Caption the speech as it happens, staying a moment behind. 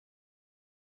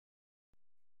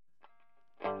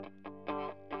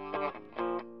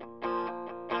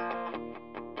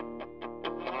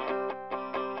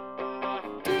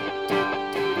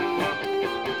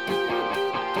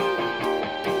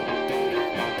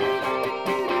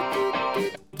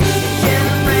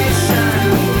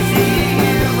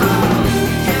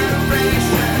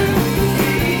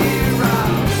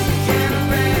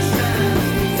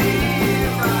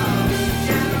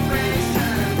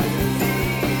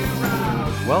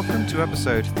Welcome to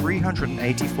episode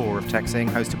 384 of TechZing,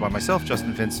 hosted by myself,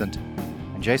 Justin Vincent,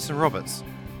 and Jason Roberts.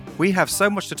 We have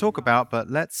so much to talk about, but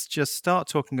let's just start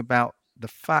talking about the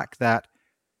fact that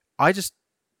I just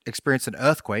experienced an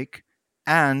earthquake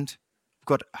and we've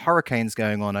got hurricanes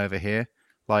going on over here.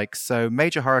 So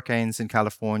major hurricanes in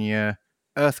California,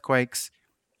 earthquakes.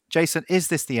 Jason, is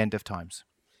this the end of times?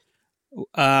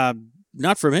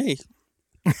 Not for me.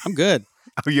 I'm good.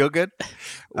 Oh, you're good?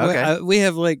 Okay. We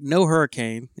have no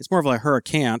hurricane. It's more of like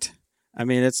hurricane. I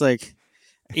mean, it's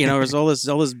there's all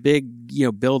this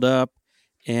big, build up,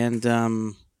 and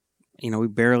we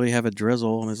barely have a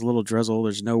drizzle, and there's a little drizzle.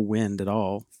 There's no wind at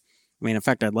all. I mean, in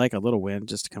fact, I'd like a little wind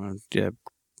just to come and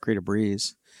create a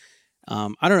breeze. I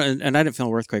don't know, and I didn't feel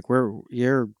an earthquake. Where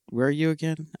are you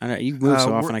again? I know you move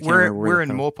so often. I can't remember. We're in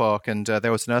Moorpark, and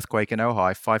there was an earthquake in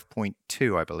Ojai,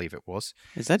 5.2, I believe it was.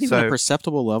 Is that even a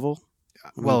perceptible level?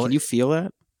 Can you feel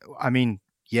that? I mean,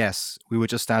 yes. We were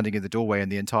just standing in the doorway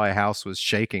and the entire house was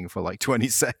shaking for 20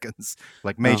 seconds,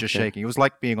 major shaking. It was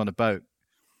like being on a boat.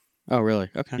 Oh, really?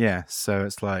 Okay. Yeah, so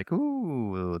it's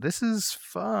ooh, this is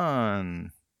fun.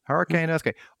 Hurricane,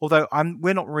 earthquake. Although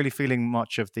we're not really feeling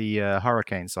much of the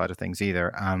hurricane side of things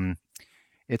either.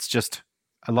 It's just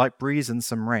a light breeze and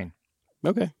some rain.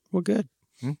 Okay, well, good.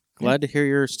 Glad to hear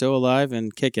you're still alive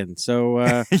and kicking.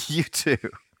 So you too.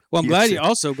 Well, I'm glad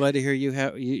to hear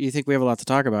you think we have a lot to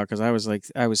talk about, because I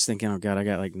was thinking, oh God, I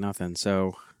got nothing.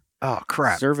 So, oh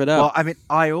crap, serve it up. Well, I mean,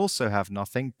 I also have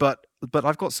nothing, but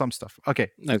I've got some stuff.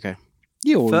 Okay.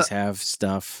 You always have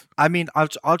stuff. I mean,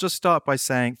 I'll just start by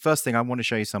saying, first thing, I want to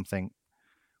show you something,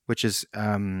 which is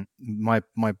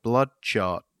my blood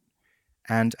chart,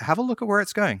 and have a look at where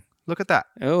it's going. Look at that.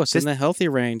 Oh, it's in the healthy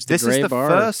range. This is the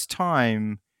first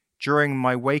time during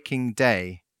my waking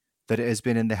day that it has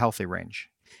been in the healthy range.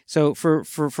 So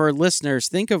for listeners,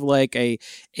 think of a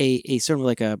sort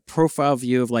of a profile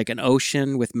view of an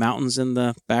ocean with mountains in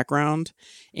the background.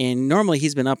 And normally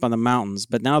he's been up on the mountains,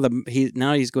 but now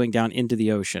he's going down into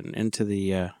the ocean, into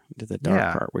the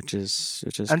dark part, which is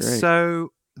and great.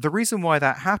 So the reason why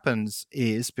that happens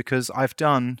is because I've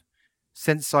done,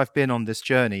 since I've been on this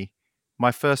journey,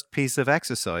 my first piece of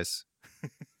exercise.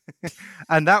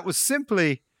 And that was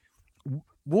simply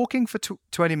walking for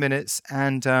 20 minutes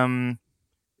and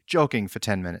jogging for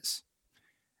 10 minutes.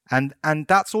 And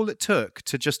that's all it took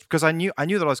to just, because I knew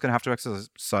that I was going to have to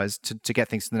exercise to get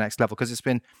things to the next level, because it's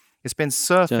been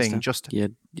surfing.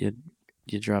 Justin,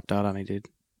 you dropped out on me, dude.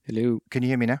 Hello. Can you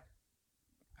hear me now?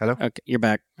 Hello? Okay, you're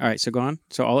back. All right, so go on.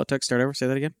 So all it took, start over, say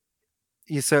that again.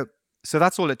 Yeah, so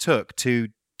that's all it took to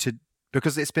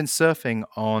because it's been surfing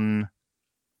on,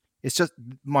 it's just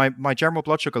my general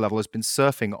blood sugar level has been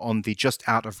surfing on the just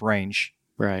out of range.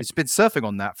 Right. It's been surfing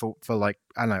on that for I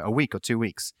don't know, a week or 2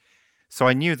 weeks. So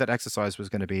I knew that exercise was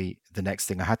going to be the next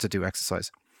thing. I had to do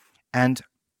exercise. And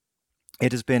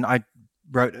it has been,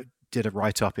 did a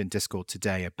write-up in Discord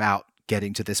today about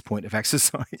getting to this point of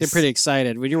exercise. They're pretty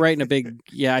excited. When you're writing a big,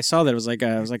 I saw that it was like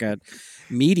a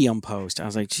Medium post. I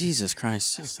was like, Jesus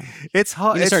Christ. It's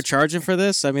hard. You start charging for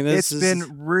this? I mean, it's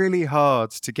been really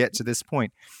hard to get to this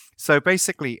point. So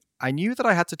basically, I knew that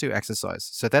I had to do exercise.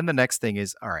 So then the next thing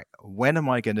is, all right, when am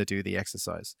I going to do the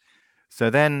exercise? So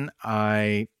then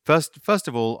I, first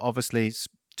of all, obviously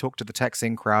talk to the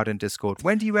TechZing crowd in Discord.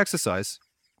 When do you exercise?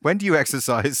 When do you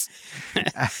exercise?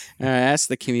 Ask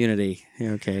the community.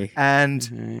 Okay.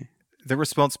 And the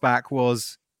response back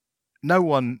was,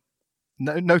 no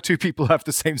two people have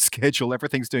the same schedule.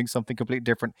 Everything's doing something completely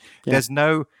different. Yeah. There's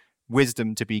no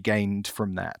wisdom to be gained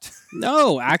from that.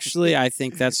 No, actually, I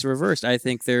think that's reversed. I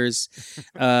think there's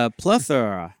a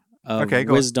plethora of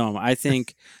wisdom. I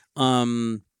think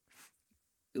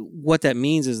what that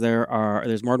means is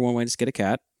there's more than one way to skin a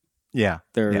cat. Yeah.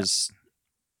 There's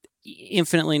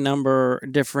infinitely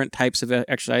different types of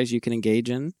exercise you can engage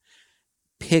in.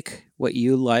 Pick what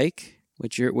you like,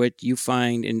 what you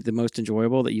find the most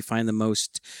enjoyable, that you find the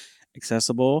most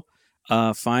accessible.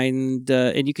 And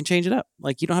you can change it up.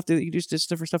 You don't have to do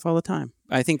different stuff all the time.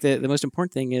 I think that the most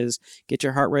important thing is get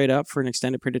your heart rate up for an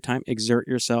extended period of time. Exert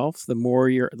yourself. The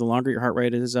longer your heart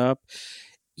rate is up,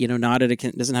 not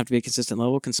doesn't have to be a consistent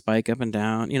level. Can spike up and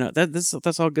down.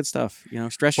 That's all good stuff.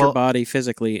 Stress your body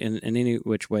physically in any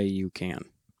which way you can.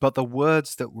 But the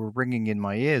words that were ringing in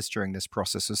my ears during this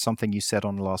process was something you said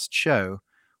on the last show,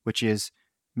 which is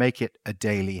make it a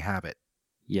daily habit.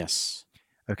 Yes.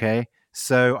 Okay.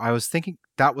 So I was thinking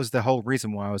that was the whole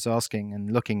reason why I was asking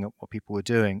and looking at what people were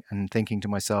doing and thinking to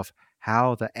myself,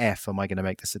 how the F am I going to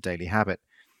make this a daily habit?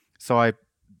 So I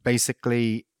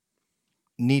basically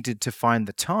needed to find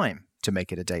the time to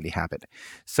make it a daily habit.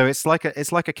 So it's like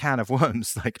a can of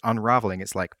worms, like unraveling.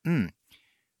 It's like,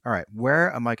 all right,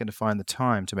 where am I going to find the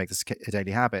time to make this a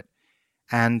daily habit?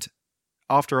 And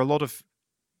after a lot of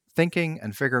thinking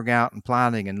and figuring out and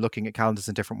planning and looking at calendars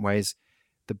in different ways,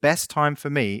 the best time for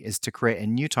me is to create a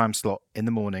new time slot in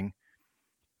the morning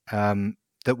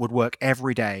that would work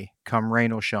every day, come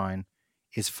rain or shine,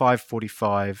 is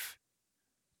 5:45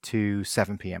 to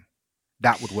 7 p.m.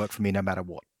 That would work for me no matter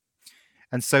what.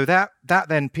 And so that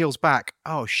then peels back,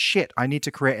 oh shit, I need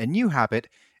to create a new habit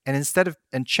and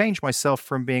change myself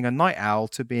from being a night owl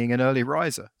to being an early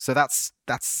riser. So that's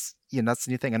the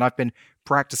new thing. And I've been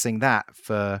practicing that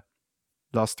for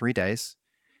the last 3 days.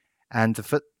 And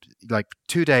for like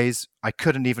 2 days, I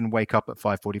couldn't even wake up at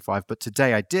 5:45, but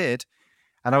today I did.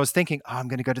 And I was thinking, I'm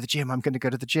going to go to the gym.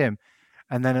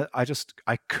 And then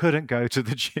I couldn't go to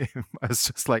the gym. I was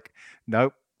just like,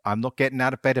 nope, I'm not getting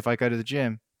out of bed if I go to the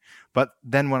gym. But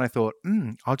then when I thought,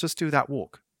 I'll just do that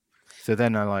walk. So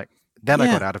then I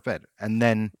got out of bed, and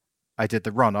then I did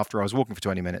the run after I was walking for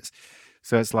 20 minutes.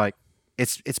 So it's like,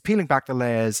 it's peeling back the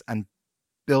layers and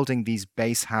building these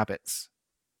base habits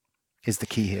is the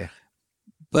key here.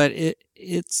 But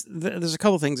there's a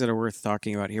couple things that are worth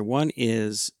talking about here. One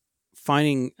is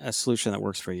finding a solution that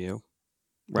works for you,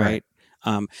 right?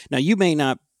 Now, you may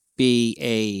not be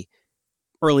a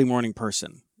early morning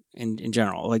person in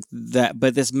general, like that,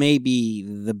 but this may be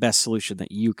the best solution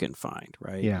that you can find,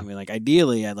 right? Yeah. I mean, like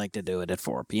ideally, I'd like to do it at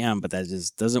 4 p.m., but that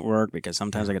just doesn't work because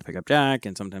sometimes I got to pick up Jack,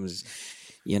 and sometimes,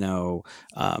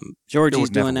 Georgie's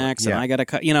doing X, and I got to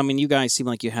cut. I mean, you guys seem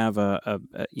like you have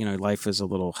life is a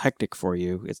little hectic for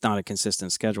you. It's not a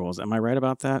consistent schedule. Am I right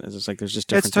about that? Is it like there's just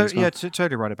different things? Yeah,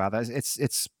 totally right about that.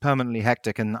 It's permanently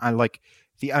hectic, and I like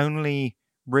the only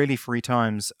really free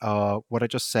times are what I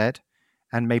just said,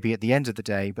 and maybe at the end of the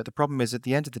day. But the problem is at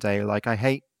the end of the day, like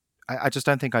I just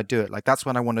don't think I'd do it. Like that's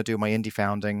when I want to do my indie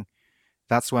founding.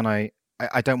 That's when I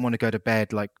don't want to go to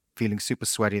bed like feeling super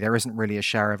sweaty. There isn't really a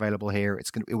shower available here.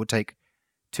 It would take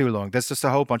too long. There's just a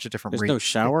whole bunch of different reasons. There's no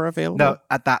shower available? No,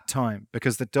 at that time,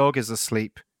 because the dog is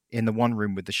asleep in the one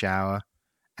room with the shower,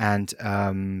 and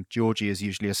Georgie is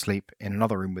usually asleep in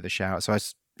another room with a shower. So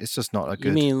it's just not a good...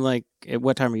 You mean like, at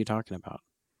what time are you talking about?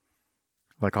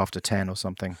 Like after 10 or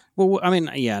something. Well, I mean,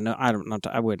 yeah, no, I don't know.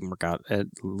 I wouldn't work out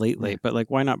late, but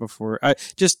like, why not before? I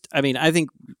think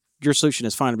your solution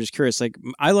is fine. I'm just curious. Like,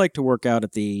 I like to work out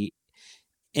at the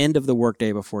end of the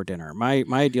workday before dinner. My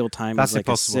ideal time is like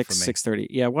a 6:30.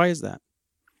 Yeah, why is that?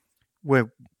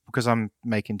 Because I'm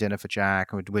making dinner for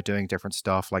Jack. We're doing different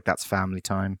stuff. Like that's family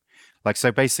time. Like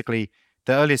so, basically,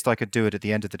 the earliest I could do it at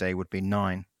the end of the day would be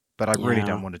 9. But I really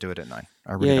don't want to do it at 9.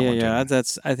 I really don't want to do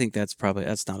it. I think that's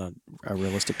not a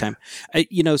realistic time.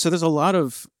 So there's a lot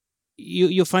of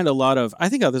you'll find a lot of. I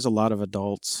think there's a lot of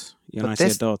adults. I say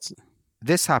adults.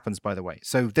 This happens, by the way.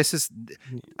 So this is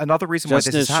another reason why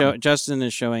this is happening. Justin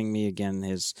is showing me again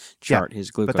his chart, his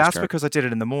glucose chart. But that's chart. because I did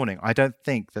it in the morning. I don't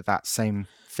think that same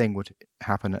thing would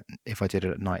happen if I did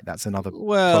it at night. That's another.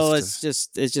 Well, positive.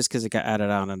 it's just because it got added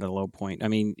on at a low point. I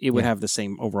mean, it would have the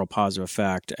same overall positive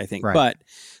effect, I think. Right. But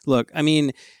look, I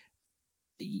mean,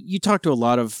 you talk to a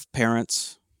lot of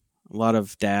parents, a lot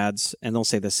of dads, and they'll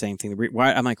say the same thing.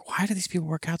 I'm like, why do these people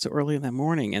work out so early in the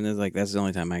morning? And they're like, that's the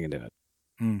only time I can do it.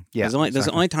 That's the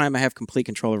only time I have complete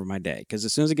control over my day. Because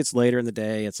as soon as it gets later in the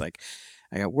day, it's like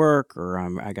I got work, or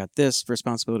I got this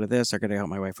responsibility, I got to help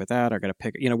my wife with that. I got to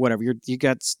pick, whatever. You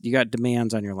got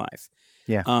demands on your life.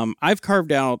 Yeah. I've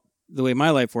carved out the way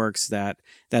my life works that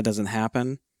doesn't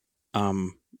happen. I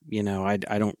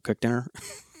don't cook dinner.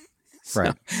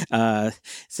 Right.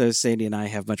 So Sandy and I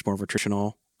have much more of a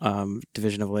traditional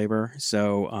division of labor.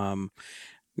 So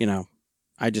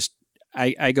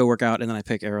I go work out, and then I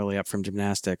pick Airly up from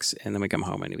gymnastics, and then we come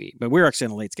home and we eat. But we're actually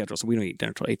on a late schedule, so we don't eat dinner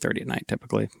until 8:30 at night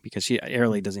typically, because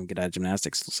Airly doesn't even get out of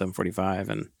gymnastics till 7:45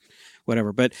 and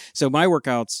whatever. But so my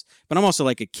workouts, but I'm also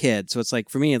like a kid, so it's like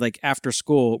for me, like after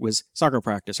school it was soccer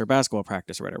practice or basketball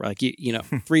practice or whatever. Like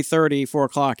 3:30, 4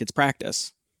 o'clock, it's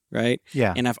practice, right?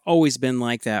 Yeah. And I've always been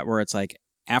like that, where it's like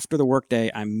after the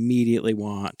workday, I immediately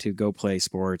want to go play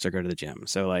sports or go to the gym.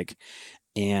 So like.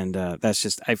 And that's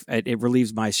just, it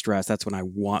relieves my stress. That's when I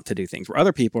want to do things. Where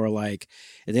other people are like,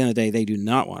 at the end of the day, they do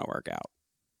not want to work out.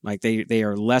 Like they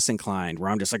are less inclined. Where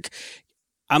I'm just like,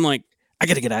 I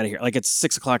got to get out of here. Like it's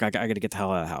 6 o'clock. I got to get the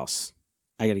hell out of the house.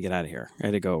 I got to get out of here. I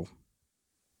got to go.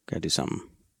 Got to do something.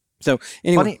 So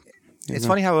anyway, it's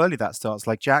funny how early that starts.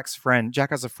 Like Jack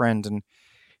has a friend, and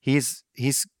his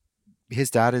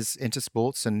dad is into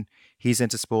sports, and he's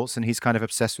into sports, and he's kind of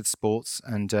obsessed with sports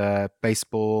and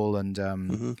baseball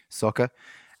and soccer.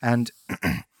 And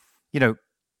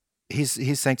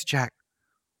he's saying to Jack,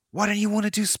 why don't you want to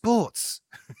do sports?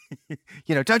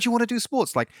 Don't you want to do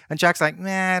sports? Like, and Jack's like,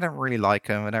 nah, I don't really like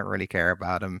him. I don't really care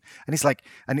about him. And he's like,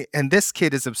 and this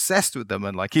kid is obsessed with them.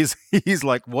 And like, he's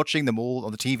like watching them all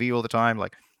on the TV all the time.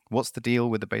 Like, what's the deal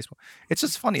with the baseball? It's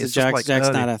just funny. So it's just like Jack's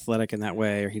not athletic in that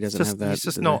way, or he doesn't have that. He's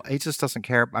just not, he just doesn't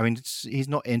care. I mean, he's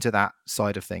not into that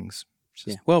side of things.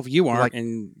 Yeah. Well, you aren't,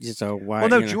 and so why? Well,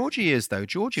 no, Georgie is though.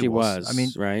 Georgie was. I mean,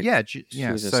 right? Yeah, She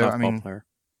was a softball player.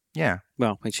 Yeah.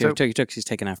 Well, she's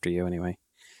taken after you anyway.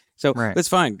 So right. That's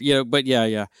fine. But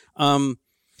yeah.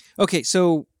 Okay,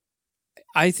 so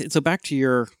so back to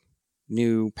your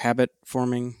new habit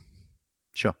forming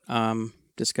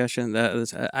discussion.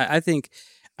 I think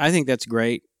that's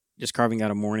great. Just carving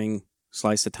out a morning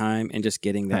slice of time and just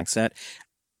getting that set.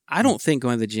 I don't think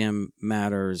going to the gym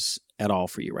matters at all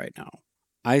for you right now.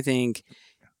 I think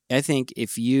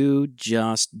if you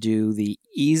just do the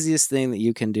easiest thing that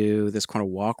you can do, this kind of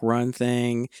walk run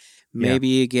thing, maybe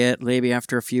you get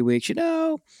after a few weeks,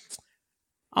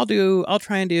 I'll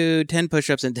try and do 10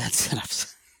 push-ups and 10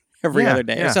 sit-ups every other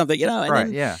day or something,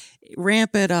 and then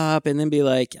ramp it up and then be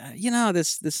like,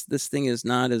 this thing is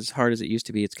not as hard as it used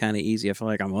to be. It's kind of easy. I feel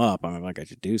like I'm up. I'm like, I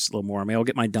should do a little more. I mean, I'll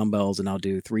get my dumbbells and I'll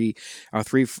do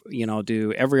I'll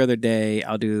do every other day.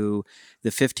 I'll do the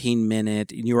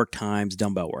 15-minute New York Times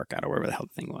dumbbell workout or whatever the hell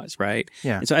the thing was, right?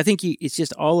 Yeah. And so I think it's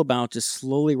just all about just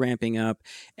slowly ramping up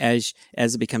as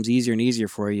it becomes easier and easier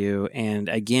for you. And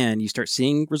again, you start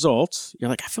seeing results. You're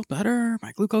like, I feel better.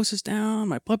 My glucose is down.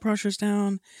 My blood pressure's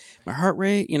down. My heart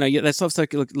rate, that stuff's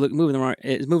like moving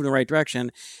in the right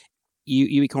direction.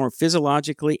 You become more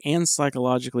physiologically and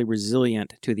psychologically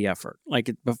resilient to the effort.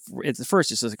 Like it's the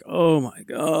first, it's just like, oh my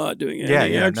God, doing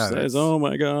any exercise. Oh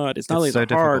my God. It's not only so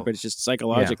hard, but it's just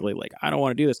psychologically like, I don't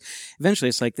want to do this. Eventually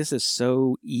it's like, this is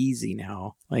so easy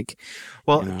now. Like,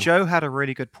 Joe had a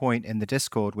really good point in the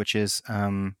Discord, which is,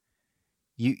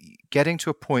 you getting to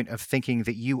a point of thinking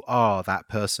that you are that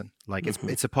person. Like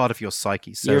it's a part of your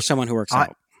psyche. So you're someone who works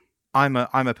out. I'm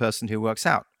a person who works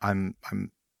out.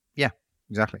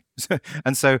 Exactly.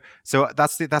 And so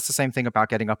that's the same thing about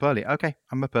getting up early. Okay,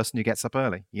 I'm a person who gets up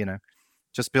early,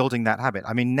 just building that habit.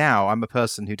 I mean, now I'm a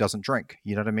person who doesn't drink,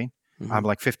 you know what I mean? Mm-hmm. I'm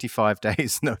like 55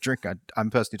 days no drink. I'm a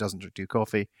person who doesn't do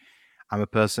coffee. I'm a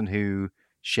person who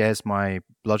shares my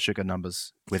blood sugar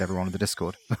numbers with everyone in the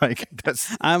Discord. Like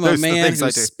I'm a man who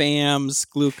spams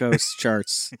glucose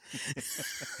charts.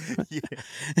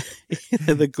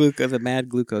 The mad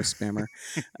glucose spammer.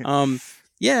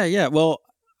 Yeah. Well,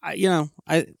 I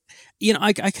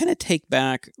kind of take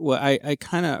back what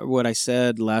I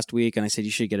said last week, and I said you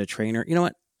should get a trainer. You know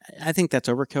what? I think that's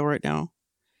overkill right now.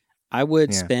 I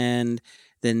would spend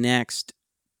the next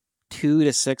 2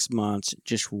 to 6 months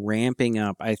just ramping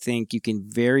up. I think you can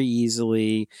very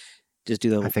easily just do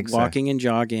the walking and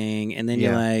jogging, and then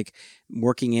you're like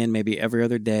working in maybe every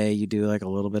other day. You do like a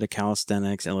little bit of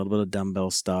calisthenics and a little bit of dumbbell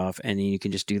stuff, and then you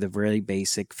can just do the really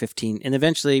basic 15, and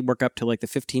eventually work up to like the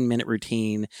 15-minute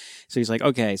routine. So he's like,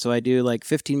 okay, so I do like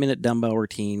 15-minute dumbbell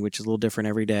routine, which is a little different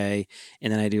every day,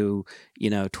 and then I do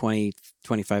 20,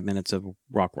 25 minutes of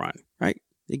walk run, right?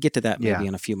 You get to that maybe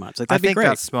in a few months. Like, that'd be great.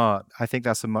 That's smart. I think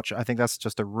that's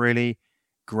just a really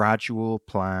gradual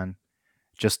plan.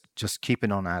 Just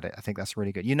keeping on at it. I think that's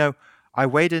really good. I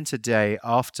weighed in today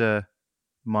after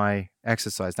my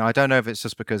exercise. Now, I don't know if it's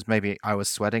just because maybe I was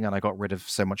sweating and I got rid of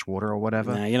so much water or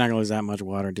whatever. Nah, you're not going to lose that much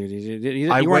water, dude. You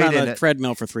weren't on a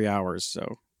treadmill for 3 hours,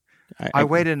 so... I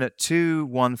weighed in at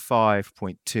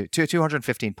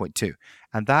 215.2,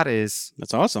 and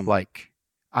that's awesome. Like...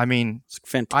 I mean, it's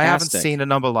fantastic. I haven't seen a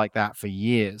number like that for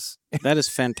years. That is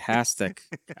fantastic.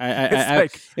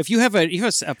 If you have a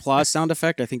applause sound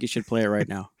effect, I think you should play it right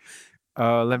now.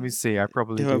 Let me see. I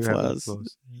probably do have applause.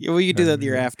 Well, you do that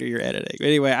after you're editing.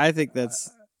 Anyway, I think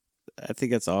that's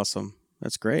awesome.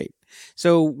 That's great.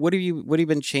 So, what have you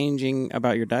been changing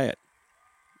about your diet?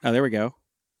 Oh, there we go.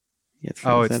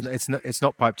 It's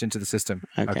not piped into the system.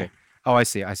 Okay. Oh, I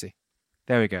see.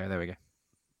 There we go.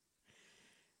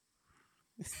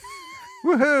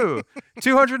 Woohoo!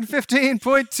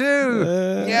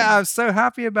 215.2. Yeah, I'm so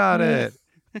happy about it.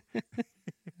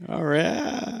 All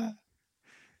right.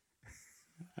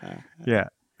 Yeah.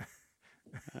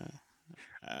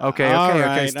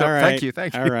 Okay. Stop. Right.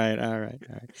 Thank you. All right.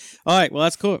 Well,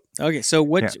 that's cool. Okay, so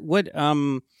what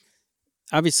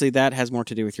obviously that has more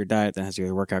to do with your diet than has to do with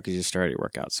your workout because you started your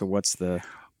workout. So what's the...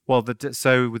 Well,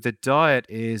 so with the diet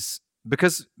is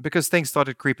because things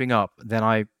started creeping up. Then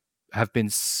I have been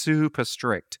super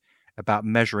strict about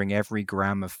measuring every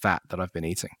gram of fat that I've been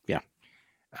eating. Yeah.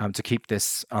 To keep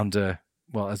this under,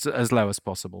 well, as low as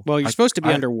possible. Well, you're supposed to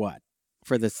be under what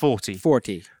for the 40.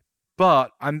 40.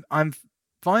 But I'm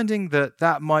finding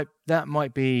that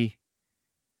might be.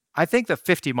 I think that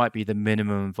 50 might be the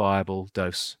minimum viable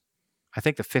dose. I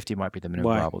think the 50 might be the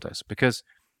minimum viable dose because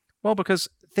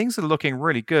things are looking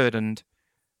really good, and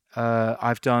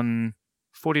I've done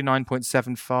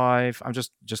 49.75. I'm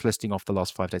just listing off the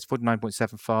last 5 days.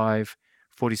 49.75,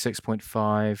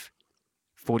 46.5,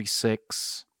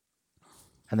 46,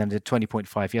 and then did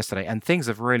 20.5 yesterday. And things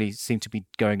have really seemed to be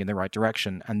going in the right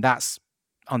direction, and that's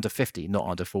under 50, not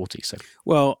under 40. So,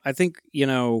 well, I think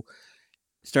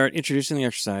start introducing the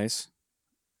exercise.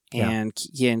 And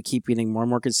keep getting more and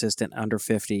more consistent under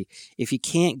 50. If you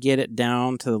can't get it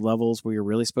down to the levels where you're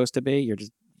really supposed to be, you're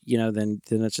just, then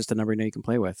that's just a number you can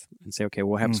play with and say, okay,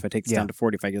 well, what happens if I take this down to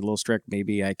 40? If I get a little strict,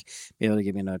 maybe I can be able to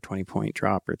give me a 20-point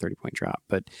drop or 30-point drop.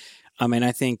 But I mean,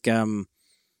 I think, the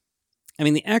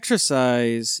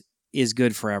exercise is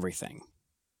good for everything,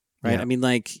 right? Yeah. I mean,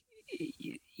 like,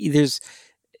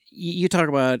 you talk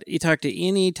to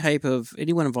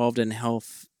anyone involved in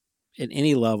health at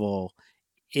any level.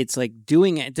 It's like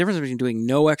difference between doing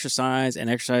no exercise and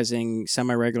exercising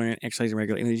semi-regular and exercising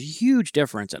regularly. There's a huge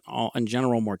difference in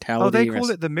general mortality. Oh, they call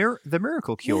it the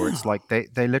miracle cure. Yeah. It's like they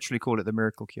literally call it the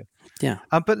miracle cure. Yeah.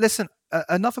 But listen,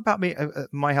 enough about me,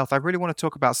 my health. I really want to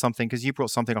talk about something because you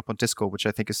brought something up on Discord, which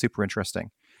I think is super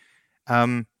interesting.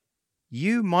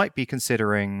 You might be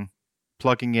considering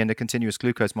plugging in a continuous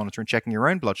glucose monitor and checking your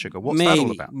own blood sugar. What's that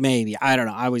all about? Maybe. I don't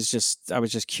know. I was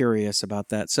just curious about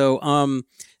that. So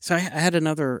I had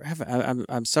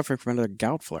I'm suffering from another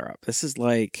gout flare up. This is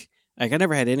like I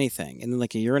never had anything. And then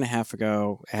like a year and a half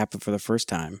ago, it happened for the first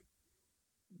time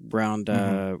around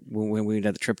when we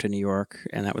did the trip to New York.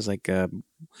 And that was like a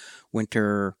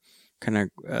winter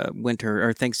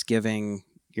or Thanksgiving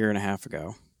year and a half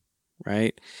ago.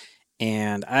 Right.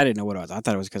 And I didn't know what it was. I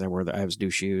thought it was because I was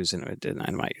new shoes, and I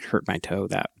might hurt my toe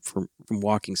from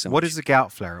walking so much. What is a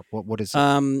gout flare-up? What is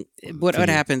it? What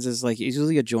happens is like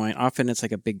usually a joint. Often it's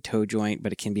like a big toe joint,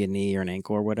 but it can be a knee or an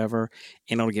ankle or whatever,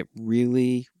 and it'll get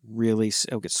really,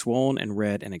 it'll get swollen and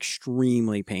red and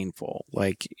extremely painful.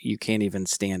 Like you can't even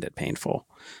stand it. Painful.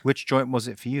 Which joint was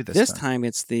it for you this time?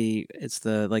 It's the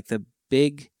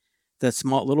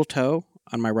small little toe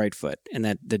on my right foot, and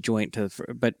that the joint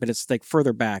but it's like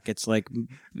further back. It's like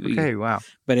okay, wow.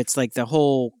 But it's like the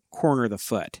whole corner of the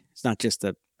foot. It's not just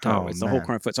the toe. It's the whole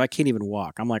corner of the foot. So I can't even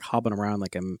walk. I'm like hobbling around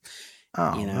like I'm,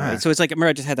 man. So it's like, remember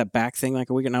I just had that back thing like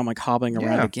a week, and now I'm like hobbling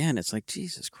around again. It's like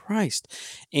Jesus Christ,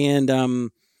 and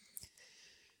and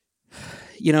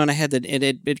I had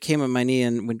it came on my knee,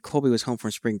 and when Colby was home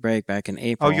from spring break back in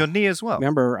April. Oh, your knee as well.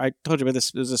 Remember I told you about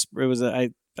this?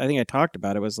 I think I talked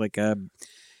about it. It was like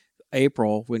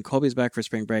April when Colby was back for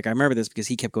spring break. I remember this because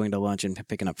he kept going to lunch and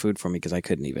picking up food for me because I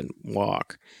couldn't even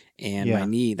walk, and my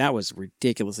knee, that was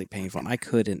ridiculously painful. And I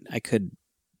could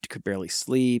barely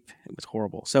sleep. It was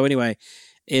horrible. So anyway,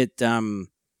 gout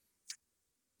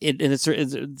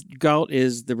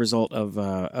is the result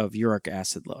of uric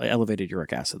acid, elevated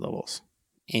uric acid levels,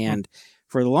 and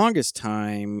for the longest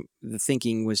time, the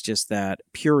thinking was just that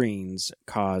purines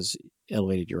cause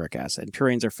elevated uric acid.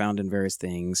 Purines are found in various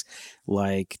things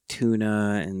like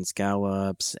tuna and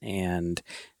scallops and,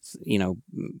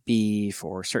 beef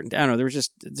or certain, I don't know, there's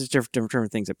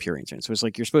different things that purines are in. So it's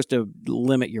like you're supposed to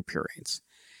limit your purines.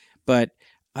 But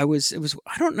I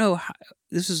don't know how,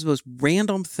 this was the most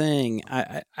random thing.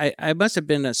 I must have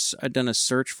done a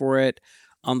search for it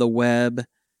on the web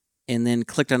and then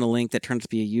clicked on a link that turned out to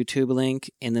be a YouTube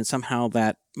link. And then somehow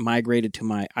that migrated to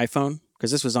my iPhone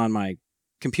because this was on my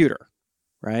computer.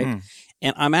 Right.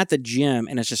 And I'm at the gym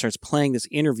and it just starts playing this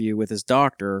interview with his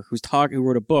doctor who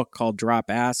wrote a book called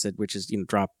Drop Acid, which is,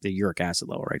 drop the uric acid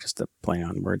level, right? Just to play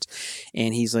on words.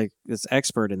 And he's like this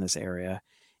expert in this area.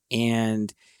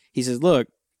 And he says, look,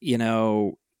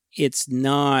 it's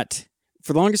not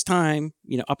for the longest time,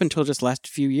 up until just last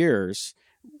few years,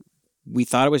 we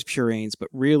thought it was purines, but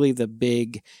really the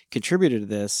big contributor to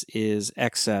this is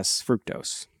excess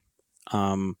fructose.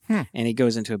 And he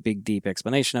goes into a big, deep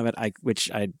explanation of it,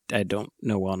 which I don't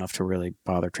know well enough to really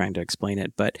bother trying to explain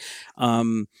it. But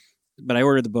I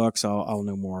ordered the book, so I'll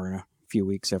know more in a few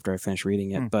weeks after I finish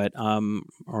reading it, but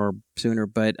or sooner.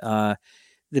 But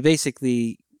the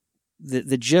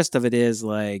gist of it is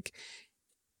like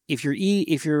if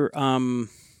you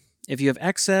have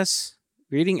excess,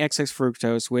 you're eating excess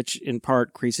fructose, which in part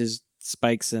increases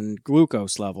spikes in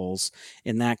glucose levels,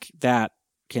 and that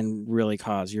can really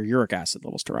cause your uric acid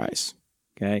levels to rise.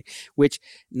 Okay, which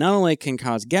not only can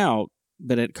cause gout,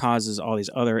 but it causes all these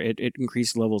other. It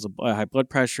increases levels of high blood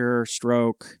pressure,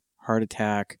 stroke, heart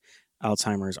attack,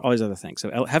 Alzheimer's, all these other things.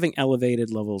 So having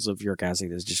elevated levels of uric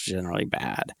acid is just generally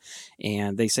bad.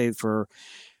 And they say for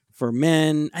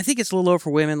men, I think it's a little lower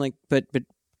for women. Like, but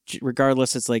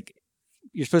regardless, it's like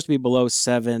you're supposed to be below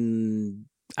 7.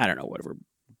 I don't know, whatever.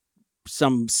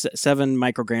 Some 7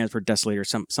 micrograms per deciliter,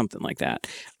 something like that.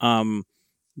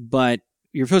 But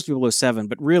you're supposed to be below 7,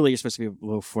 but really you're supposed to be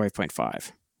below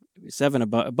 5.5. 7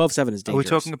 above 7 is dangerous. Are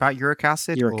we talking about uric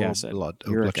acid? Uric or acid. Blood?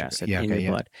 Uric acid in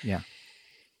your blood. Yeah.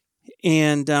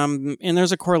 And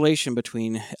there's a correlation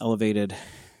between elevated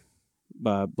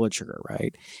blood sugar,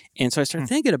 right? And so I started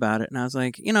thinking about it, and I was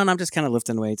like, and I'm just kind of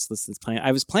lifting weights, playing.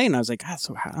 I was playing, and I was like, God,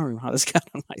 so I don't know how this got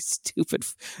on my stupid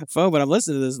phone, but I'm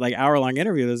listening to this like hour-long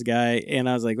interview with this guy, and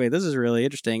I was like, wait, this is really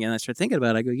interesting. And I started thinking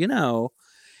about it. I go,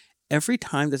 every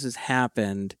time this has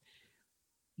happened,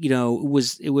 it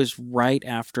was right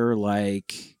after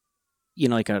like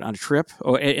on a trip,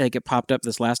 or it popped up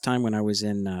this last time when I was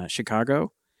in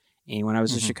Chicago. And when I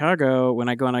was in Chicago, when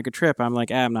I go on like a trip, I'm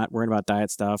like, I'm not worried about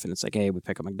diet stuff. And it's like, hey, we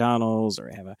pick up McDonald's or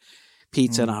I have a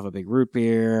pizza and I'll have a big root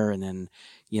beer. And then,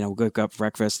 we'll go up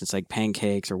breakfast. And it's like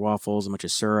pancakes or waffles, a bunch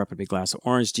of syrup, a big glass of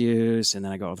orange juice. And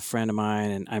then I go with a friend of mine.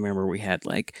 And I remember we had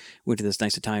went to this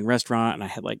nice Italian restaurant and I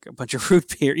had like a bunch of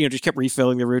root beer, just kept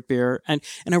refilling the root beer. And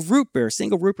a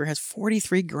single root beer has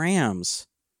 43 grams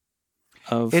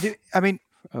of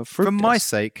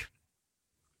fructose.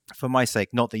 For my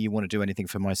sake, not that you want to do anything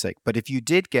for my sake, but if you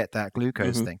did get that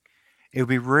glucose thing, it would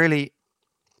be really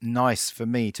nice for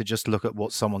me to just look at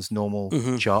what someone's normal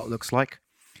chart looks like.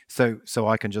 So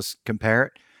I can just compare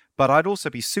it. But I'd also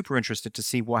be super interested to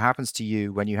see what happens to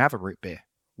you when you have a root beer.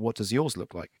 What does yours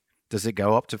look like? Does it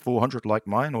go up to 400 like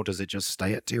mine, or does it just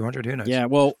stay at 200? Who knows? Yeah,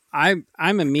 well, I've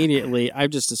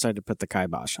just decided to put the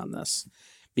kibosh on this,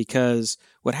 because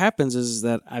what happens is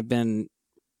that I've been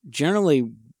generally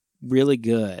really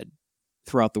good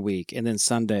throughout the week, and then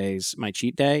Sunday's my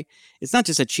cheat day. It's not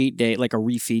just a cheat day, like a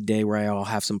refeed day where I'll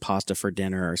have some pasta for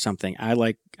dinner or something.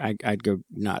 I'd go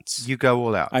nuts. You go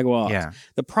all out. I go all out. Yeah.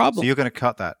 The problem. So you're going to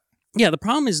cut that. Yeah. The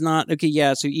problem is not okay.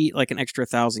 Yeah. So you eat like an extra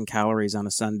 1,000 calories on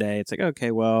a Sunday. It's like,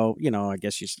 okay, well, I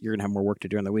guess you're gonna have more work to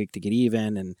do in the week to get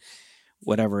even, and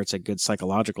whatever. It's a good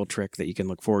psychological trick that you can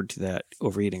look forward to that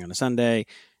overeating on a Sunday,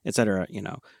 etc.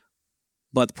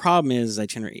 But the problem is I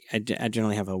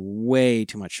generally have a way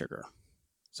too much sugar.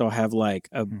 So I'll have like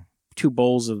 2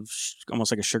 bowls of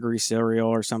almost like a sugary cereal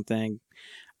or something.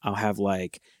 I'll have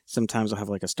sometimes I'll have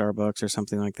like a Starbucks or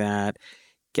something like that.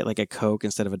 Get like a Coke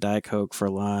instead of a Diet Coke for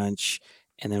lunch.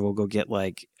 And then we'll go get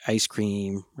like ice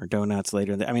cream or donuts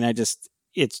later. I mean,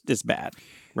 it's bad,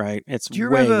 right? It's Do you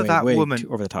remember that way woman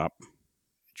over the top. Do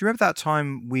you remember that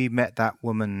time we met that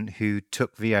woman who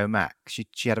took VO Max?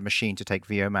 She had a machine to take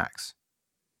VO Max.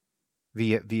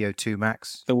 VO2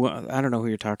 Max. I don't know who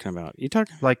you're talking about. You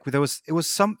talking like it was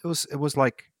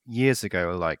like years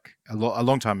ago, like a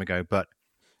long time ago. But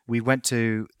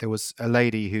there was a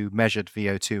lady who measured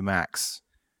VO2 Max,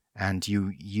 and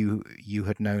you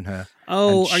had known her.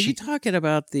 Oh, are you talking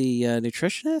about the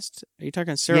nutritionist? Are you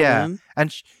talking Sarah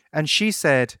Lynn? And she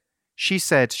said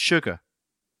sugar.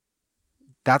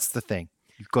 That's the thing.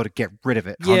 You've got to get rid of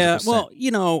it. 100%. Yeah, well,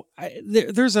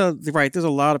 there's a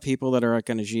lot of people that are like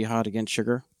going to jihad against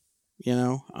sugar,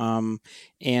 and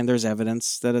there's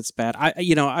evidence that it's bad.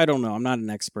 I don't know. I'm not an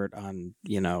expert on,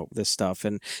 this stuff.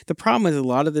 And the problem with a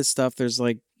lot of this stuff, there's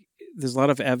a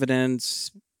lot of evidence.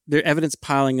 There's evidence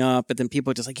piling up, but then people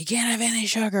are just like, you can't have any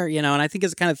sugar, and I think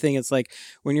it's the kind of thing, it's like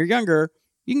when you're younger,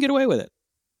 you can get away with it.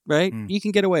 Right? You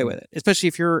can get away with it, especially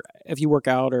if you work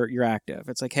out or you're active.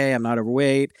 It's like, hey, I'm not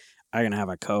overweight. I can have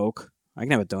a Coke. I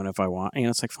can have a donut if I want.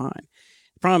 It's like, fine.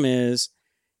 The problem is,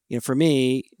 for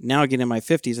me, now getting in my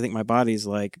 50s, I think my body's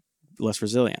like less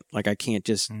resilient. Like I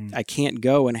can't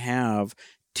go and have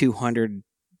 200,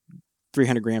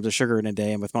 300 grams of sugar in a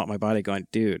day and without my body going,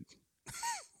 dude,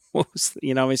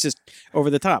 it's just over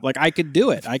the top. Like I could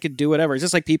do it. I could do whatever. It's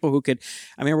just like people who could,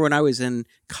 I remember when I was in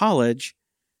college,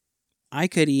 I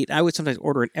would sometimes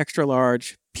order an extra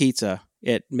large pizza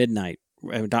at midnight.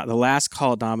 The last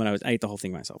call at Domino's, I ate the whole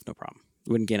thing myself, no problem.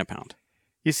 Wouldn't gain a pound.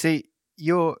 You see,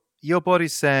 your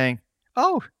body's saying,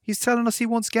 "Oh, he's telling us he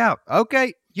wants gout."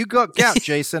 Okay, you got gout,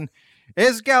 Jason.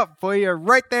 Here's gout for you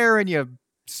right there in your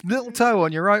little toe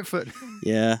on your right foot.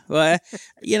 Yeah, well,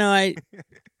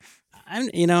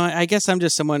 I guess I'm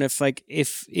just someone. If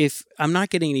I'm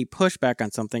not getting any pushback on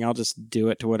something, I'll just do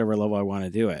it to whatever level I want to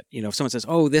do it. If someone says,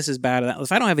 "Oh, this is bad,"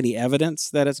 if I don't have any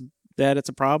evidence that it's that it's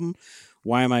a problem,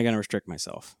 why am I going to restrict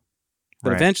myself?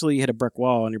 But eventually you hit a brick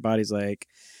wall and your body's like,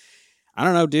 I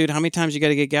don't know, dude, how many times you got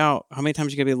to get gout? How many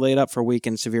times you got to be laid up for a week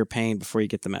in severe pain before you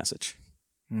get the message?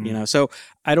 You know, so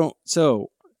this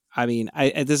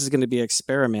is going to be an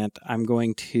experiment. I'm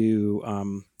going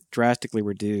to drastically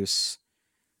reduce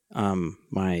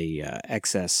my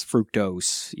excess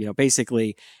fructose. You know,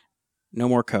 basically no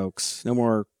more Cokes, no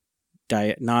more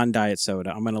non-diet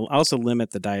soda. I'm going to also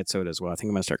limit the diet soda as well. I think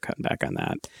I'm going to start cutting back on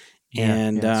that.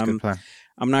 And that's a good plan.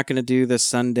 I'm not going to do the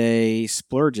Sunday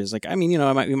splurges. Like, I mean, you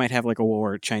know, we might have like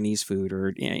or Chinese food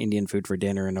or Indian food for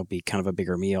dinner, and it'll be kind of a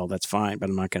bigger meal. That's fine, but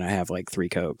I'm not going to have like 3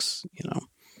 Cokes. You know.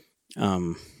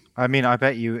 I mean, I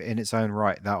bet you, in its own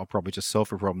right, that'll probably just solve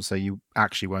the problem. So you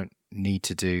actually won't need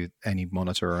to do any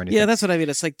monitor or anything. Yeah, that's what I mean.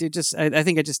 It's like, dude, I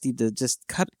think I just need to just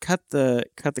cut the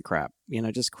crap. You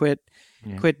know, just quit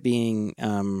being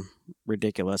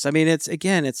ridiculous. I mean, it's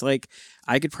like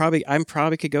I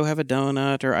probably could go have a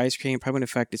donut or ice cream. Probably in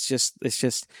effect, it's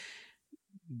just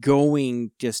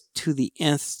going just to the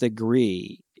nth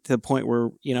degree, to the point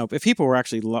where, you know, if people were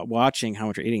actually watching how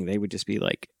much you're eating, they would just be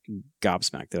like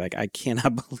gobsmacked. They're like, I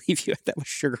cannot believe you had that much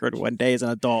sugar in one day as an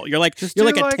adult. You're like a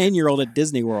 10-year-old at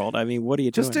Disney World. I mean, what are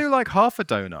you doing? Just do like half a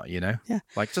donut, you know? Yeah.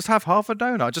 Like just have half a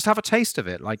donut. Just have a taste of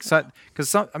it. Like, because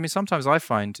sometimes I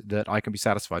find that I can be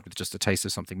satisfied with just a taste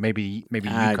of something. Maybe you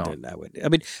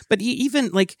can't. But even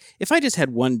like if I just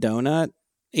had one donut,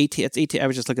 18. I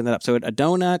was just looking that up. So a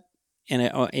donut and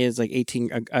it is like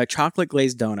 18. A chocolate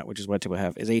glazed donut, which is what people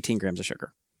have, is 18 grams of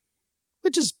sugar,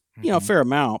 which is, you know, a fair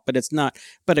amount, but it's not.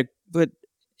 Or 1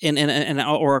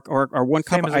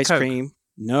 cup of ice cream.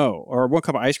 No, or 1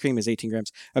 cup of ice cream is 18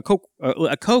 grams. A Coke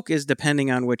is,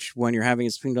 depending on which one you're having,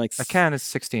 is between like a can is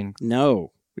 16.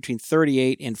 No, between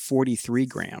 38 and 43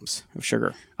 grams of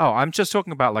sugar. Oh, I'm just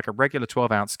talking about like a regular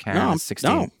 12-ounce can. 16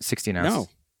 ounces. No,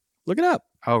 look it up.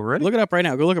 Oh, really? Look it up right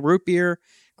now. Go look up root beer,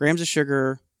 grams of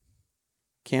sugar,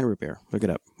 canned root beer. Look it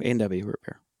up. A&W root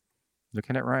beer.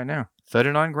 Looking at it right now.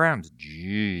 39 grams.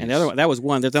 Jeez. And the other one, that was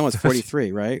one. The other one was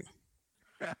 43, right?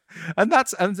 And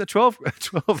the 12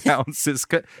 ounces.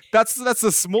 That's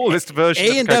the smallest version.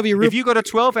 A&W. If you got a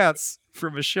 12 ounce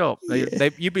from a shop,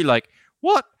 you'd be like,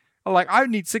 what? I'm like, I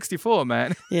need 64,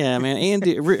 man. Yeah, man.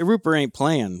 A&W root beer ain't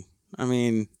playing. I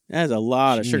mean, that's a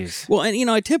lot of sugar. Well, and you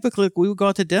know, we would go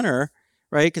out to dinner,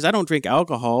 right? Because I don't drink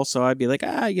alcohol, so I'd be like,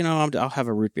 you know, I'll have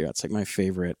a root beer. That's like my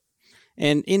favorite.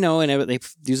 And, you know, and they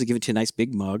usually give it to you a nice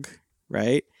big mug,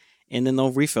 right? And then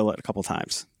they'll refill it a couple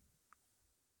times,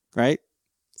 right?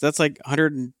 So that's like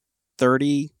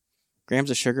 130 grams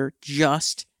of sugar,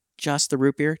 just the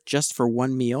root beer, just for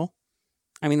one meal.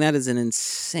 I mean, that is an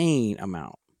insane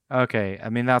amount. Okay, I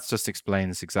mean, that just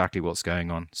explains exactly what's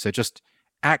going on. So just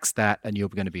axe that and you're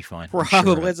going to be fine.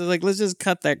 Probably. It's like, let's just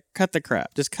cut the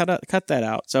crap. Just cut that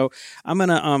out. So I'm going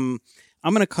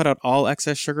to cut out all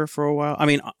excess sugar for a while. I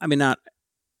mean not.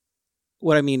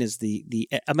 What I mean is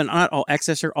not all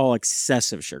excess sugar, all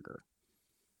excessive sugar.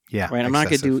 Yeah. Right. I'm not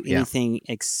going to do anything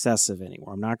excessive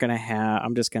anymore. I'm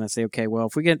just going to say, okay,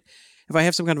 well, if I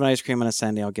have some kind of an ice cream on a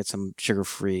Sunday, I'll get some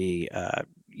sugar-free,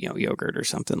 yogurt or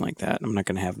something like that. I'm not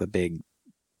going to have the big,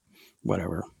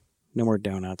 whatever. No more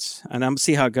donuts, and I'm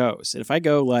see how it goes. And if I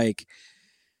can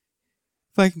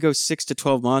go 6 to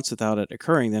 12 months without it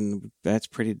occurring, then that's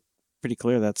pretty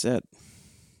clear. That's it.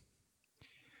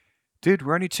 Dude,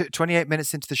 we're only 28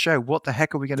 minutes into the show. What the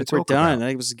heck are we going to talk about? We're done. I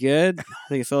think it was good. I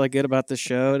think I felt like good about the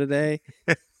show today.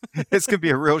 It's going to be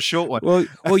a real short one.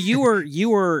 Well,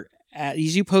 you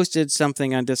posted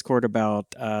something on Discord about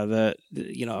a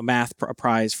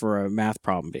prize for a math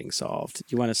problem being solved. Do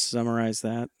you want to summarize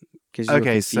that? Because you were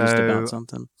confused about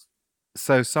something.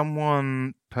 So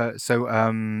someone,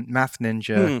 Math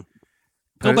Ninja.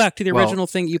 Go back to the original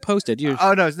thing you posted.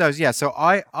 Yeah. So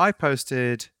I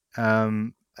posted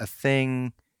a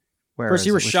thing. First,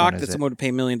 you were shocked that someone would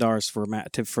pay $1 million for a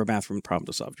math problem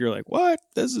to solve. You're like, "What?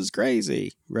 This is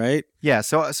crazy!" Right? Yeah.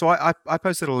 So I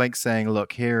posted a link saying,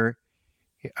 "Look here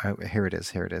it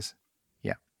is. Here it is."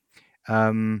 Yeah.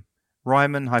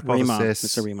 Riemann hypothesis.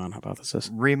 It's a Riemann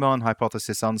hypothesis. Riemann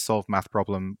hypothesis, unsolved math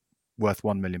problem worth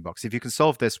 $1 million. If you can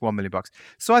solve this, $1 million.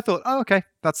 So I thought, okay,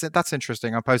 that's it. That's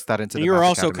interesting. I'll post that into the. You were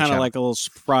also kind of like a little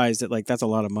surprised that that's a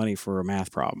lot of money for a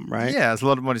math problem, right? Yeah, it's a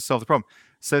lot of money to solve the problem.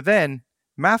 So then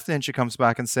Math Ninja comes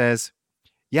back and says,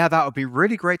 yeah, that would be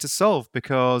really great to solve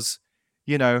because,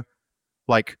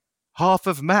 like half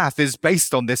of math is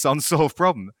based on this unsolved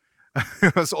problem.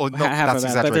 Or not, that's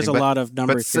exaggerating, but there's a lot of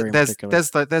number theory in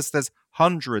particular. There's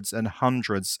hundreds and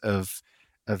hundreds of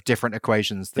different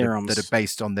equations that are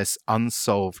based on this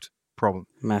unsolved problem.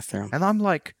 Math theorem. And I'm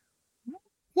like,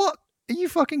 what? Are you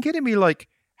fucking kidding me? Like,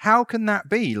 how can that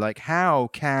be? Like, how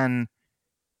can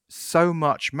so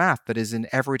much math that is in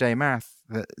everyday math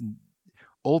that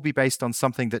all be based on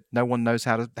something that no one knows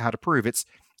how to prove? It's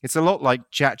a lot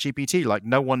like ChatGPT. Like,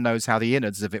 no one knows how the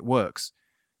innards of it works.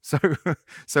 So,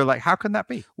 like, how can that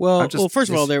be? Well,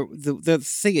 first of all, the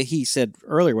thing that he said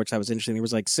earlier, which I was interesting, there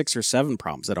was like 6 or 7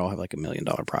 problems that all have like $1 million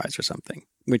prize or something,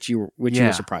 which you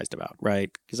were surprised about,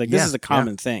 right? Because like this is a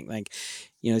common thing. Like,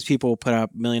 as people put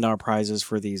up $1 million prizes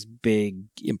for these big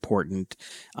important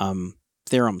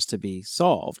theorems to be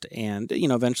solved, and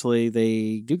eventually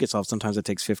they do get solved. Sometimes it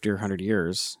takes 50 or 100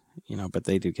 years, but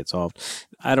they do get solved.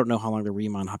 I don't know how long the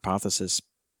Riemann hypothesis.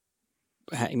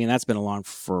 I mean, that's been around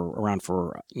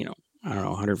for I don't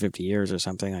know, 150 years or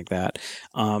something like that.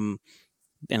 But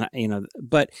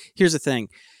here's the thing.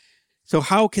 So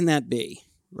how can that be,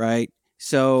 right?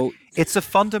 So it's a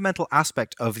fundamental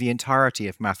aspect of the entirety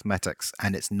of mathematics,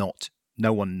 and it's not.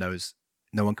 No one knows.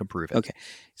 No one can prove it. Okay.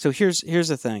 So here's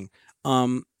the thing.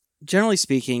 Generally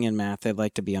speaking, in math, they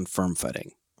like to be on firm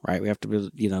footing, right? We have to be,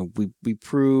 we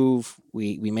prove,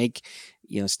 we make,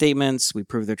 statements, we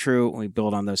prove they're true, and we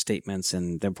build on those statements,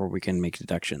 and therefore we can make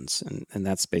deductions. And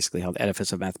that's basically how the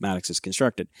edifice of mathematics is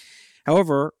constructed.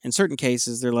 However, in certain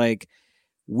cases, they're like,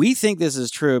 we think this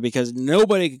is true because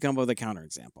nobody can come up with a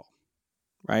counterexample,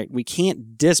 right? We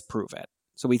can't disprove it.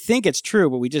 So we think it's true,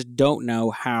 but we just don't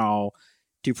know how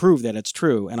to prove that it's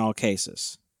true in all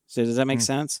cases. So does that make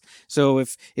sense? So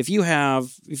if you've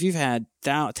had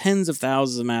tens of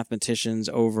thousands of mathematicians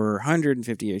over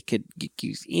 150 years could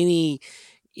use any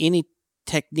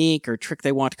technique or trick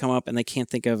they want to come up, and they can't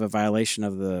think of a violation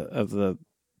of the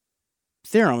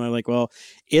theorem, they're like, well,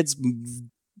 it's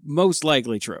most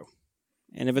likely true.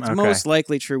 And if it's most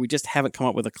likely true, we just haven't come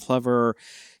up with a clever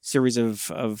series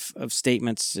of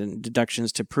statements and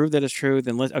deductions to prove that it's true.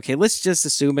 Then let's just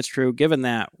assume it's true. Given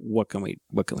that, what can we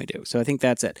do? So I think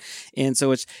that's it. And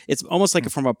so it's almost like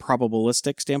from a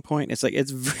probabilistic standpoint, it's like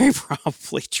it's very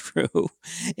probably true.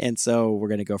 And so we're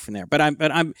going to go from there. But I'm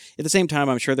at the same time,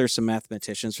 I'm sure there's some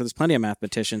mathematicians. So there's plenty of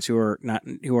mathematicians who are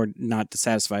not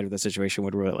dissatisfied with the situation,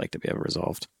 would really like to be able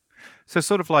resolved. So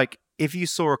sort of like if you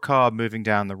saw a car moving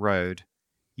down the road,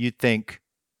 you'd think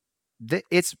that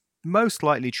it's most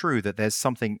likely true that there's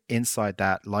something inside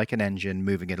that, like an engine,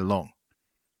 moving it along.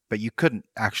 But you couldn't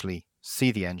actually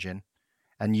see the engine,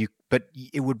 but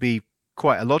it would be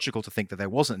quite illogical to think that there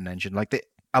wasn't an engine.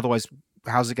 Otherwise,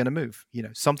 how's it going to move?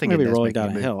 Something maybe in there's rolling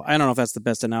down a hill. I don't know if that's the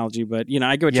best analogy, but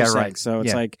I get what you're saying. So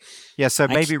it's like so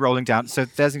maybe rolling down. So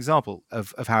there's an example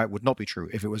of how it would not be true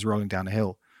if it was rolling down a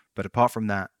hill. But apart from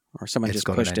that. Or someone just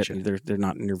pushed it and they're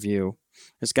not in your view.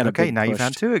 It's got now you've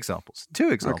had two examples.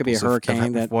 Or it could be a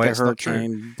hurricane that the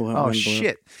hurricane blew. Oh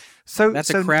shit! So that's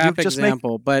a crap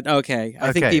example, but okay.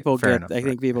 I think people get.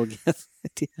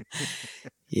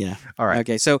 Yeah. All right.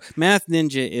 Okay. So Math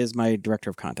Ninja is my director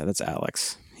of content. That's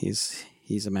Alex. He's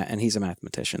a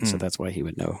mathematician, so that's why he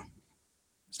would know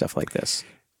stuff like this.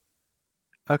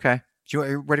 Okay. Are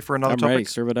you ready for another topic? I'm ready.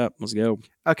 Serve it up. Let's go.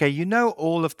 Okay.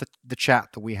 All of the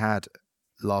chat that we had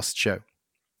last show.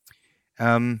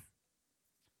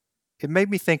 It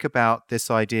made me think about this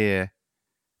idea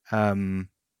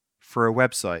for a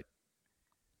website,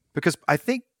 because I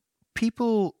think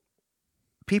people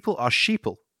are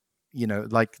sheeple,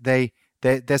 like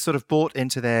they're sort of bought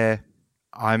into their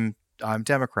I'm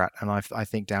Democrat and I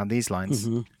think down these lines,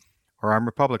 or I'm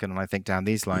Republican and I think down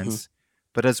these lines.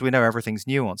 But as we know, everything's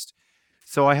nuanced.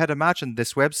 So I had imagined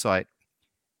this website,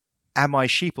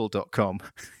 amisheeple.com.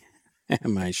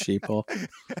 Am I sheeple?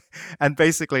 And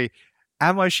basically,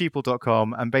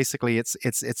 amisheeple.com, and basically it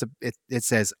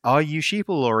says, are you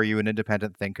sheeple or are you an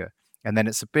independent thinker? And then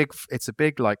it's a big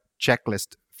like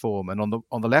checklist form, and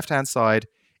on the left hand side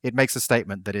it makes a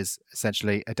statement that is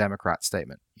essentially a Democrat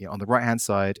statement. On the right hand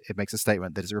side it makes a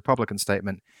statement that is a Republican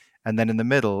statement, and then in the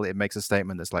middle it makes a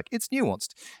statement that's like it's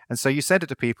nuanced. And so you send it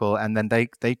to people, and then they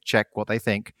check what they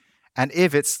think, and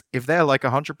if they're like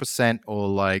 100% or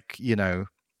like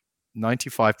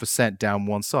 95% down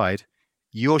one side,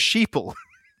 you're sheeple.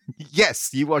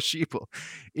 Yes, you are sheeple.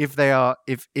 If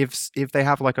they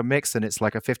have like a mix and it's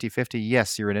like a 50-50,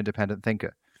 yes, you're an independent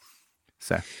thinker.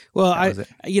 So, well,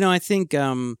 I think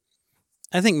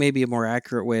maybe a more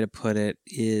accurate way to put it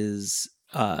is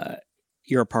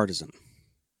you're a partisan,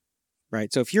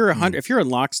 right? So if you're if you're in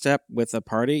lockstep with a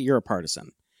party, you're a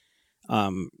partisan.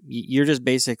 You're just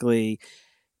basically.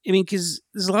 I mean, because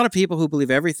there's a lot of people who believe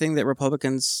everything that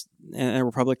Republicans and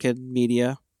Republican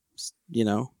media,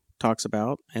 talks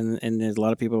about, and there's a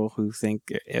lot of people who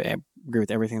agree with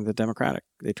everything the Democratic.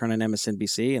 They turn on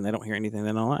MSNBC and they don't hear anything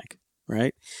they don't like,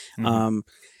 right?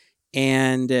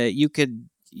 And you could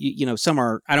some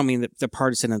are, I don't mean that they're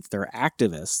partisan, that they're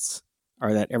activists,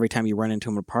 or that every time you run into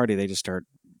them at a party, they just start,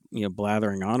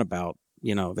 blathering on about,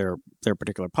 their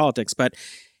particular politics, but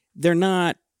they're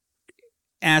not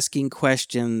asking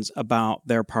questions about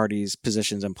their party's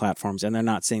positions and platforms, and they're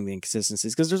not seeing the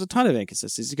inconsistencies, because there's a ton of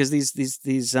inconsistencies, because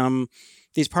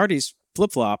these parties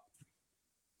flip-flop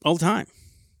all the time.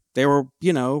 They were,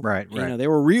 right. They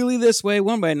were really this way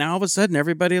one way. Now all of a sudden,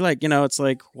 everybody it's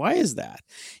like, why is that?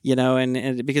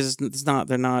 And because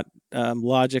they're not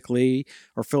logically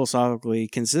or philosophically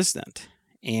consistent,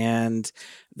 and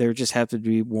there just have to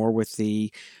be more with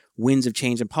the winds of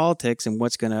change in politics and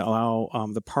what's going to allow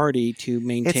the party to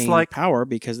maintain power,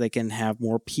 because they can have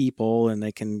more people and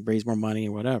they can raise more money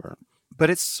and whatever. But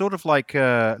it's sort of like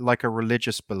a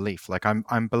religious belief. Like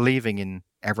I'm believing in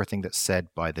everything that's said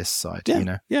by this side,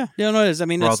 Yeah, no, it is. I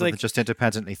mean, rather it's like than just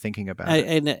independently thinking about it.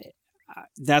 And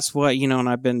that's what, and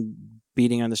I've been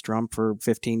beating on this drum for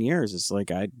 15 years. It's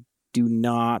like, I do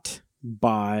not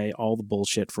buy all the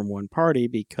bullshit from one party,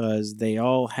 because they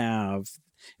all have,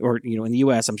 or, in the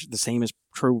U.S., I'm sure the same is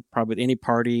true probably with any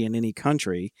party in any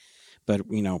country. But,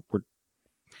 we're,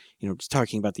 just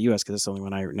talking about the U.S. because it's the only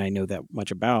one I know that much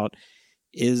about,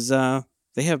 is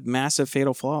they have massive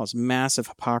fatal flaws, massive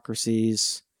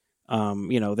hypocrisies.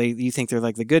 You think they're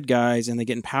like the good guys, and they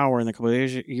get in power, and a couple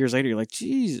of years later, you're like,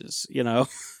 Jesus,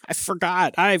 I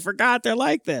forgot they're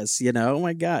like this, oh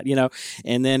my God,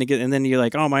 and then you're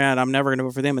like, oh my God, I'm never going to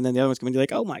vote for them. And then the other one's going to be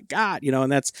like, oh my God,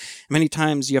 and that's many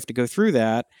times you have to go through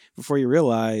that before you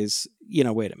realize,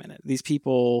 wait a minute, these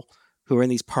people who are in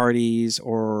these parties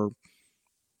or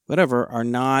whatever they're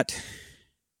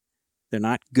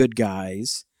not good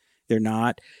guys. They're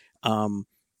not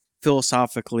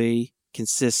philosophically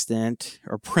consistent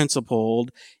or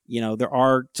principled. There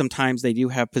are sometimes they do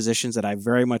have positions that I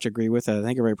very much agree with, that I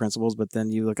think are very principles, but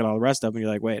then you look at all the rest of them and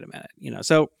you're like, wait a minute,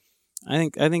 so I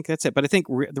think that's it. But I think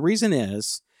the reason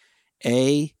is,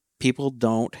 people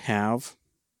don't have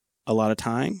a lot of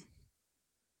time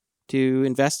to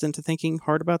invest into thinking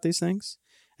hard about these things.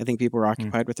 I think people are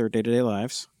occupied with their day-to-day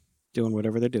lives, doing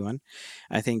whatever they're doing.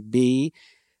 I think B,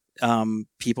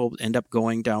 people end up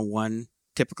going down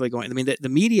typically going, I mean, the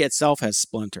media itself has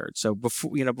splintered. So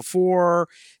before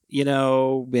in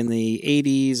the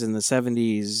 80s and the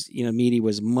 70s, media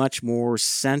was much more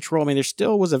central. I mean, there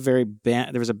still was there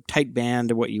was a tight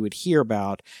band of what you would hear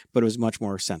about, but it was much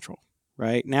more central.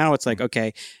 Right now, it's like,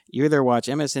 okay, you either watch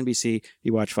MSNBC,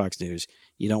 you watch Fox News,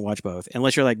 you don't watch both,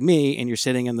 unless you're like me and you're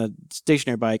sitting in the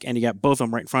stationary bike and you got both of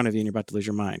them right in front of you and you're about to lose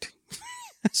your mind.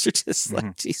 So just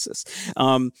like, Jesus.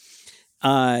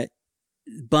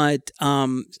 But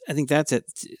I think that's it.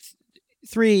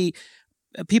 3,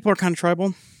 people are kind of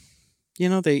tribal.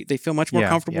 They feel much more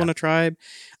comfortable in a tribe.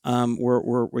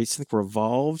 We think we're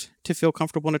evolved to feel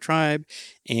comfortable in a tribe,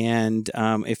 and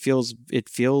it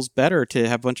feels better to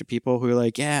have a bunch of people who are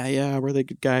like, yeah, we're the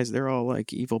good guys. They're all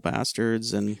like evil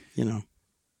bastards, and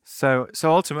So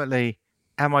ultimately,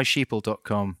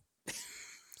 amisheeple.com.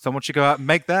 Someone should go out and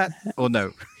make that, or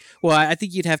no? Well, I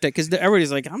think you'd have to, because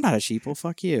everybody's like, I'm not a sheeple.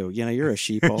 Fuck you. You're a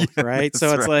sheeple, right?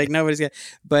 So it's like nobody's got.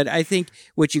 But I think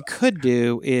what you could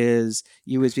do is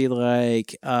you would be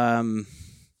like, find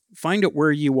out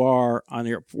where you are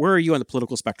where are you on the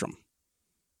political spectrum,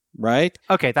 right?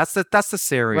 Okay, that's the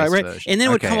serious right. version. And then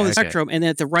it would come on the spectrum, and then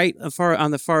at the right,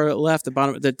 on the far left, the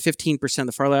bottom, the 15%,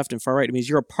 the far left and far right, it means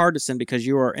you're a partisan because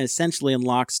you are essentially in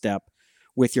lockstep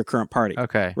with your current party.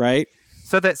 Okay, right.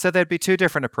 So there'd be two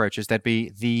different approaches. There'd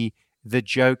be the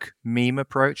joke meme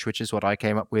approach, which is what I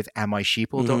came up with,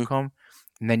 amisheeple.com.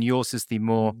 And then yours is the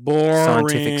more boring,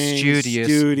 scientific,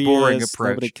 studious, boring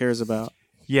approach. Nobody cares about.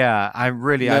 Yeah, I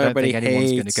don't think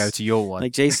anyone's going to go to your one.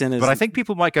 Like Jason is, but I think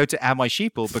people might go to Am I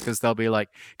Sheeple because they'll be like,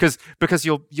 because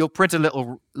you'll print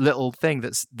a little thing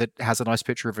that has a nice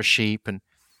picture of a sheep, and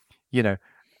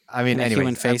I mean, anyway,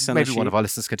 human face on maybe one of our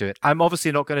listeners can do it. I'm obviously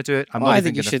not going to do it. I'm not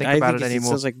even going to think about it anymore. It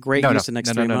sounds like great use in the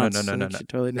next 3 months. No. You should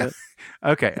totally do it.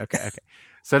 Okay.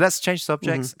 So let's change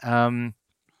subjects.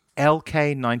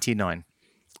 LK99.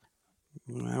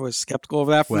 I was skeptical of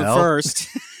that from the first.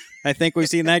 I think we've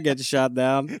seen that get shot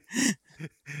down.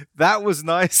 That was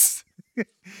nice.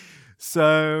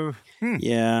 So,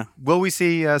 yeah. Will we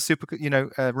see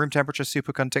room temperature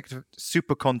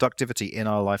superconductivity in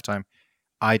our lifetime?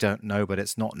 I don't know, but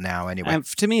it's not now anyway.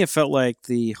 To me, it felt like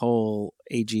the whole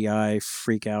AGI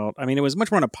freak out. I mean, it was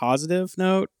much more on a positive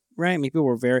note, right? I mean, people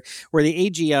were where the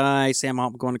AGI, Sam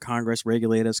Altman going to Congress,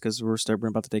 regulate us because we're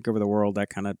about to take over the world, that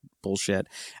kind of bullshit.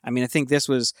 I mean, I think this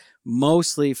was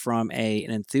mostly from an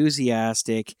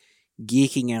enthusiastic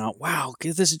geeking out. Wow,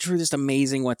 this is true, just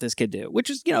amazing what this could do. Which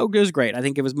is, it was great. I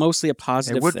think it was mostly a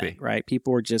positive thing, right?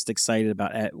 People were just excited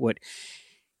about what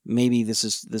maybe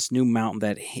this new mountain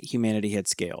that humanity had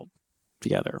scaled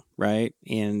together, right?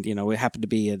 And it happened to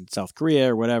be in South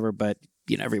Korea or whatever, but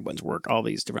everyone's all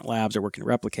these different labs are working to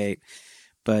replicate.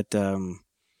 But no.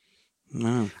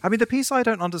 I mean, the piece I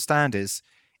don't understand is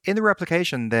in the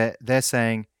replication they're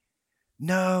saying,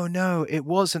 no, it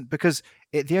wasn't, because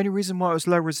the only reason why it was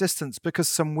low resistance because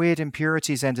some weird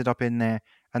impurities ended up in there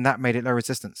and that made it low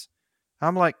resistance.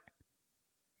 I'm like,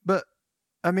 but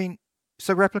I mean,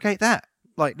 so replicate that.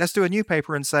 Like, let's do a new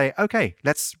paper and say, okay,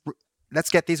 let's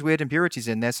get these weird impurities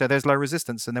in there so there's low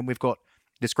resistance, and then we've got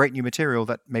this great new material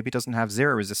that maybe doesn't have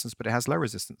zero resistance, but it has low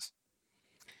resistance.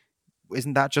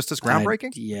 Isn't that just as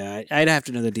groundbreaking? I'd have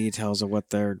to know the details of what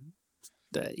they're,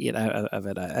 of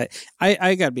it.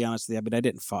 I got to be honest with you. I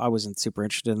mean, I wasn't super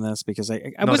interested in this because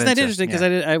I wasn't that interested because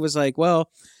I was like, well,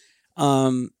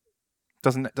 doesn't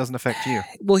affect you.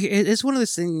 Well, it's one of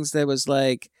those things that was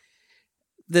like,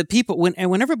 the people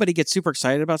when everybody gets super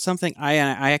excited about something, I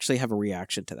actually have a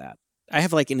reaction to that. I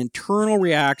have like an internal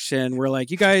reaction where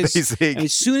like, you guys,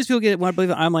 as soon as people want to believe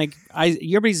it, I'm like,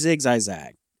 everybody zigs, I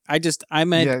zag.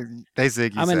 They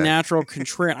zig. I'm a natural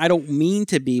contrarian. I don't mean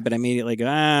to be, but I immediately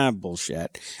go,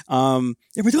 bullshit.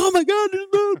 Everybody's, oh my god,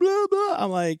 blah blah blah.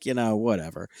 I'm like,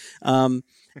 whatever.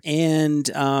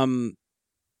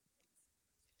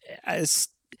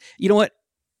 You know what?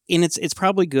 And it's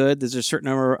probably good. There's a certain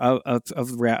number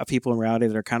of people in reality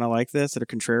that are kind of like this, that are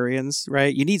contrarians,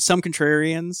 right? You need some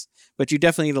contrarians, but you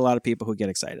definitely need a lot of people who get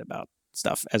excited about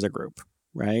stuff as a group,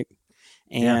 right?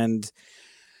 And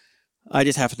I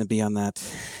just happen to be on that.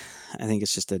 I think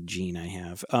it's just a gene I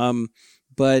have. I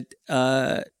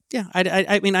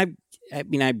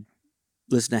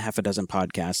listened to half a dozen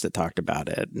podcasts that talked about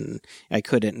it, and I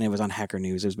couldn't, and it was on Hacker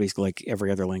News. It was basically like every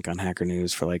other link on Hacker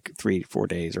News for like 3-4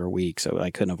 days or a week, so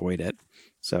I couldn't avoid it.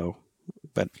 So,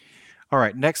 but all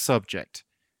right, next subject.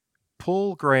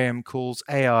 Paul Graham calls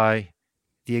AI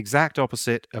the exact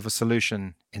opposite of a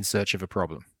solution in search of a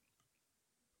problem.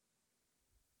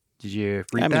 Did you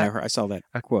read that? I saw that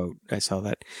quote. I saw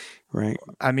that, right?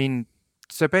 I mean,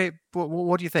 so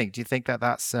what do you think? Do you think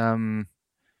that's a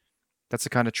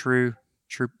kind of true,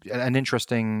 an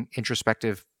interesting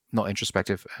perspective?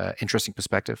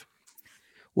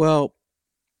 Well,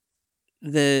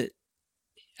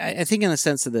 I think in the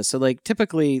sense of this, so like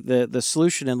typically the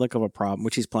solution in look of a problem,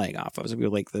 which he's playing off of, so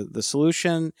like the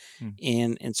solution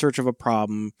in search of a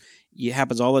problem, it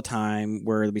happens all the time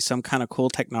where there'll be some kind of cool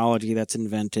technology that's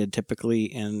invented, typically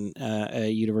in a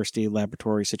university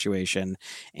laboratory situation,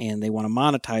 and they want to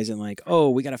monetize it. Like, oh,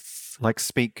 we got to like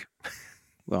Speak.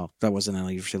 Well, that wasn't in a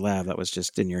university lab. That was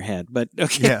just in your head. But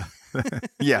okay.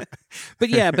 Yeah.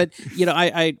 but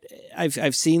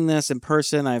I've seen this in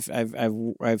person.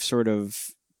 I've sort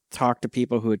of talked to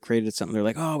people who had created something. They're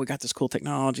like, oh, we got this cool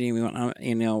technology, and we want,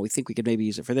 we think we could maybe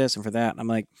use it for this and for that. And I'm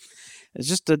like, it's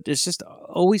just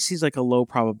always seems like a low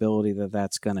probability that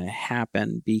that's going to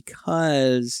happen,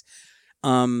 because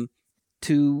to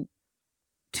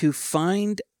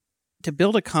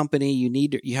build a company,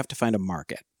 you have to find a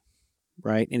market.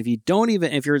 Right. And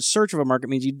if you're in search of a market, it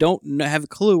means you don't have a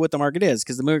clue what the market is,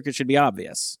 because the market should be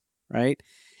obvious. Right.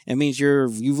 It means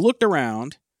you've looked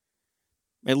around,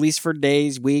 at least for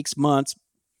days, weeks, months.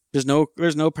 There's no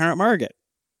apparent market.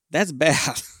 That's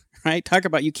bad. Right. Talk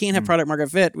about, you can't have product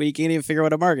market fit when you can't even figure out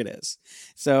what a market is.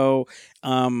 So,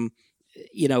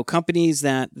 companies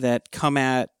that come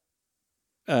at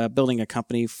building a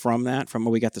company from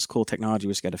we got this cool technology,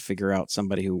 we just got to figure out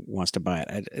somebody who wants to buy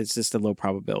it. It's just a low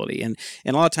probability, and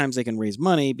a lot of times they can raise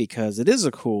money because there is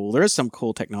some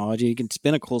cool technology. You can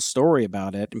spin a cool story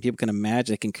about it, and people can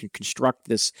imagine, they can construct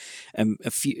this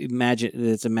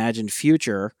imagined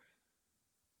future.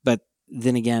 But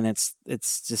then again, it's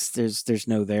just there's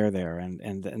no there,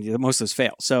 and most of those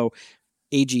fail. So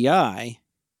AGI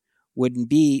wouldn't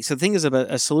be. So the thing is, about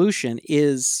a solution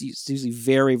is usually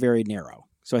very, very narrow.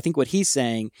 So I think what he's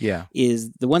saying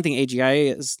is the one thing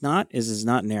AGI is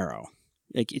not narrow.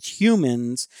 Like, it's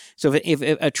humans. So if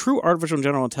a true artificial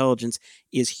general intelligence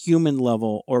is human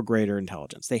level or greater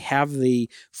intelligence, they have the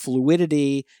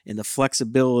fluidity and the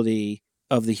flexibility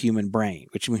of the human brain.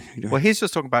 Well, he's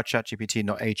just talking about ChatGPT,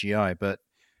 not AGI, but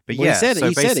well, he said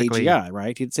AGI,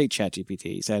 right? He didn't say ChatGPT.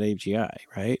 He said AGI,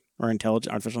 right? Or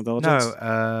artificial intelligence.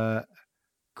 No,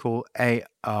 call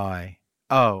AI.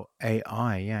 Oh,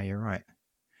 AI. Yeah, you're right.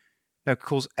 No,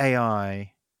 calls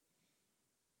AI.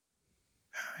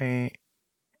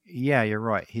 Yeah, you're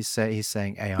right. He's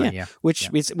saying AI. Yeah. Which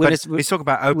he's talking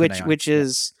about OpenAI. Which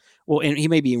is well, and he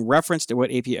may be in reference to what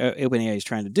OpenAI is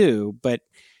trying to do, but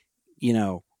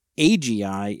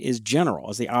AGI is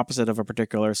general, is the opposite of a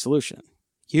particular solution.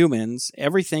 Humans,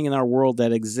 everything in our world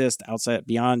that exists outside,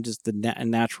 beyond just the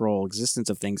natural existence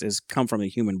of things, is come from the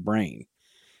human brain.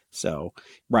 So,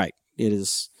 right,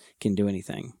 can do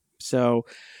anything. So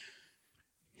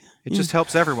it just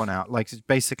helps everyone out. Like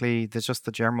basically, there's just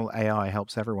the general AI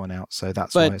helps everyone out. So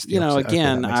that's why it's the opposite.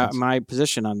 Again, Okay, my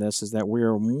position on this is that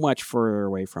we're much further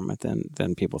away from it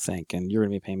than people think, and you're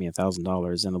going to be paying me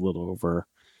 $1,000 in a little over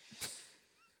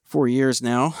 4 years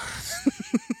now.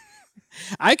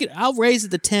 I'll raise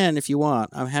it to 10 if you want.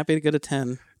 I'm happy to go to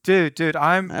 10. Dude,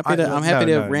 I'm happy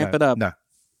to ramp it up. No,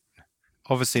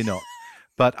 obviously not.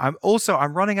 But I'm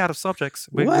running out of subjects.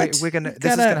 This is gonna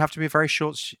have to be a very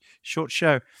short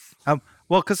show.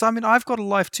 Well, because I've got a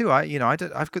life too.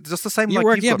 I've got just the same. You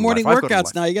have morning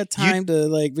workouts now. You got time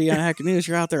to be on Hacker News.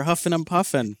 You're out there huffing and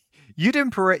puffing. You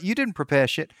didn't prepare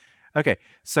shit. Okay,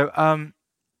 so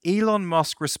Elon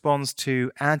Musk responds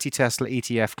to anti-Tesla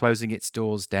ETF closing its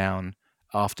doors down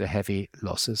after heavy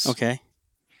losses. Okay.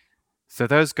 So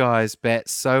those guys bet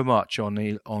so much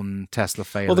on Tesla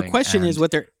failing. Well, the question is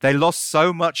they lost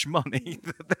so much money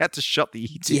that they had to shut the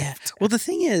ETF. Yeah. Well, the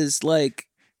thing is,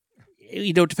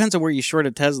 it depends on where you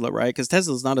shorted Tesla, right? Because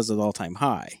Tesla's not at an all-time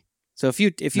high. So if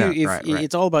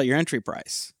it's all about your entry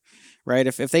price, right?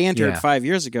 If they entered 5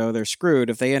 years ago, they're screwed.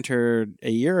 If they entered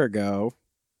a year ago,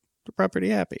 they're probably pretty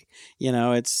happy.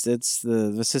 It's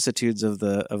the vicissitudes of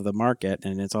the market,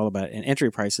 and it's all about, and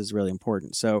entry price is really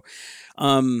important. So,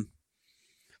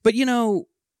 but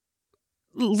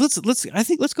let's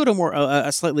go to more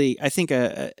something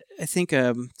that has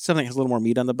a little more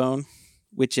meat on the bone,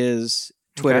 which is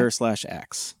Twitter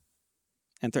 /X.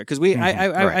 And because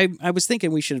I was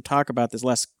thinking we should talk about this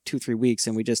last 2-3 weeks,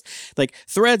 and we just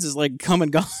Threads is come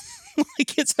and gone.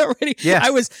 It's already. Yeah.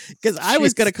 I was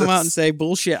going to come out and say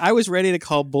bullshit. I was ready to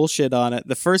call bullshit on it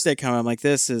the first day coming. I'm like,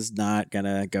 this is not going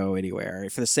to go anywhere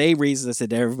for the same reasons I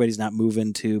said everybody's not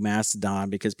moving to Mastodon,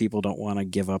 because people don't want to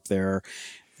give up their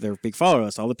big follower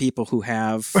list. All the people who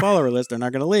have follower lists are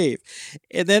not going to leave.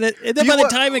 And then by the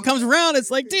time it comes around, it's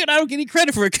like, dude, I don't get any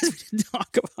credit for it because we didn't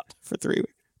talk about it for 3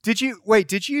 weeks.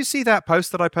 Did you see that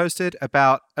post that I posted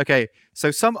about,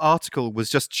 so some article was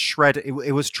just shredded.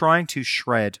 It was trying to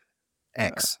shred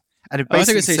X. And it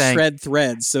basically I think it say shred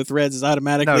Threads, so Threads is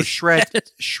automatically... No, shred...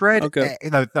 Okay.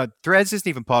 No, Threads isn't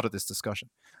even part of this discussion.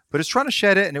 But it's trying to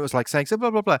shed it, and it was saying, so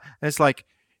blah, blah, blah. And it's like,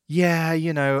 yeah,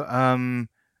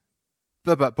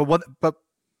 blah, blah, but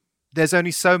there's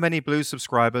only so many blue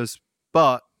subscribers.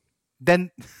 But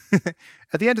then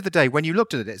at the end of the day, when you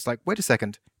looked at it, it's like, wait a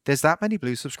second, there's that many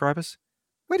blue subscribers?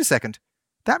 Wait a second.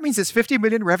 That means it's 50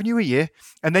 million revenue a year.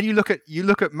 And then you look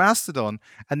at Mastodon,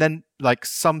 and then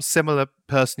some similar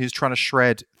person who's trying to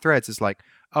shred Threads is like,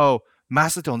 oh,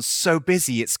 Mastodon's so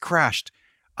busy, it's crashed.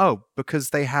 Oh,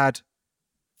 because they had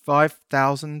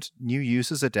 5,000 new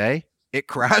users a day, it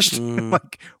crashed.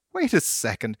 Wait a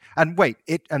second. And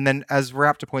then as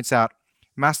Raptor points out,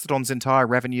 Mastodon's entire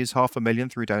revenue is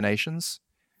 $500,000 through donations.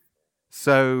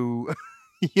 So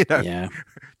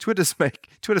Twitter's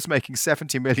making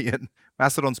 70 million.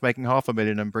 Mastodon's making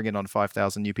 $500,000 and bringing on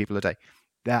 5,000 new people a day.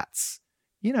 That's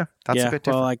a bit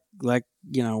different.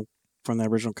 Well, from the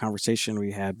original conversation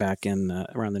we had back in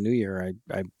around the New Year,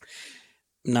 I'm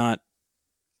not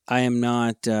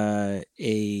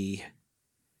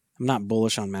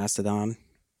bullish on Mastodon.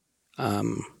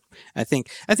 I think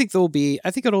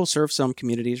it'll serve some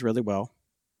communities really well,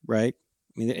 right?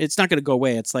 I mean, it's not going to go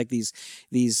away. It's like these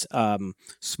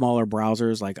smaller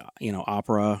browsers like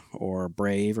Opera or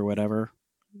Brave or whatever.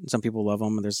 Some people love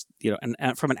them, and there's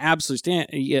and from an absolute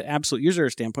user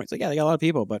standpoint, it's like, yeah, they got a lot of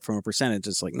people, but from a percentage,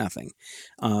 it's like nothing.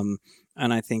 And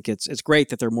I think it's great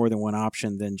that they're more than one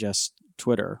option than just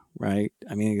Twitter, right?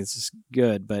 I mean, it's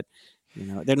good, but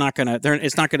they're not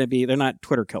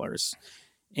Twitter killers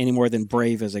any more than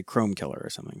Brave is a Chrome killer or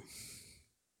something.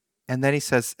 And then he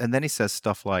says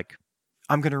stuff like,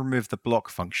 I'm going to remove the block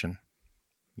function,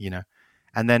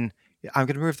 and then I'm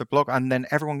going to remove the block, and then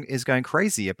everyone is going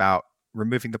crazy about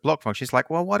removing the block function. It's like,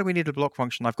 well, why do we need a block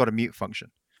function? I've got a mute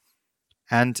function.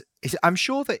 And I'm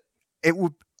sure that it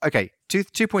would,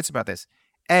 two points about this.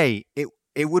 A,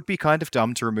 it would be kind of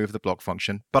dumb to remove the block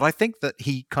function, but I think that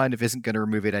he kind of isn't going to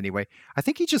remove it anyway. I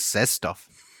think he just says stuff.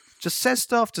 Just says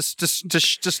stuff to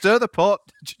stir the pot,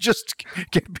 just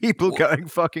get people going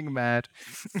fucking mad.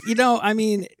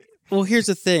 Well, here's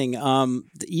the thing.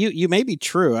 You may be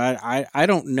true. I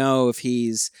don't know if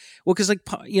he's because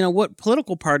what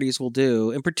political parties will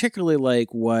do, and particularly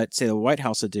what say the White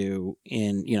House will do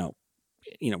in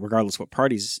regardless what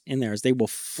parties in there is, they will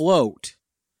float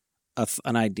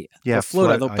an idea. Yeah, They'll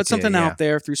float it. They'll idea, put something yeah. out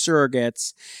there through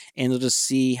surrogates, and they'll just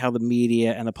see how the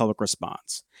media and the public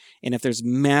responds. And if there's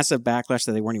massive backlash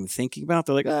that they weren't even thinking about,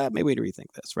 they're like, maybe we need to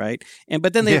rethink this, right?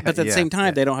 But then at the same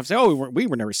time, they don't have to say, we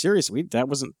were never serious. That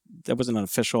wasn't an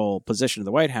official position of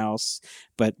the White House,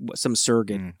 but some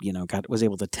surrogate, was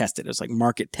able to test it. It was like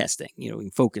market testing, in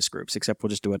focus groups. Except we'll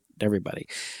just do it to everybody.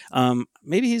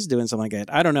 Maybe he's doing something like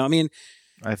that. I don't know. I mean,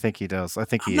 I think he does. I'm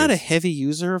not a heavy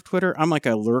user of Twitter. I'm like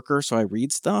a lurker, so I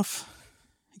read stuff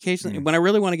occasionally. When I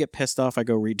really want to get pissed off, I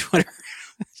go read Twitter.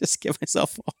 Just get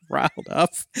myself all riled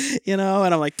up, and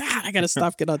I'm like, I got to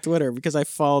stop getting on Twitter because I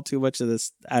follow too much of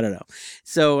this. I don't know.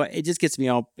 So it just gets me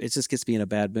in a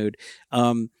bad mood.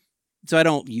 So I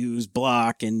don't use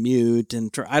block and mute and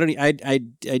I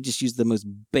just use the most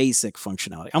basic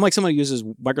functionality. I'm like someone who uses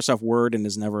Microsoft Word and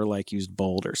has never like used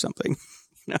bold or something.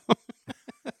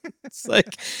 It's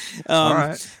like, all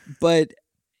right. But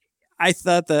I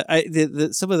thought that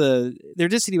there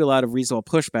just seemed to be a lot of reasonable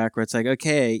pushback where it's like,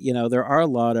 okay, there are a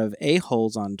lot of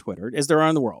a-holes on Twitter, as there are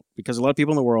in the world, because a lot of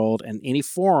people in the world and any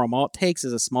forum, all it takes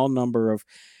is a small number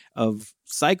of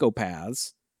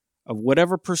psychopaths of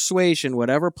whatever persuasion,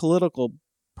 whatever political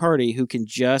party who can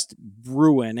just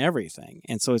ruin everything.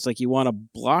 And so it's like you want to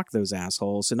block those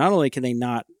assholes. So not only do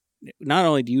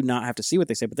you not have to see what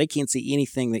they say, but they can't see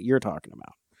anything that you're talking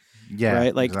about. Yeah,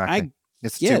 right. Like exactly.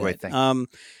 It's a two-way thing.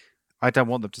 I don't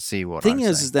want them to see what. Thing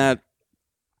is that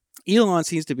Elon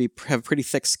seems to have pretty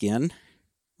thick skin,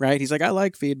 right? He's like, I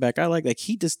like feedback.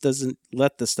 He just doesn't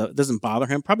let this stuff. It doesn't bother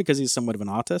him, probably because he's somewhat of an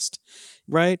autist,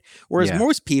 right? Whereas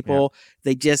most people,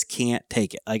 they just can't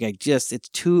take it. Like it's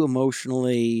too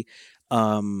emotionally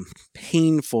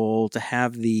painful to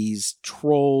have these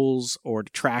trolls or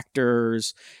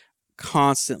detractors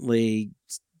constantly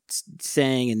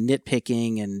saying and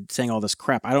nitpicking and saying all this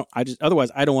crap.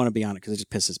 Otherwise I don't want to be on it because it just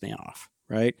pisses me off.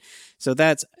 Right. So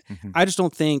I just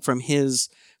don't think from his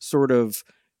sort of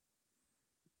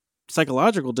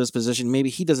psychological disposition, maybe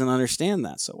he doesn't understand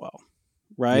that so well.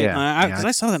 Right. Because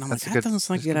I saw that and I'm like, that doesn't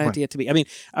sound like a good idea to me. I mean,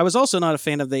 I was also not a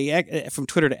fan of from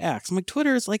Twitter to X. I'm like,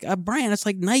 Twitter is like a brand. It's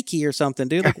like Nike or something,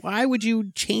 dude. Like, why would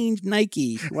you change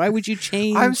Nike? Why would you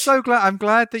change? I'm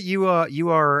glad that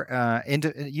you're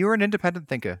an independent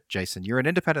thinker, Jason. You're an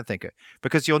independent thinker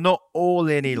because you're not all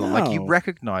in Elon. Like you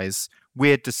recognize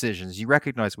weird decisions.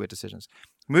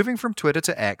 Moving from Twitter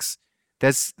to X,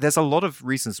 there's a lot of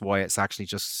reasons why it's actually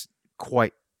just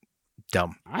quite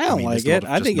dumb. I don't like it.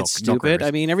 I think it's stupid.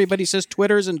 I mean, everybody says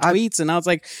Twitters and tweets, and now it's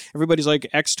like everybody's like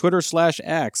X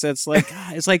Twitter/X. It's like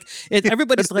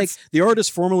everybody's like the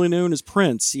artist formerly known as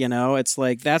Prince. It's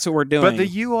like that's what we're doing. But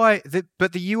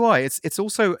the UI,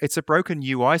 it's a broken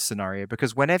UI scenario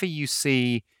because whenever you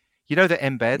see, the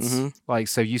embeds, like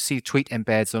so you see tweet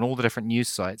embeds on all the different news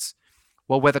sites.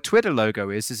 Well, where the Twitter logo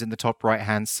is in the top right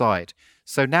hand side.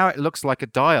 So now it looks like a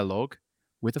dialogue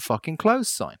with a fucking close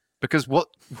sign. Because what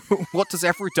does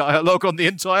every dialogue on the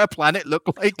entire planet look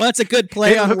like? Well, that's a good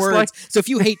play on words. So if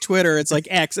you hate Twitter, it's like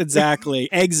X, exactly.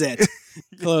 Exit.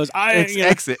 Close.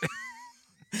 Exit.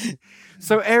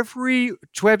 So every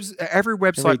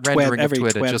website rendering of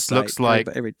Twitter just looks like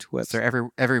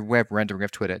every web rendering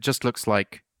of Twitter just looks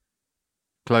like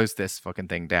close this fucking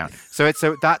thing down.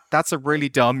 That's a really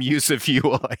dumb use of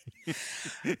UI.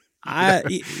 But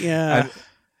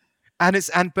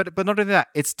not only that,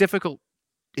 it's difficult.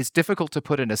 It's difficult to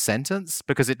put in a sentence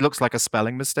because it looks like a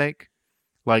spelling mistake.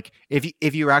 Like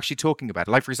if you're actually talking about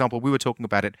it, like for example, we were talking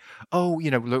about it. Oh,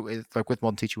 look, like with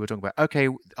one teacher, we were talking about, okay,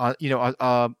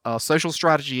 our social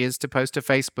strategy is to post to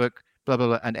Facebook, blah, blah,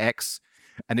 blah, and X.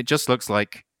 And it just looks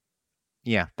like,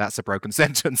 that's a broken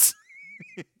sentence.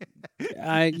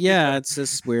 It's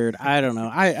just weird. I don't know.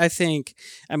 I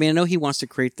know he wants to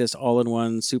create this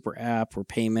all-in-one super app for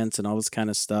payments and all this kind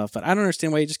of stuff, but I don't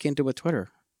understand why you just can't do it with Twitter.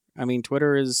 I mean,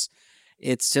 Twitter it's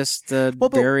just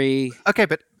very... Okay,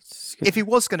 but if he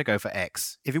was going to go for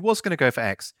X,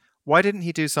 why didn't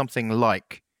he do something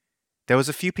like... There was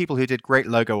a few people who did great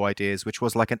logo ideas, which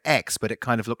was like an X, but it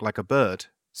kind of looked like a bird.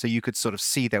 So you could sort of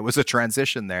see there was a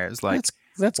transition there. It's like,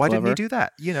 that's why clever. Didn't he do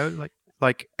that?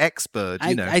 Like X bird,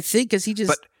 I think because he just...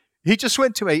 But he just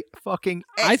went to a fucking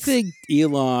X. I think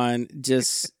Elon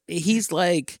he's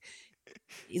like...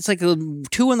 It's like 2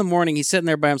 a.m. He's sitting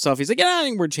there by himself. He's like, I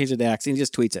think we're changing the X, and he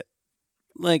just tweets it.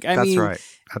 Like, that's right.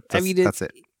 That's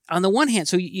it. On the one hand,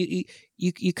 so you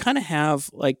kind of have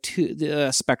like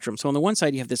the spectrum. So on the one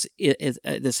side, you have this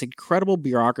incredible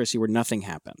bureaucracy where nothing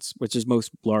happens, which is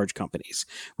most large companies,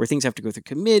 where things have to go through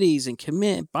committees and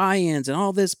buy-ins and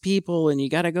all this people, and you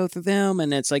got to go through them,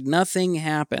 and it's like nothing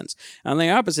happens. On the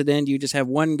opposite end, you just have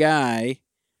one guy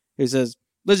who says,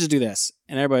 let's just do this.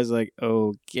 And everybody's like,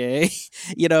 okay.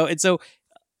 And so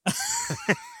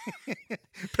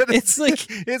But it's like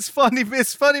it's funny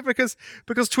because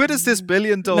Twitter's this $1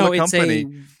 billion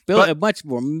company. A much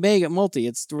more mega multi.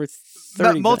 It's worth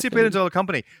multi-billion dollar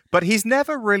company. But he's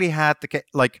never really had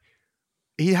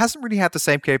he hasn't really had the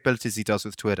same capabilities he does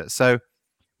with Twitter. So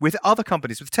with other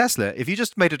companies, with Tesla, if you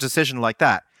just made a decision like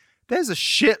that, there's a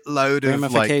shitload of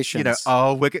ramifications.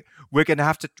 We're gonna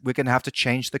have to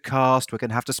change the cast. We're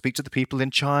gonna have to speak to the people in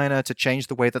China to change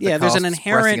the way that there's an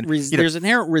inherent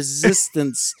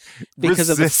resistance because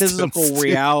of the physical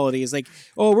reality. It's like,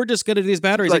 oh, we're just gonna do these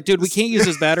batteries. Like, dude, we can't use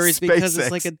those batteries because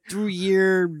it's like a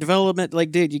 3-year development.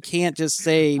 Like, dude, you can't just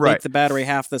say make the battery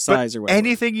half the size or whatever.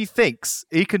 Anything he thinks,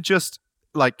 he can just.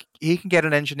 He can get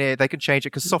an engineer, they can change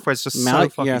it because software is just so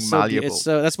fucking malleable.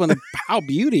 So that's one of the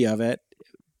beauty of it.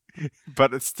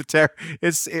 But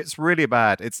it's really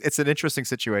bad. It's an interesting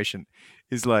situation.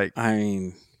 He's like, I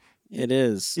mean, it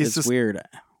is. It's weird.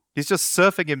 He's just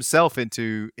surfing himself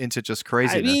into just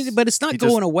craziness. I mean, but it's not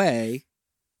going away.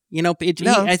 I think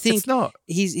it's not.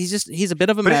 He's a bit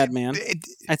of a madman.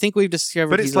 I think we've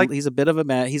discovered he's a bit of a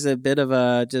mad. He's a bit of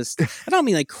a just. I don't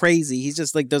mean like crazy. He's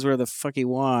just like does whatever the fuck he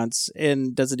wants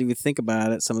and doesn't even think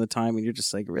about it some of the time. And you're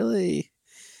just like, really?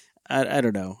 I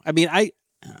don't know. I mean, if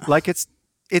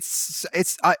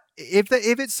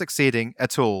it's succeeding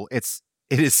at all, it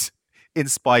is in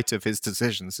spite of his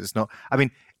decisions. It's not. I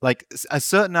mean, like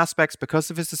certain aspects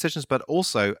because of his decisions, but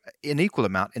also in equal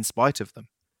amount in spite of them.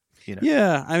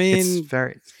 Yeah, I mean, it's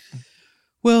very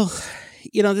well.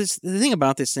 The thing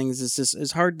about these things is just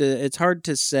it's hard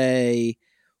to say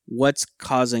what's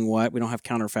causing what. We don't have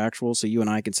counterfactual, so you and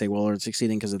I can say, well, it's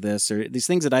succeeding because of this, or these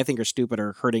things that I think are stupid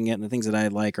are hurting it, and the things that I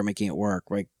like are making it work.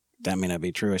 Right? That may not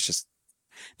be true. It's just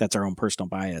that's our own personal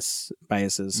biases.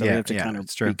 So we have to kind of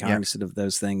be cognizant of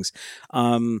those things.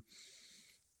 I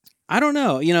don't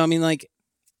know. I mean, like,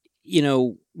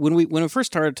 when we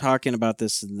first started talking about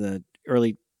this in the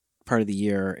early part of the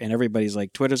year, and everybody's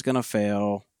like, Twitter's gonna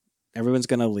fail, everyone's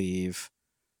gonna leave,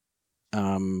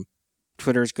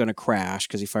 Twitter's gonna crash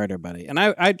because he fired everybody. And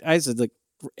I said, like,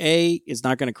 it's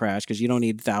not gonna crash because you don't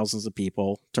need thousands of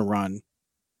people to run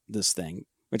this thing,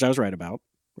 which I was right about,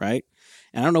 right?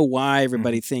 And I don't know why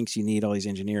everybody thinks you need all these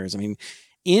engineers. I mean,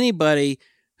 anybody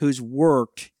who's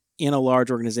worked in a large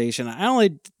organization, I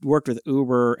only worked with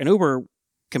Uber, and Uber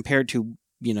compared to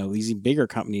these bigger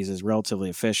companies is relatively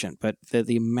efficient, but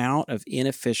the amount of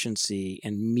inefficiency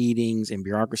and meetings and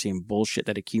bureaucracy and bullshit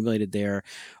that accumulated there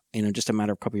in just a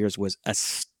matter of a couple of years was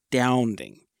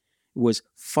astounding. Was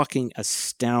fucking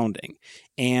astounding.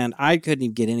 And I couldn't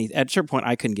even get at a certain point,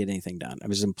 I couldn't get anything done. It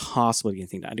was impossible to get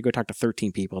anything done. I had to go talk to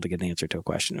 13 people to get an answer to a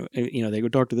question. They go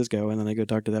talk to this guy, and then they go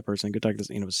talk to that person, go talk to this,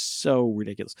 it was so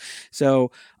ridiculous.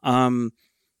 So, and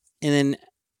then,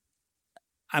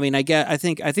 I mean, I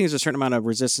think there's a certain amount of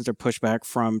resistance or pushback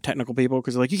from technical people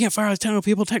because they're like, you can't fire those technical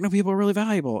people. Technical people are really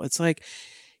valuable. It's like,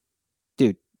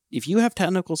 dude, if you have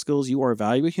technical skills, you are a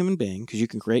valuable human being because you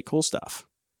can create cool stuff.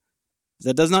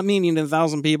 That does not mean you need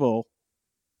 1,000 people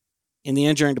in the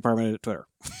engineering department at Twitter.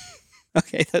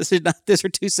 Okay, those are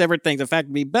two separate things. In fact,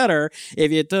 it'd be better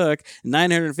if you took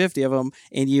 950 of them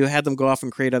and you had them go off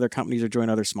and create other companies or join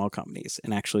other small companies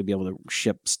and actually be able to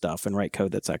ship stuff and write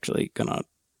code that's actually going to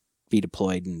be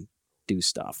deployed and do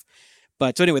stuff.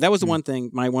 But so anyway, that was the one thing,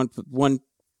 my one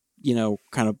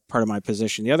kind of part of my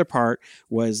position. The other part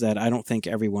was that I don't think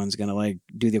everyone's going to like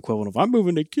do the equivalent of I'm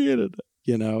moving to Canada.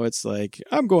 It's like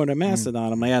I'm going to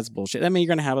Mastodon. I'm like, that's bullshit. I mean, you're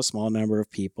going to have a small number of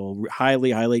people,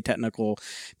 highly technical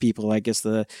people. I guess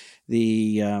the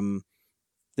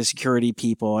security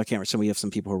people. I can't remember. So we have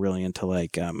some people who are really into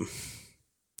like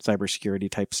cybersecurity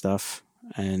type stuff.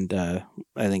 And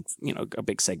I think, a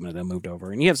big segment of them moved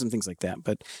over. And you have some things like that.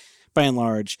 But by and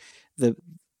large, the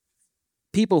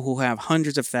people who have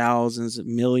hundreds of thousands,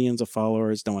 millions of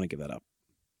followers don't want to give that up.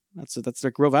 That's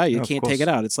their real value. You can't take it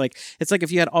out. It's like if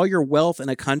you had all your wealth in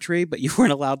a country, but you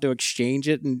weren't allowed to exchange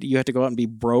it and you had to go out and be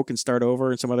broke and start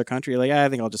over in some other country. You're like, I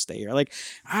think I'll just stay here. Like,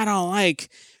 I don't like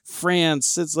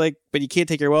France. It's like, but you can't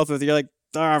take your wealth with you. You're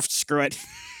like, screw it.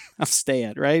 I'll stay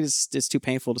it, right? It's too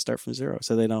painful to start from zero.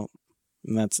 So they don't.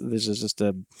 And there's just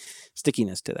a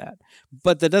stickiness to that.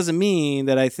 But that doesn't mean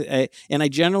that I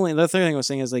generally, the third thing I was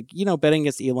saying is like, betting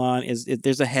against Elon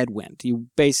there's a headwind.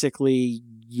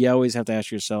 You always have to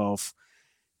ask yourself,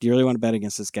 do you really want to bet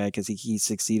against this guy? Because he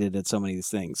succeeded at so many of these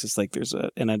things. It's like it's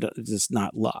just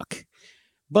not luck.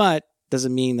 But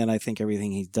doesn't mean that I think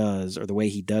everything he does or the way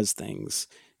he does things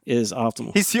is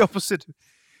optimal. He's the opposite.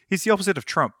 He's the opposite of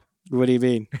Trump. What do you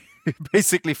mean? He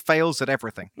basically fails at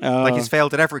everything. Like he's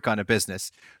failed at every kind of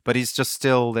business, but he's just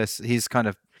still this. He's kind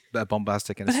of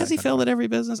bombastic in a But has he second. failed at every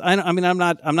business? I mean, I'm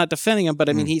not defending him, but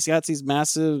I mean, Mm. he's got these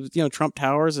massive, Trump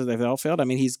towers that they've all failed. I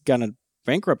mean, he's gone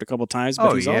bankrupt a couple of times,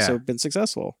 but Oh, he's yeah. also been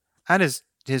successful. And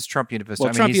his Trump University. Well,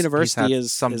 I mean, Trump he's University had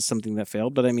is some. something that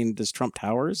failed, but I mean, does Trump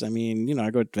Towers? I mean, I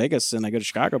go to Vegas and I go to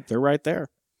Chicago, they're right there.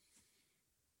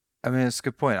 I mean, it's a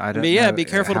good point. I don't. But yeah, know be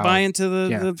careful how, to buy into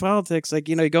the politics. Like,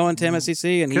 you go into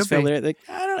MSCC and he's Could be. failed at it. Like,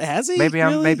 I don't know, has he? Maybe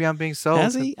really? I'm being sold.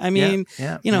 Has he? I mean,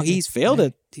 maybe. he's failed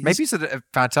maybe. at. Maybe he's a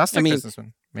fantastic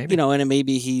businessman. Maybe. And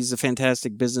maybe he's a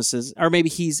fantastic or maybe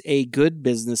he's a good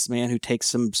businessman who takes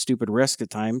some stupid risk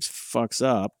at times, fucks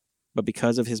up, but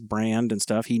because of his brand and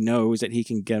stuff, he knows that he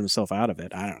can get himself out of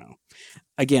it. I don't know.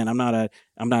 Again, I'm not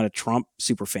a Trump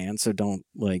super fan, so don't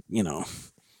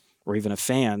or even a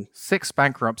fan. 6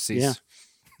 bankruptcies. Yeah.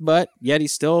 But yet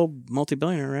he's still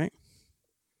multi-billionaire, right?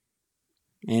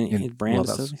 And his brand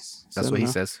is that's what he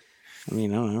says. I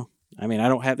mean, I don't know. I mean, I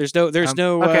don't have. There's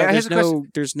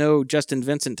no Justin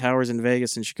Vincent Towers in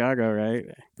Vegas and Chicago, right?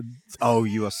 Oh,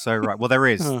 you are so right. Well, there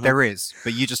is,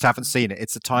 but you just haven't seen it.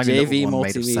 It's a tiny JV little one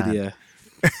made of sand.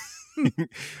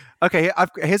 Okay,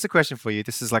 here's a question for you.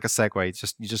 This is like a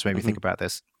segue. You just made me think about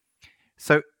this.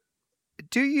 So,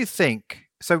 do you think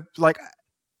so? Like,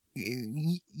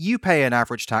 you pay an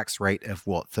average tax rate of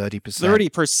what? 30%.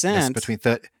 30%. Between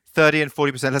 30 and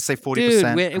 40%. Let's say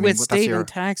 40%. Dude, with state and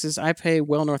taxes, I pay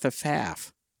well north of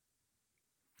half.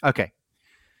 Okay.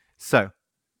 So,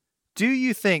 do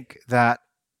you think that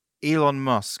Elon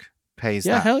Musk pays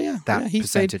that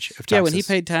percentage of taxes? Yeah, when he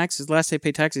paid taxes, last day he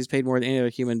paid taxes, he paid more than any other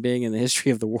human being in the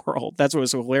history of the world. That's what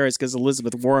was so hilarious, because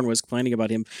Elizabeth Warren was complaining about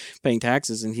him paying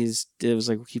taxes, and it was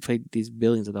like he paid these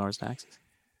billions of dollars taxes.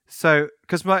 So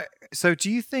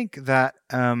do you think that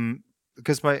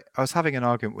because I was having an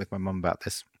argument with my mum about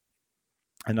this,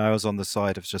 and I was on the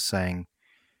side of just saying,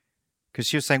 because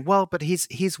she was saying, well, but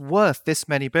he's worth this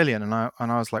many billion, and I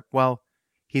was like, well,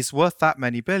 he's worth that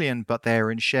many billion, but they're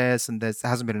in shares, and there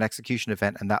hasn't been an execution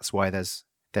event, and that's why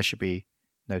there should be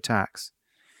no tax.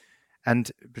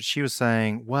 But she was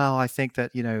saying, well, I think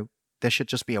that there should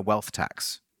just be a wealth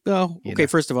tax. Oh, okay.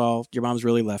 First of all, your mom's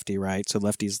really lefty, right? So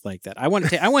lefties like that. I want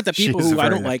the people who I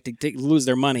don't like to lose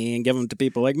their money and give them to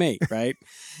people like me, right?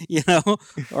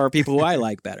 Or people who I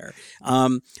like better.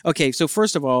 Okay. So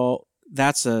first of all,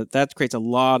 that creates a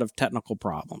lot of technical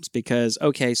problems, because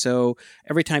so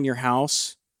every time if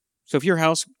your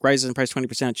house rises in price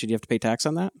 20%, should you have to pay tax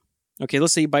on that? Okay,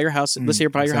 let's say you buy your house. Let's say you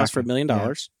buy your house for $1 million,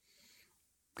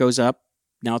 goes up.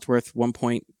 Now it's worth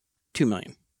 $1.2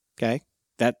 million. Okay.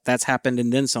 That's happened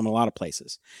and then some, a lot of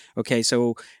places. Okay,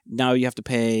 so now you made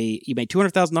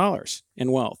 $200,000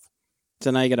 in wealth. So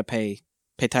now you got to pay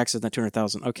taxes on that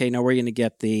 $200,000. Okay, now where are you going to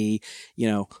get the, I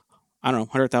don't know,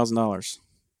 $100,000?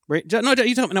 No,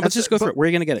 you tell me. No, let's just go through it. Where are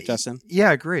you going to get it, Justin?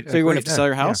 Yeah, agreed. So you're going to have to sell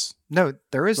your house? Yeah. No,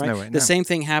 there is no way. The same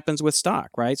thing happens with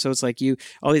stock, right? So it's like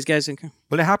all these guys.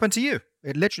 Well, it happened to you.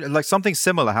 It literally, like something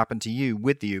similar happened to you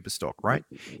with the Uber stock, right?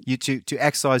 You to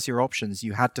excise your options,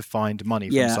 you had to find money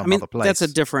from some other place.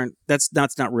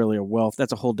 That's not really a wealth.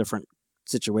 That's a whole different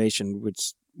situation,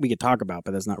 which we could talk about,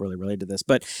 but that's not really related to this.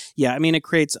 But yeah, I mean, it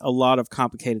creates a lot of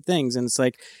complicated things, and it's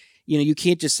like, you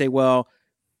can't just say, well,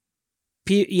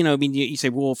 you say,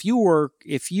 well,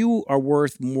 if you are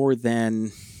worth more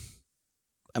than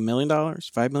 $1 million,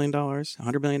 $5 million,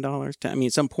 $100 million,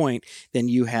 at some point, then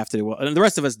you have to do well, and the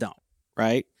rest of us don't,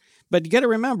 right? But you got to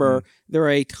remember, there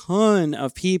are a ton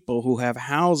of people who have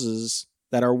houses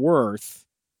that are worth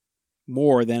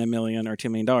more than $1 million or $2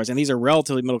 million. And these are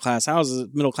relatively middle-class houses,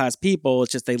 middle-class people.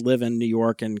 It's just they live in New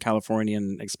York and California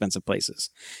and expensive places.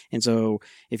 And so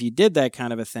if you did that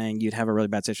kind of a thing, you'd have a really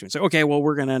bad situation. So, okay, well,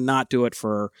 we're not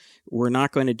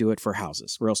going to do it for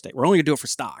houses, real estate. We're only going to do it for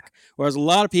stock. Whereas a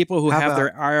lot of people who have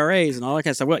their IRAs and all that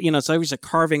kind of stuff, well, so everybody's like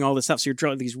carving all this stuff. So you're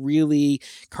drawing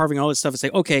carving all this stuff and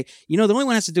say, okay, the only one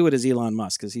who has to do it is Elon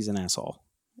Musk because he's an asshole.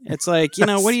 It's like,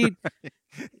 what do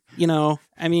you,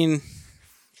 I mean...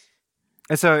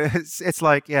 And so it's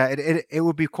like, yeah, it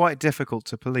would be quite difficult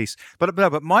to police. But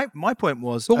my point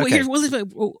was, go on.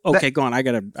 Okay, go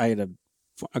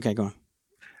on.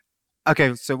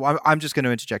 Okay, so I'm just going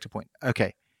to interject a point.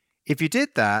 Okay, if you do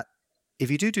that,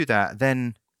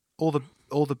 then all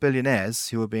the billionaires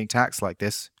who are being taxed like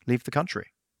this leave the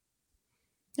country.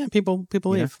 Yeah, people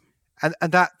leave, and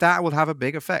that will have a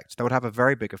big effect. That would have a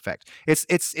very big effect.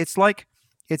 It's like.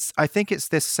 I think it's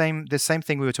this same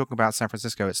thing we were talking about in San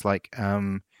Francisco. It's like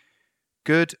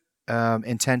good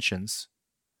intentions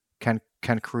can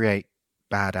create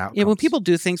bad outcomes. Yeah, when people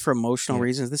do things for emotional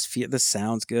reasons, this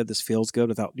sounds good, this feels good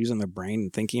without using their brain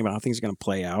and thinking about how things are going to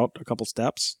play out a couple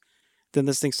steps, then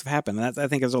these things have happened. And I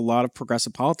think there's a lot of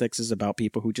progressive politics is about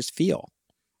people who just feel.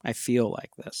 I feel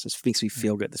like this. This makes me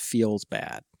feel good. This feels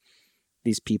bad.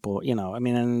 These people, I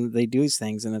mean, and they do these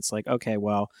things, and it's like, okay,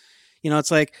 well,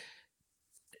 it's like,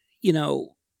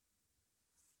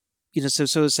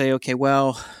 so say, okay,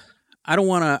 well, I don't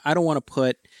want to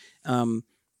put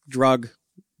drug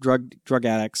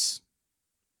addicts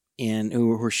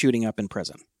who are shooting up in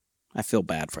prison. I feel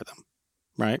bad for them,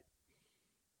 right?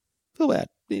 Feel bad.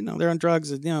 They're on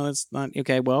drugs. It's not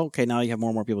okay. Well, okay, now you have more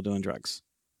and more people doing drugs,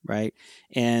 right?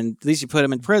 And at least you put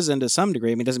them in prison to some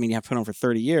degree. I mean, it doesn't mean you have to put them for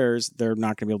 30 years. They're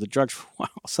not going to be able to drug for a while,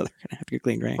 so they're going to have to get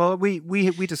clean drain. Well, we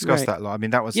discussed that a lot. I mean,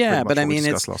 that was pretty much what we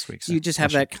discussed last week. So you just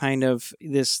have that kind of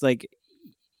this, like,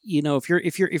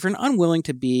 if you're unwilling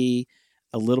to be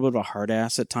a little bit of a hard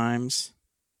ass at times,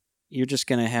 you're just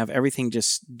going to have everything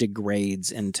just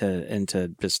degrades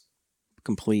into just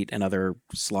complete and utter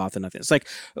sloth and nothing. It's like,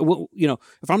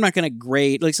 if I'm not going to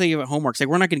grade, like say you have homework, it's like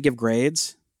we're not going to give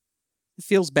grades. It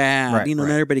feels bad. Right, Not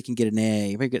everybody can get an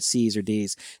A. Everybody get C's or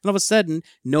D's. And all of a sudden,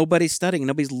 nobody's studying.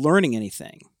 Nobody's learning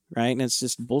anything, right? And it's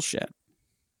just bullshit.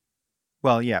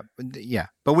 Well, yeah.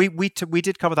 But we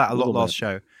did cover that a lot last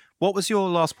show. What was your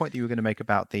last point that you were going to make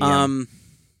about the...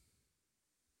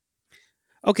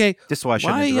 Okay. This is why I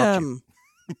shouldn't interrupt you.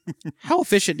 How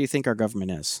efficient do you think our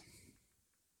government is?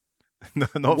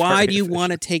 Not why do you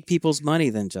want to take people's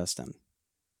money then, Justin?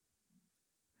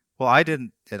 Well, I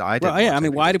didn't. I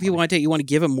mean, why do people want to take? You want to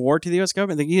give them more to the U.S.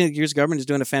 government? The U.S. government is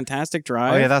doing a fantastic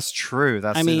drive. Oh yeah, that's true.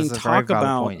 That's talk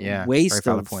about point. Yeah, waste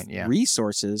of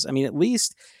resources. I mean, at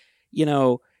least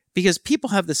because people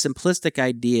have the simplistic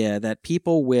idea that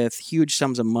people with huge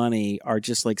sums of money are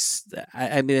just like,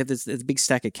 I mean, it's a big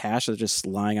stack of cash they're just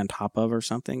lying on top of or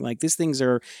something. Like these things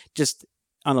are just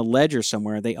on a ledger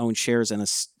somewhere. They own shares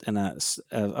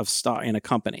of stock in a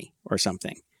company or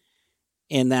something,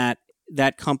 and that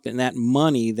company, that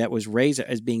money that was raised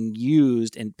is being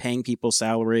used in paying people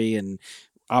salary and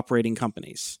operating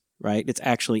companies. Right? It's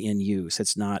actually in use.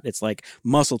 It's not. It's like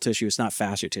muscle tissue. It's not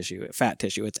fat tissue.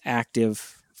 It's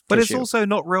active. But it's also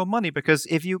not real money because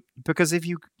if you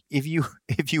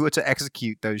were to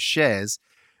execute those shares,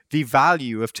 the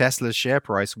value of Tesla's share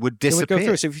price would disappear. It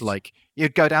would go through.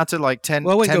 You'd go down to like 10.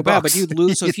 Well, it wouldn't go bucks. bad, but you'd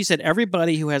lose. So if you said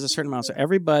everybody who has a certain amount, so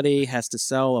everybody has to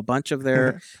sell a bunch of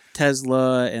their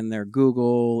Tesla and their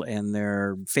Google and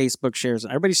their Facebook shares,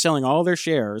 and everybody's selling all their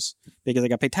shares because they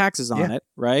got to pay taxes on it,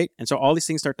 right? And so all these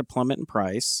things start to plummet in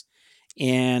price,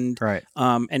 and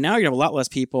and now you have a lot less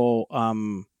people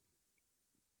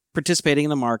participating in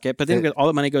the market, but then all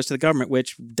the money goes to the government,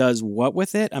 which does what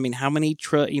with it? I mean, how many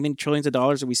trillions of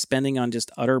dollars are we spending on just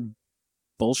utter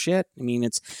bullshit? I mean,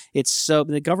 it's so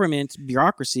the government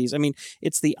bureaucracies. I mean,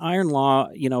 it's the iron law,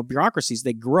 bureaucracies.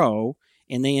 They grow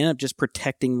and they end up just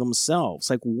protecting themselves.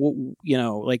 Like,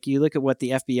 like you look at what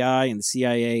the FBI and the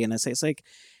CIA and it's like,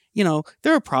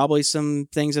 there are probably some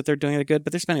things that they're doing that are good,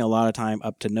 but they're spending a lot of time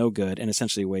up to no good and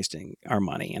essentially wasting our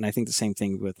money. And I think the same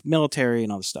thing with military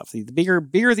and all this stuff. The bigger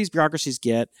these bureaucracies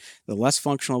get, the less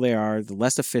functional they are, the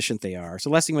less efficient they are. So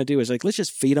the last thing we do is like, let's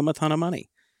just feed them a ton of money,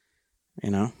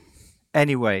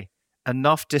 Anyway,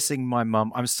 enough dissing my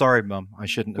mum. I'm sorry, Mum. I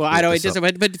shouldn't have. Well, I know it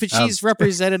doesn't, but she's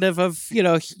representative of, there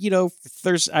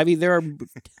are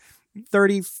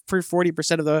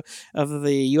 30-40% of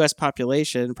the U.S.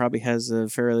 population probably has a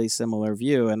fairly similar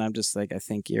view, and I'm just like, I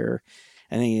think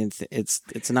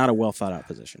it's not a well thought out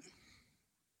position.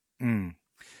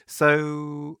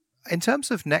 So, in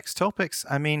terms of next topics,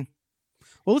 I mean,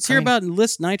 well, let's hear about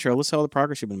Enlist Nitro. Let's see all the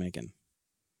progress you've been making.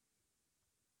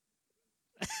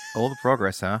 All the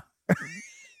progress, huh?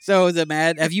 So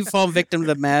have you fallen victim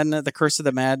to the curse of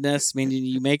the madness? I mean,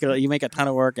 you make a ton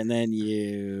of work and then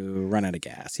you run out of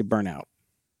gas, you burn out.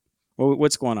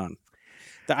 What's going on?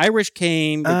 The Irish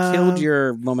came, they killed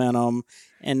your momentum,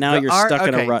 and now you're stuck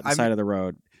in a rut side of the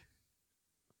road.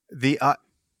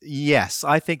 Yes,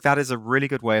 I think that is a really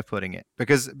good way of putting it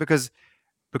because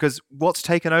what's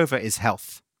taken over is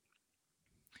health.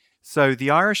 So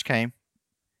the Irish came,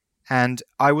 and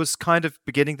I was kind of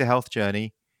beginning the health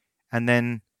journey, and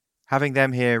then having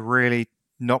them here really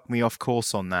knocked me off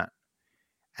course on that,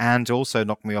 and also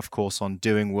knocked me off course on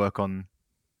doing work on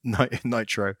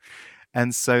Nitro.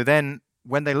 And so then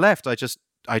when they left, I just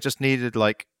needed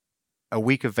like a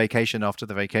week of vacation after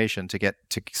the vacation to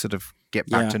sort of get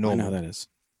back to normal. I know that is.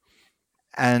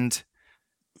 And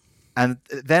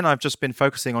then I've just been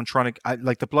focusing on trying to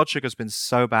like the blood sugar's been was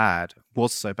so bad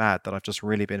that I've just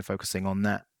really been focusing on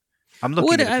that. I'm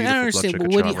looking at a beautiful blood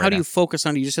sugar chart how do you focus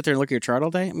on? Do you just sit there and look at your chart all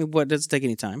day? I mean, does it take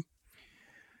any time?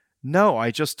 No,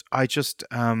 I just. Are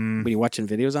you watching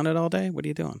videos on it all day? What are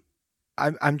you doing?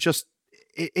 I'm just.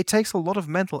 It takes a lot of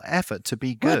mental effort to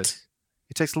be good. What?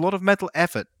 It takes a lot of mental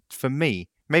effort for me,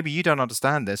 maybe you don't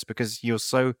understand this because you're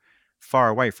so far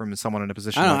away from someone in a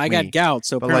position I don't know. like I me. got gout,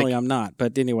 so But, apparently like- I'm not.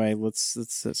 But anyway,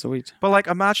 so we. But like,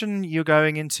 imagine you're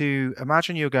going into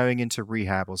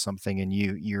rehab or something, and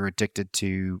you're addicted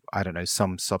to, I don't know,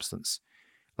 some substance.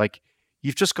 Like,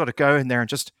 you've just got to go in there and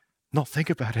just not think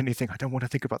about anything. I don't want to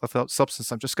think about the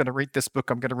substance. I'm just going to read this book.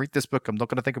 I'm going to read this book. I'm not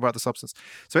going to think about the substance.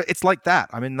 So it's like that.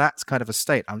 I mean, that's kind of a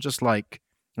state. I'm just like,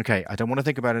 okay, I don't want to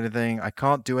think about anything. I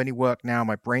can't do any work now.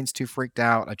 My brain's too freaked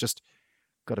out. I just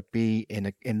got to be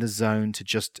in the zone to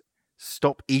just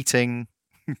stop eating,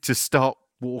 to start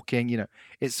walking. You know,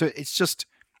 it's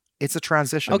a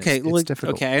transition. Okay, it's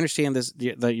difficult. okay, I understand this.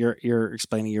 That you're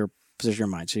explaining your position of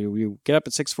mind. So you get up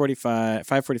at 6:45,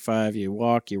 5:45. You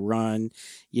walk, you run,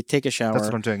 you take a shower. That's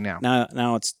what I'm doing now.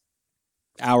 Now it's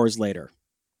hours later,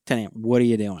 10 a.m. What are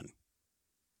you doing?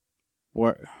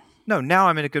 What? No, now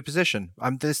I'm in a good position.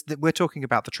 We're talking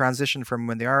about the transition from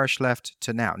when the Irish left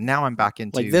to now. Now I'm back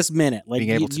into Like this minute, like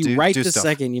being able to you right do this stuff.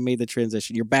 second you made the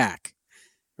transition. You're back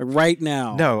right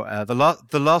now. No, the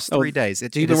last 3 days.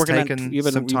 It So you've has been working taken on you've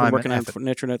been some time and working on effort.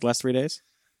 Nitronet the last 3 days.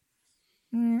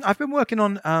 I've been working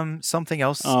on something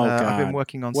else. Oh, I've been God.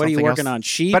 working on What are something you working else. on?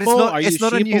 Sheeple? But it's not- Are it's you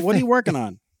not a sheeple? new What are you thing. working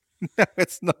on? No,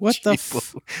 it's not. What the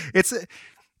cheapo.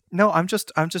 No, I'm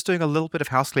just doing a little bit of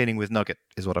house cleaning with Nugget.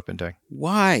 Is what I've been doing.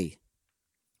 Why?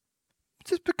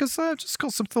 Just because I've just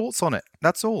got some thoughts on it.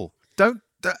 That's all. Don't.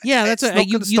 Yeah, that's it's a, not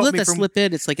you gonna you stop let me that from- slip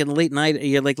in. It's like in the late night,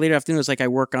 like later afternoon. It's like I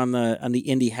work on the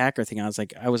indie hacker thing. I was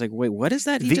like, wait, what is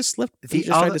that? He The- just slipped. the He just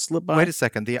tried other- to slip by. Wait a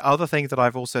second. The other thing that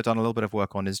I've also done a little bit of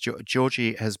work on is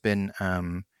Georgie has been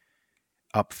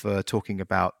up for talking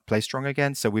about Play Strong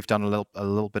again. So we've done a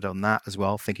little bit on that as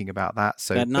well, thinking about that.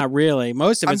 So But not really.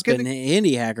 Most of I'm it's been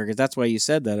indie hacker because that's why you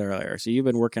said that earlier. So you've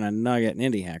been working on Nugget and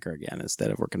indie hacker again instead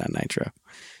of working on Nitro.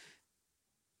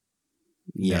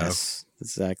 Yes,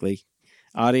 exactly.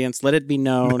 Audience, let it be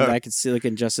known that I can see look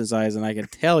in Justin's eyes and I can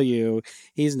tell you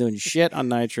he's doing shit on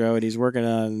Nitro and he's working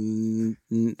on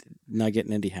Nugget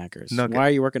and indie hackers. Nugget. Why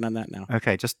are you working on that now?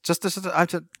 okay,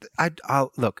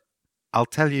 I'll look. I'll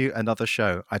tell you another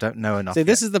show. I don't know enough. See,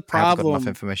 this yet. is the I haven't got problem, enough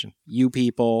information. you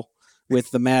people,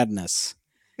 with the madness.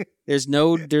 There's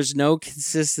no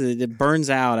consistency. It burns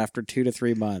out after 2 to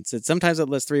 3 months. Sometimes it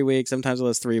lasts 3 weeks, sometimes it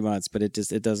lasts 3 months, but it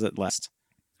doesn't last.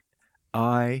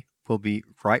 I will be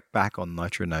right back on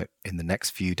Nitro Note in the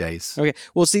next few days. Okay.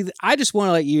 Well, see, I just want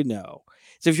to let you know.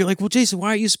 So if you're like, well, Jason,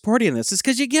 why are you supporting this? It's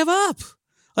because you give up.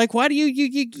 Like, why do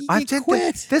you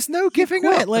quit? There's no giving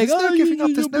quit. up. Like, There's no giving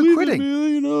up. There's no quitting.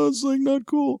 You know, it's like not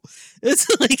cool. It's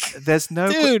like, There's no.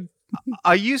 dude,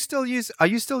 Are you still using? I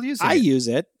it? use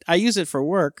it. I use it for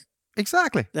work.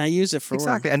 Exactly. I use it for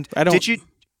Exactly. work. And I don't.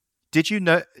 Did you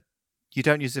know? You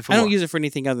don't use it for. I don't what? use it for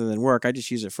anything other than work. I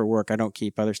just use it for work. I don't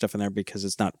keep other stuff in there because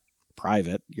it's not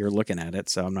private. You're looking at it,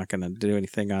 so I'm not going to do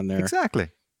anything on there. Exactly.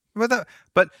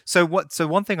 So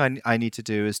one thing I need to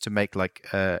do is to make like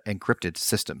encrypted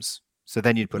systems. So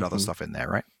then you'd put other stuff in there,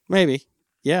 right? Maybe.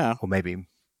 Yeah. Or maybe you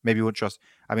wouldn't trust.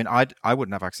 I mean, I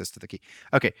wouldn't have access to the key.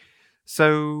 Okay.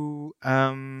 So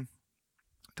the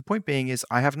point being is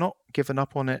I have not given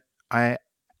up on it. I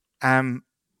am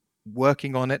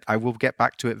working on it. I will get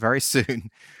back to it very soon.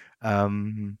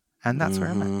 And that's where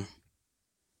I'm at.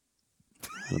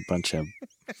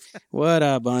 What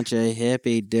a bunch of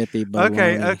hippy dippy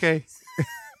baloney. Okay.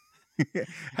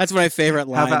 That's my favorite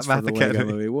How lines about for the Math Lego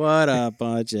Academy? movie. What a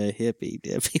bunch of hippy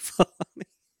dippy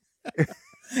baloney.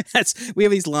 We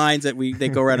have these lines that they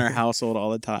go around our household all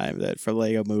the time that for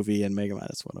Lego Movie and Mega Man.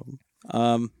 That's one of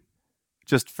them.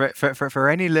 Just for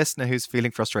any listener who's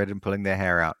feeling frustrated and pulling their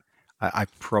hair out, I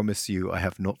promise you I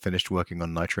have not finished working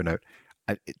on Nitro Note.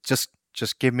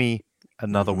 Just give me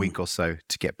another week or so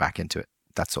to get back into it.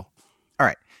 That's all. All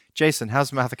right. Jason,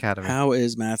 how's Math Academy? How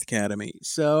is Math Academy?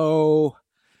 So,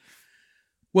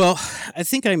 well, I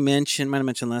think might have mentioned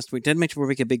last week. Did I mention we're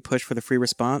making a big push for the free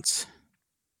response?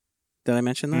 Did I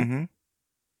mention that? Mm-hmm.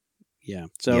 Yeah.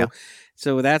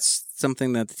 So that's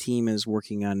something that the team is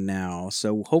working on now.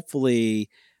 So hopefully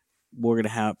we're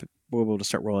able to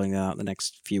start rolling that out in the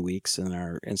next few weeks in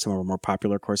some of our more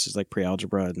popular courses like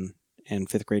pre-algebra and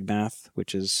fifth grade math,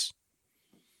 which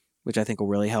I think will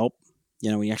really help. You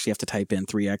know, when you actually have to type in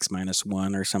 3x minus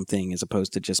 1 or something as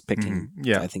opposed to just picking,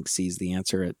 I think C's the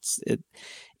answer.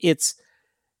 It's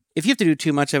if you have to do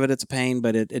too much of it, it's a pain,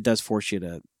 but it does force you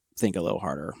to think a little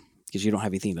harder because you don't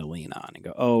have anything to lean on and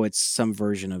go, oh, it's some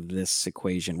version of this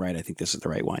equation, right? I think this is the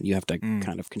right one. You have to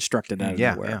kind of construct it out of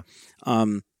nowhere. Yeah.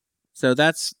 So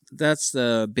that's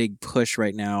the big push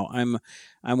right now. I'm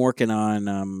working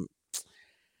on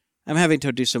I'm having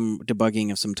to do some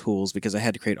debugging of some tools because I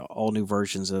had to create all new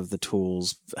versions of the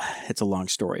tools. It's a long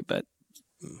story, but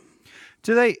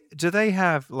Do they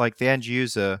have like the end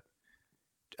user?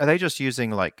 Are they just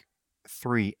using like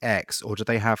 3x, or do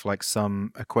they have like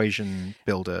some equation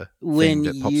builder thing When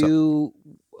that pops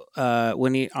up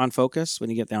when you on focus, when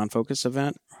you get the on focus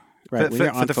event, right? When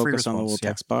you're for on the free focus on the little response? Yeah.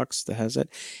 text box that has it,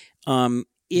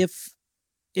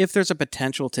 if there's a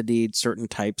potential to need certain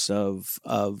types of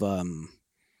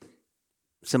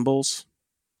symbols,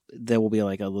 there will be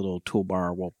like a little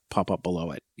toolbar will pop up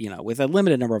below it, with a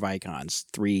limited number of icons,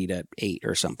 3 to 8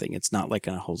 or something. It's not like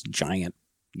a whole giant,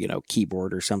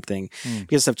 keyboard or something,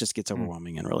 because stuff just gets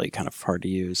overwhelming and really kind of hard to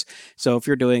use. So if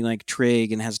you're doing like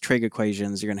trig and has trig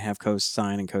equations, you're going to have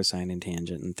cosine and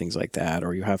tangent and things like that.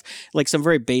 Or you have like some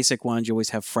very basic ones. You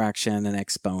always have fraction and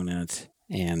exponent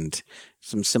and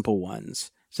some simple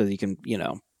ones, so that you can,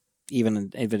 even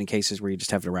in cases where you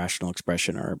just have a rational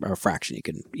expression or a fraction, you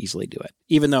can easily do it.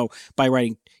 Even though by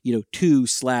writing,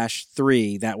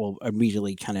 2/3, that will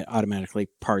immediately kind of automatically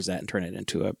parse that and turn it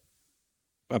into a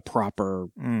proper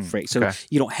phrase. So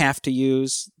you don't have to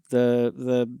use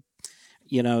the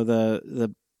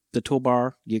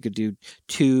toolbar. You could do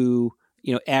 2,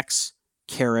 x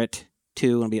caret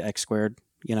 2 and be x squared.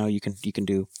 You can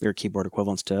do your keyboard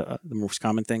equivalents to the most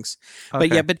common things.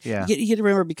 Okay. But you get to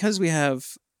remember, because we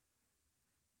have,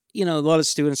 a lot of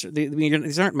students,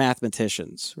 these aren't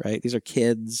mathematicians, right? These are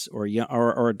kids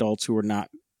or adults who are not,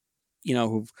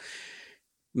 who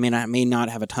may not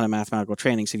have a ton of mathematical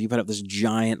training. So if you put up this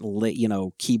giant,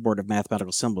 keyboard of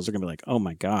mathematical symbols, they're gonna be like, "Oh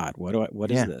my god,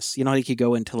 what is this?" You could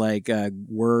go into like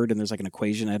Word and there's like an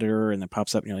equation editor and it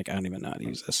pops up and you're like, "I don't even know how to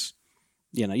use this."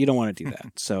 You don't want to do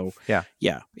that. So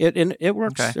it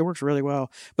works. Okay. It works really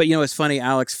well. But it's funny.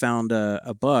 Alex found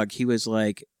a bug. He was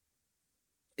like,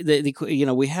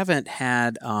 we haven't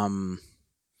had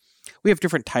we have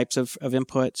different types of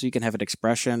input. So you can have an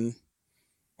expression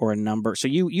or a number. So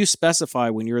you specify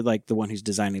when you're like the one who's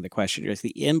designing the question. You're like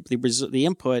the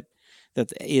input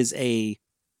that is an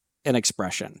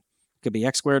expression. It could be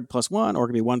x squared plus 1, or it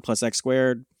could be 1 plus x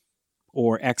squared,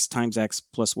 or x times x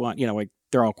plus 1. Like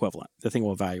they're all equivalent. The thing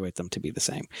will evaluate them to be the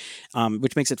same,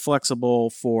 which makes it flexible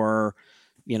for,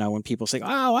 when people say,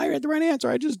 "Oh, I read the right answer.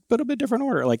 I just put them in a different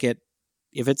order." Like if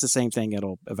it's the same thing,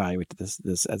 it'll evaluate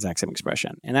this exact same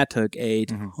expression. And that took a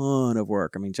ton of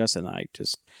work. I mean, Justin and I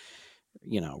just,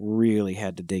 really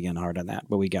had to dig in hard on that,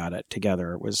 but we got it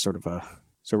together. It was I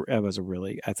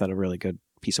thought a really good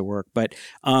piece of work. But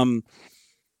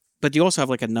you also have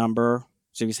like a number.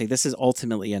 So if you say this is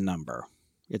ultimately a number,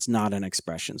 it's not an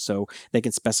expression. So they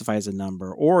can specify as a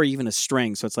number or even a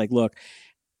string. So it's like, look,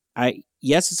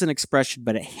 yes, it's an expression,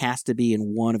 but it has to be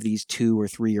in one of these 2 or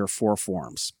 3 or 4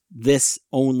 forms.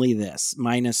 Only this,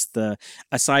 minus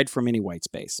aside from any white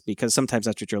space, because sometimes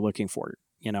that's what you're looking for.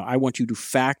 I want you to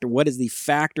factor, what is the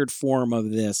factored form of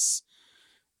this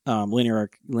linear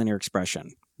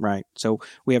expression, right? So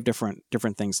we have different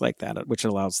things like that, which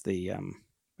allows the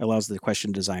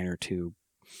question designer to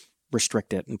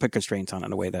restrict it and put constraints on it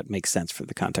in a way that makes sense for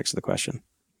the context of the question.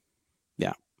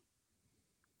 Yeah.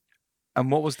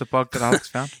 And what was the bug that Alex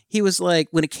found? He was like,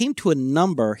 when it came to a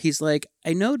number, he's like,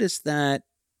 I noticed that,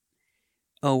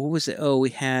 what was it? Oh,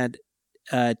 we had,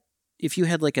 if you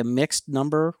had like a mixed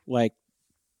number, like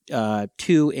 2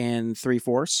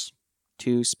 3/4,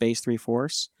 2 space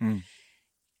 3/4,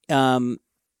 and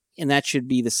that should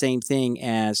be the same thing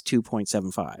as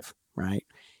 2.75, right?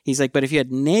 He's like, but if you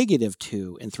had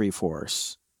 -2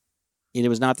 3/4, it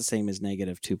was not the same as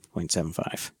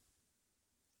 -2.75.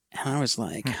 And I was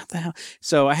like, what the hell?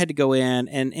 So I had to go in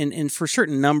and for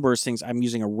certain numbers, things, I'm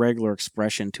using a regular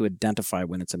expression to identify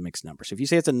when it's a mixed number. So if you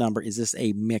say it's a number, is this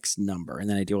a mixed number? And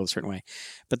then I deal with it a certain way.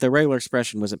 But the regular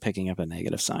expression wasn't picking up a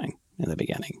negative sign in the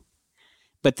beginning.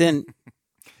 But then...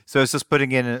 So it's just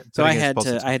putting in So I had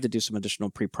to do some additional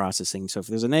pre-processing. So if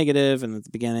there's a negative and at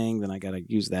the beginning, then I got to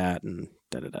use that and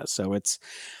da-da-da. So it's...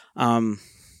 nice.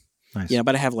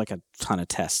 But I have like a ton of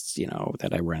tests, that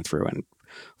I ran through and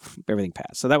everything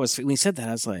passed. So that was, when he said that,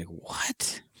 I was like,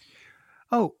 what?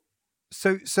 Oh,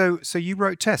 so you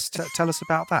wrote tests. Tell us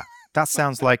about that. That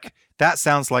sounds like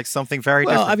something very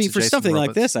different. Well, I mean, to for Jason something Roberts.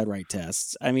 like this, I'd write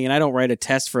tests. I mean, I don't write a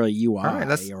test for a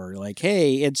UI or like,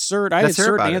 hey, insert an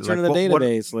answer into the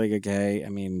database. Like, okay, I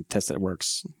mean, test that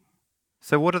works.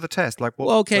 So what are the tests? Like, what?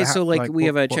 Well, okay, so like we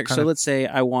have a what check. So let's say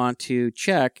I want to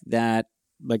check that,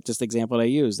 like just the example I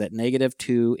used, that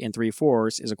 -2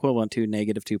 3/4 is equivalent to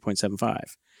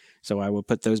 -2.75. So I will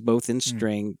put those both in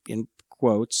string in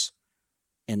quotes,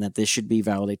 and that this should be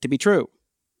validated to be true,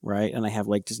 right? And I have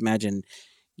like, just imagine,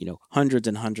 hundreds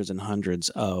and hundreds and hundreds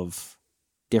of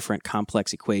different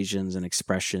complex equations and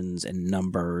expressions and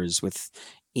numbers with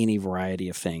any variety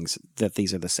of things, that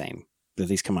these are the same. that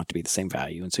these come out to be the same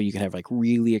value. And so you can have like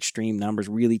really extreme numbers,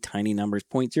 really tiny numbers,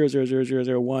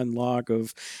 0.000001 log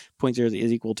of 0.0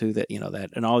 is equal to that, that,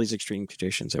 and all these extreme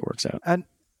conditions it works out. And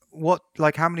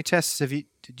how many tests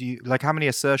how many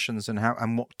assertions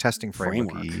and what testing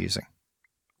framework are you using?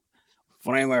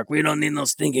 Framework. We don't need no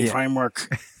stinking framework.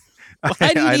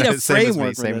 Why do you need a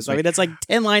framework for this? I mean, it's like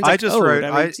 10 lines of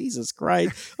code. Jesus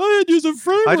Christ. I had to use a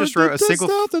framework. I just wrote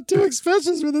the two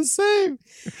expressions were the same.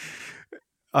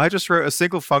 I just wrote a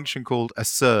single function called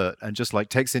assert and just like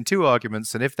takes in two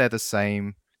arguments, and if they're the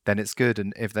same, then it's good,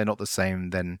 and if they're not the same,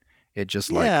 then it just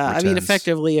returns, I mean,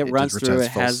 effectively it runs through.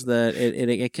 It has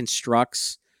it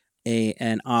constructs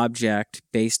an object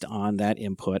based on that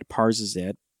input, parses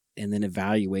it, and then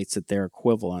evaluates that they're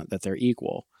equivalent, that they're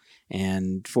equal.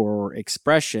 And for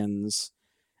expressions,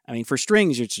 I mean, for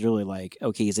strings, it's really like,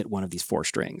 okay, is it one of these 4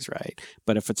 strings, right?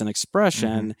 But if it's an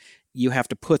expression, you have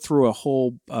to put through a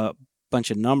whole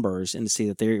bunch of numbers and to see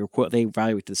that they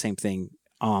evaluate the same thing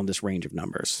on this range of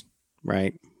numbers,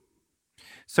 right?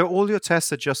 So all your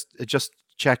tests are just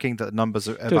checking that the numbers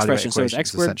are evaluating equations, so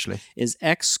essentially. Is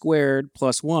x squared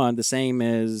plus 1 the same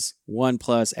as 1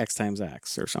 plus x times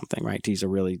x or something, right? To use a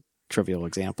really trivial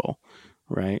example,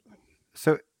 right?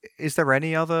 So is there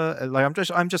any other, I'm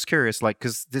just curious,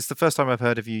 because this is the first time I've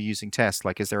heard of you using tests.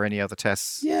 Is there any other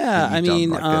tests? Yeah, I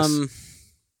mean,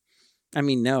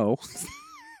 no.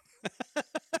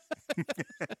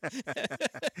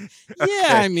 Yeah,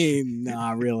 I mean,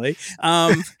 not really.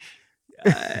 I'm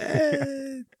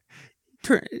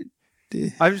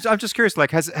just curious.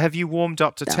 Have you warmed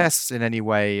up to tests in any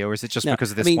way, or is it just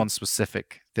because of this one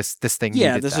specific this thing?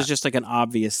 Yeah, this is just like an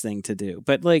obvious thing to do.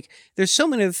 But there's so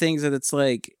many other things that it's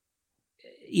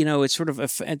it's sort of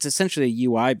it's essentially a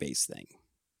UI based thing,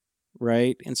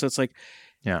 right? And so it's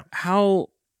how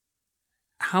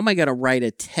am I going to write a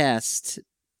test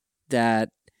that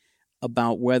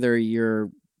about whether you're,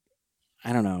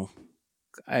 I don't know,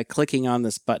 clicking on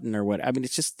this button or what? I mean,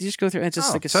 it's just, you just go through, it's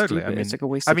just totally. Stupid. I mean, it's like a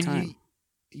waste of time.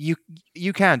 You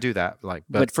can do that,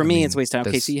 but for me, it's a waste of time.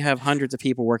 Okay, so you have hundreds of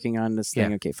people working on this thing.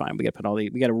 Yeah. Okay, fine. We got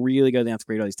to really go down to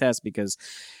create all these tests because,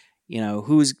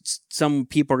 some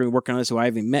people are going to be working on this who I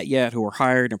haven't met yet, who are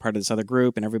hired and part of this other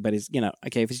group, and everybody's,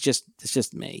 okay, if it's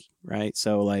just me, right?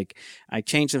 So I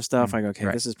change some stuff. I go, okay,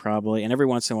 This is probably, and every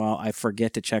once in a while I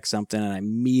forget to check something, and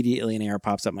immediately an error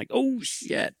pops up. I'm like, oh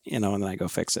shit, and then I go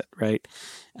fix it, right?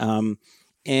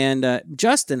 And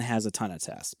Justin has a ton of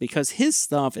tests because his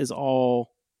stuff is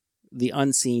all the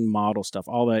unseen model stuff,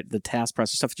 all the task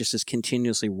process stuff just is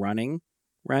continuously running.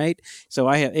 Right. So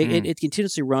I have it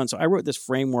continuously runs. So I wrote this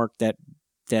framework that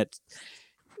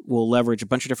will leverage a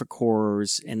bunch of different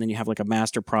cores, and then you have a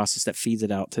master process that feeds it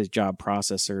out to job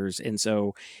processors. And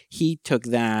so he took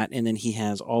that, and then he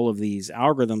has all of these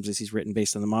algorithms that he's written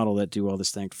based on the model that do all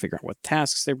this thing to figure out what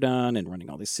tasks they've done and running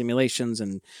all these simulations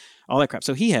and all that crap.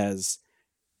 So he has,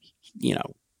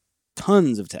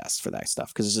 tons of tests for that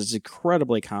stuff because it's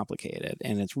incredibly complicated,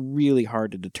 and it's really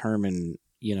hard to determine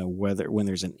when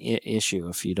there's an issue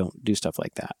if you don't do stuff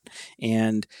like that.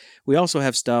 And we also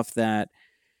have stuff that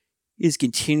is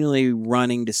continually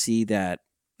running to see that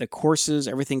the courses,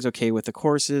 everything's okay with the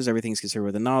courses, everything's considered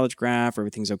with a knowledge graph,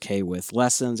 everything's okay with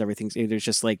lessons, there's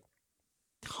just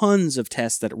tons of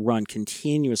tests that run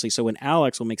continuously. So when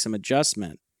Alex will make some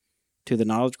adjustment to the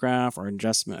knowledge graph or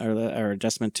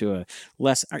adjustment to a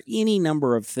lesson or any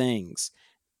number of things,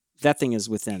 that thing is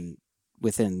within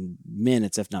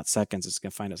minutes, if not seconds, it's going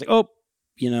to find out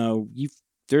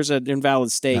there's an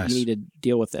invalid state. Nice. You need to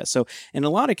deal with this. So in a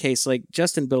lot of cases,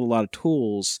 Justin built a lot of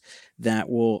tools that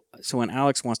so when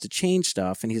Alex wants to change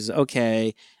stuff and he says,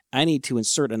 okay, I need to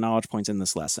insert a knowledge points in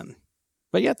this lesson.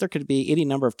 But yet there could be any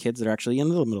number of kids that are actually in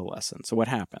the middle lesson. So what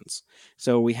happens?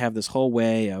 So we have this whole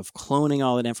way of cloning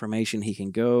all that information. He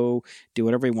can go do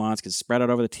whatever he wants, gets spread out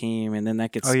over the team, and then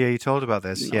that gets... Oh, yeah, you told about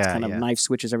this. Kind of knife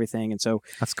switches everything. And so...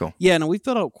 That's cool. Yeah, no, we've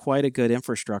built out quite a good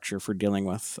infrastructure for dealing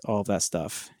with all of that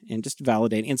stuff and just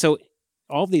validating. And so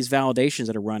all of these validations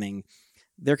that are running,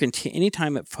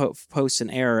 anytime it posts an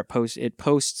error, it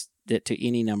posts it to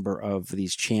any number of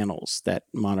these channels that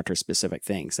monitor specific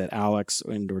things that Alex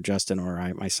or Justin or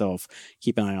I myself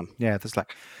keep an eye on. Yeah, there's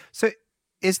so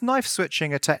is knife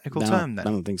switching a technical term then?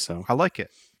 I don't think so. I like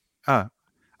it. I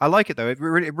like it though. It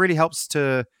really helps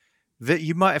to.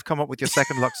 You might have come up with your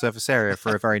second Lux surface area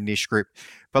for a very niche group,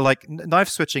 but knife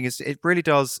switching it really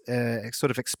does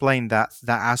sort of explain that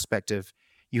aspect of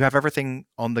you have everything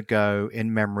on the go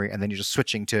in memory, and then you're just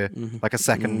switching to a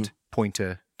second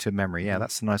pointer to memory. Yeah,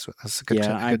 that's a nice. That's a good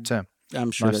term.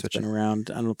 I'm sure that's been around.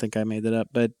 I don't think I made that up,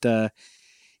 but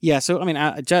yeah. So I mean,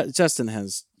 Justin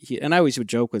has, and I always would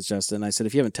joke with Justin. I said,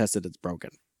 if you haven't tested, it's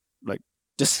broken, Like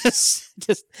just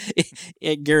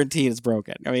it guaranteed it's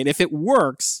broken. I mean, if it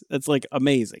works, it's like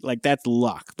amazing. Like that's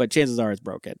luck, but chances are it's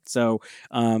broken. So,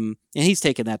 and he's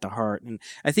taken that to heart. And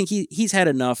I think he's had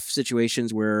enough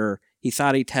situations where he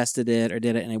thought he tested it or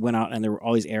did it, and it went out and there were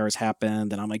all these errors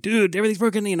happened. And I'm like, dude, everything's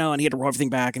broken, you know, and he had to roll everything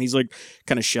back. And he's like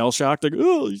kind of shell shocked, like,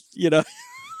 oh, you know,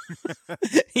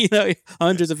 you know,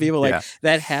 hundreds of people like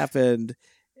that happened.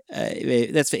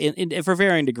 That's for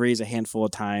varying degrees a handful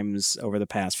of times over the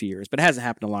past few years, but it hasn't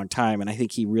happened in a long time. And I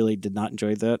think he really did not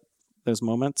enjoy those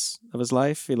moments of his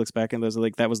life. He looks back and those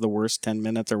like that was the worst 10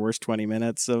 minutes or worst 20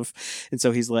 minutes of, and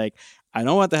so he's like, I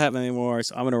don't want that to happen anymore.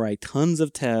 So I'm going to write tons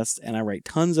of tests and I write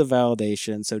tons of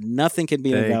validation. So nothing can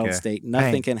be in a valid state.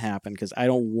 Nothing can happen because I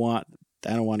don't want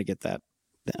to get that.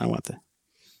 I don't want that.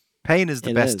 Pain is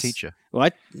the best teacher. Well,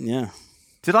 yeah.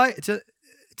 Did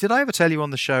I ever tell you on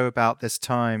the show about this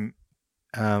time,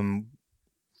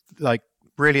 like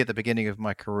really at the beginning of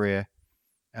my career?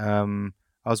 I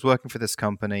was working for this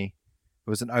company. It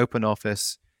was an open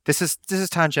office. This is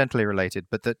tangentially related,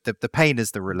 but the pain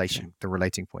is the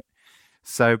relating point.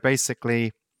 So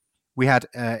basically, we had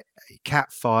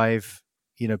Cat5.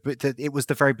 You know, but it was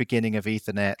the very beginning of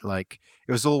Ethernet. Like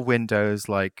it was all Windows,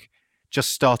 like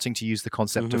just starting to use the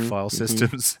concept of file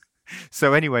systems.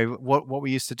 So anyway, what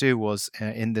we used to do was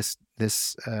in this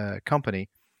company,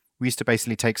 we used to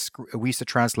basically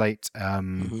translate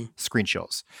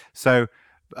screenshots. So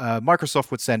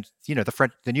Microsoft would send, you know,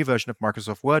 the new version of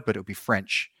Microsoft Word, but it would be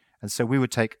French. And so we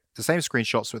would take the same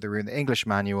screenshots that were in the English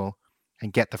manual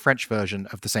and get the French version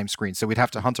of the same screen. So we'd have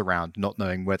to hunt around, not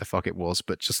knowing where the fuck it was,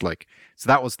 but just like, so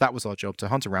that was our job, to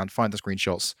hunt around, find the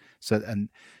screenshots. So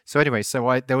anyway,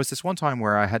 there was this one time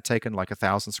where I had taken like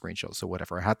 1,000 screenshots or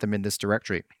whatever. I had them in this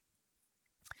directory.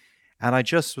 And I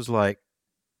just was like,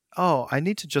 oh, I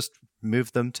need to just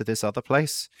move them to this other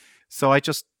place. So I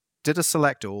just did a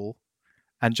select all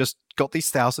and just got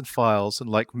these 1,000 files and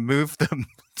like moved them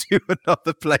to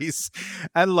another place.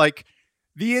 And like,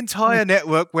 the entire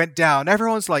network went down.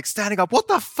 Everyone's like standing up. What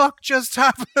the fuck just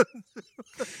happened?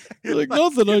 You're like,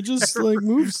 nothing. I just like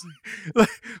moves.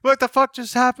 What the fuck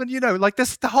just happened? You know, like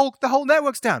this, the whole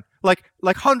network's down. Like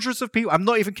hundreds of people. I'm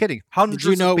not even kidding. Hundreds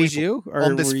of people it was you,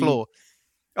 on this floor.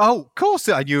 Oh, of course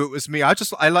I knew it was me. I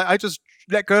just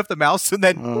let go of the mouse and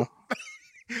then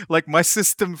like my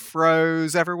system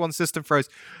froze. Everyone's system froze.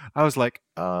 I was like,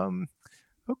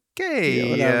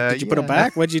 okay. Did you put it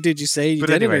back? What did you do? Did you say you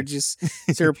did it, or just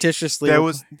surreptitiously?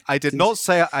 I did not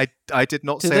say I did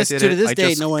not say I did it. To this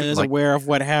day, no one is aware of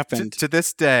what happened. To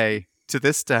this day,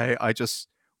 I just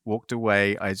walked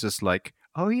away. I just like,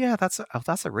 oh yeah, that's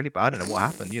a really bad. I don't know what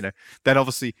happened. You know. Then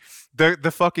obviously,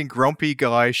 the fucking grumpy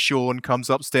guy Sean comes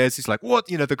upstairs. He's like, what?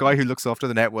 You know, the guy who looks after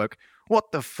the network.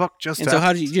 What the fuck just happened? So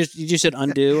how did you just hit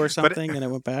undo or something, and it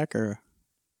went back, or?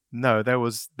 No, there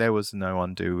was no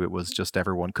undo. It was just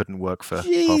everyone couldn't work for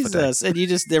Jesus. half a day. And you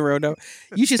just never know.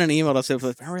 You should send an email to say,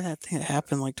 remember that thing that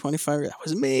happened like 25 years? That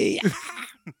was me.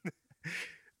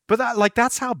 But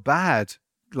that's how bad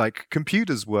like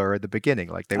computers were at the beginning.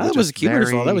 Like they were just was a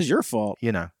computer's fault. That was your fault.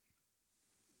 You know.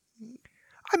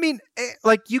 I mean,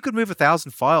 like you could move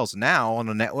 1,000 files now on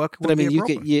a network. But I mean,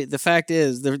 the fact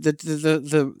is,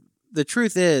 the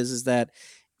truth is that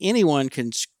anyone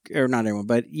can, or not anyone,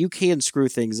 but you can screw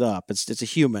things up. It's a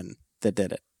human that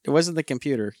did it. It wasn't the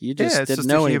computer. You just didn't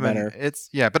know any better.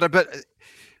 But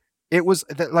it was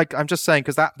like, I'm just saying,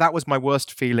 because that was my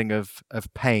worst feeling of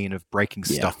pain of breaking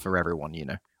stuff for everyone. You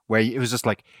know, where it was just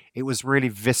like, it was really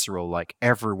visceral. Like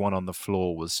everyone on the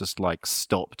floor was just like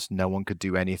stopped. No one could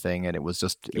do anything, and it was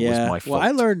just was my fault. Well,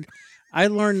 I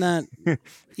learned that,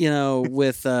 you know,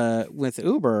 with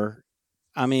Uber.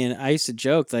 I mean, I used to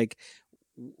joke like,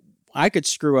 I could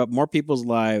screw up more people's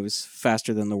lives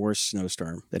faster than the worst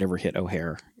snowstorm that ever hit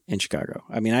O'Hare in Chicago.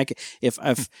 I mean, I could, if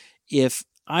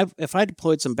I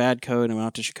deployed some bad code and went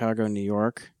out to Chicago and New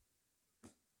York,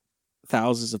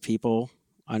 thousands of people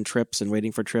on trips and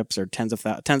waiting for trips, or tens of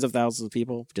thousands of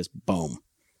people, just boom,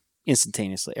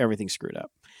 instantaneously, everything screwed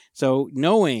up. So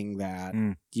knowing that,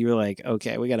 you're like,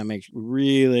 okay, we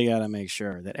really got to make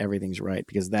sure that everything's right,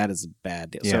 because that is a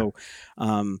bad deal. Yeah.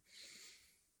 So,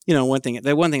 you know, one thing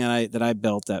that I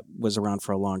built that was around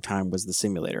for a long time was the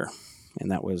simulator,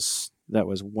 and that was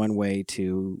one way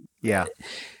to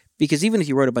Because even if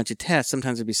you wrote a bunch of tests,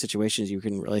 sometimes there'd be situations you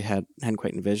hadn't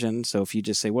quite envisioned. So if you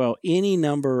just say, well, any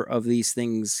number of these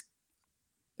things,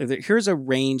 here's a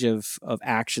range of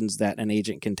actions that an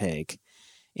agent can take,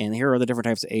 and here are the different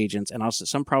types of agents, and also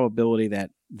some probability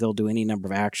that they'll do any number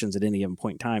of actions at any given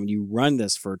point in time. You run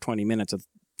this for 20 minutes with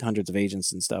hundreds of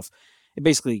agents and stuff. It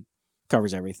basically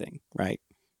covers everything, right?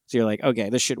 So you're like, okay,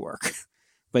 this should work.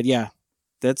 But yeah,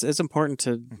 it's important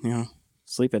to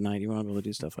sleep at night. You want to be able to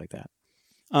do stuff like that.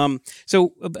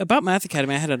 So about Math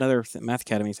Academy, I had another Math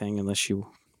Academy thing. Unless you,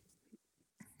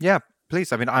 yeah,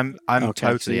 please. I mean, I'm Okay, so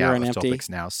totally you're out on of empty? topics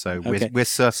now, so Okay. we're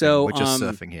surfing. So, we're just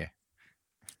surfing here.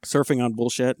 surfing on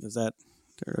bullshit. Is that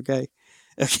okay?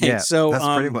 Okay. Yeah, So that's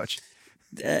pretty much.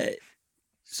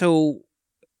 So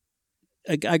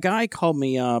a guy called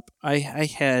me up. I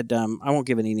had I won't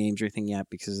give any names or anything yet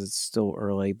because it's still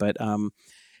early, but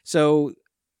so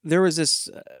there was this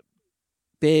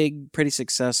big, pretty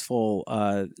successful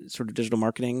sort of digital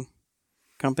marketing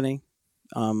company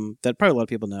that probably a lot of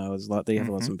people know. They have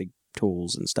a lot of some big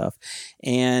tools and stuff.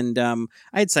 And I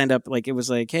had signed up, like, it was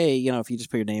like, hey, if you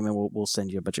just put your name in, we'll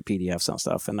send you a bunch of PDFs and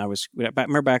stuff. And I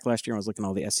remember back last year, I was looking at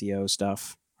all the SEO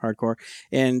stuff, hardcore,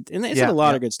 and they said a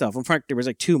lot of good stuff. In fact, there was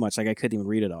like too much, like I couldn't even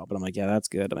read it all, but I'm like, yeah, that's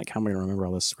good. I'm like, how am I gonna remember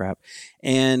all this crap?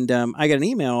 And I got an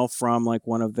email from like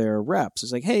one of their reps.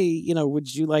 It's like, hey,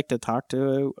 would you like to talk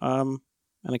to an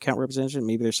account representative?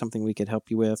 Maybe there's something we could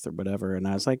help you with or whatever. And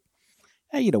I was like,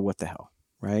 hey, what the hell,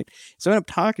 right? So I ended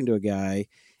up talking to a guy,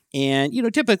 and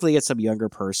typically it's some younger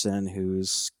person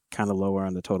who's kind of lower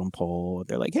on the totem pole.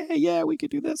 They're like, hey, yeah, we could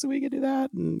do this and we could do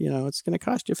that, and it's going to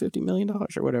cost you $50 million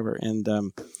or whatever. And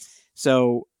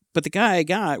but the guy I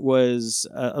got was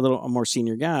a more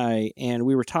senior guy, and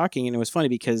we were talking, and it was funny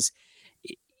because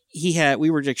we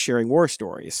were just sharing war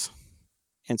stories,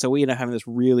 and so we ended up having this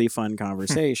really fun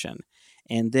conversation.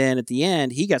 And then at the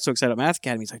end, he got so excited about Math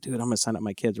Academy. He's like, dude, I'm going to sign up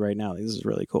my kids right now. This is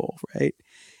really cool, right?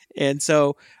 And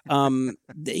so,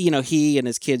 he and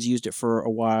his kids used it for a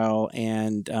while,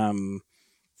 and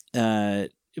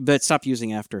but stopped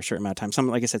using after a certain amount of time.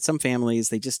 Like I said, some families,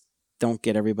 they just don't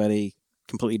get everybody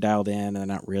completely dialed in, and they're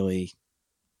not really,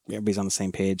 everybody's on the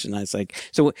same page. And I was like,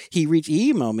 so he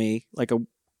emailed me like a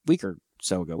week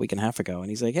and a half ago, and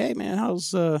he's like, hey man,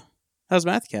 how's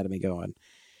Math Academy going?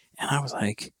 And I was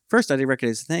like, first I didn't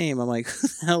recognize his name. I'm like, who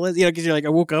the hell is, because you're like, I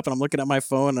woke up and I'm looking at my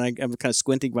phone, and I'm kind of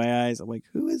squinting my eyes. I'm like,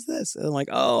 who is this? And I'm like,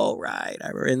 oh, right.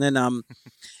 And then,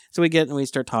 so we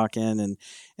start talking,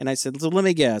 and I said, so let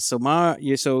me guess. So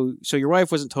so your wife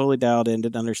wasn't totally dialed in,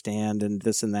 didn't understand, and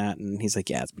this and that. And he's like,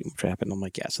 yeah, it's pretty much happened. I'm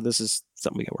like, yeah, so this is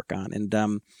something we got to work on. And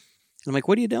I'm like,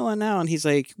 what are you doing now? And he's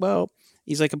like, a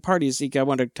party. I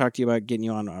wanted to talk to you about getting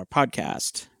you on our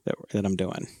podcast that I'm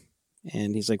doing.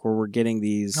 And he's like, well, we're getting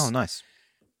these. Oh, nice.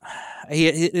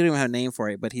 He didn't even have a name for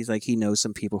it, but he's like, he knows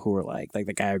some people who are like the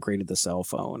guy who created the cell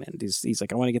phone. And he's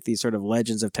like, I want to get these sort of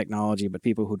legends of technology, but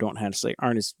people who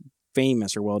aren't as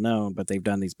famous or well known, but they've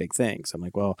done these big things. I'm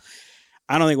like, well,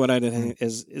 I don't think what I did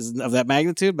is of that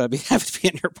magnitude, but I'd be happy to be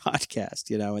on your podcast,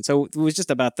 And so it was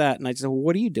just about that. And I just said, well,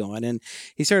 what are you doing? And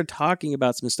he started talking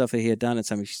about some stuff that he had done and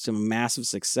some massive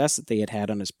success that they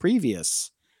had on his previous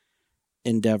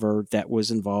endeavor that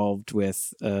was involved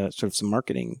with sort of some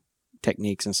marketing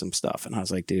techniques and some stuff. And I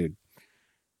was like, dude,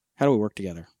 how do we work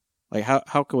together? Like,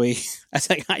 how can we? I was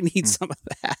like, I need some of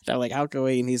that. I'm like, how can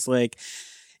we? And he's like,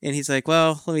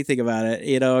 well, let me think about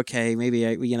it. Okay, maybe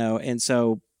And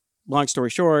so, long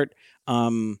story short,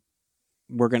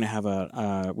 we're gonna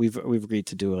have we've agreed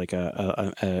to do like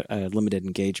a limited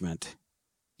engagement,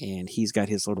 and he's got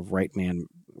his sort of right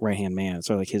hand man,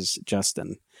 so like his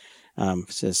Justin,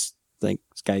 says like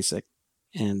Geisick,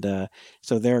 and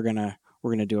so we're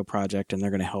gonna do a project, and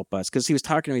they're gonna help us, because he was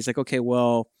talking to me. He's like, okay,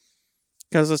 well,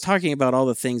 because I was talking about all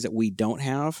the things that we don't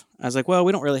have. I was like, well,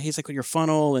 we don't really. He's like, well, your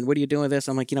funnel, and what are you doing with this?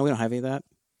 I'm like, we don't have any of that.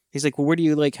 He's like, well, where do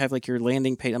you have your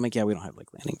landing page? I'm like, yeah, we don't have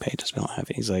landing pages. We don't have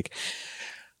it. He's like,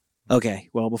 okay,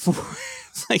 well, before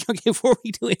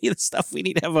we do any of the stuff, we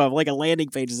need to have a landing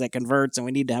page that converts, and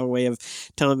we need to have a way of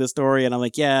telling the story. And I'm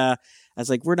like, yeah. I was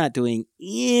like, we're not doing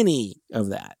any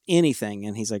of that, anything.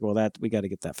 And he's like, well, we got to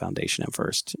get that foundation in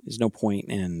first. There's no point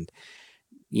in,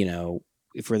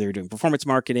 if they're doing performance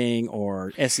marketing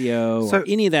or SEO or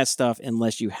any of that stuff,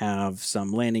 unless you have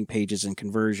some landing pages and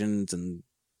conversions and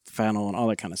funnel and all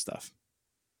that kind of stuff.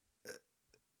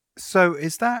 So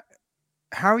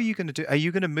how are you going to do? Are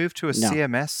you going to move to a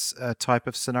CMS type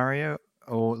of scenario?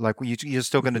 Or you're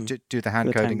still going to do the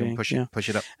hand coding and push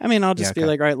it up? I mean, I'll just be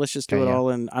like, all right, let's just do it all.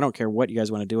 And I don't care what you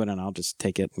guys want to do it. And I'll just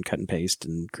take it and cut and paste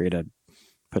and put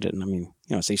it in,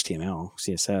 it's HTML,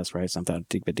 CSS, right? It's not that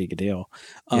big a deal.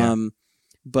 Yeah.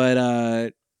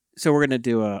 So we're going to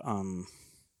do a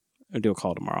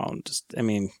call tomorrow and just,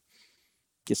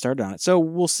 get started on it. So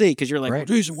we'll see, because you're like, well,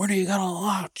 Jason, when are you gonna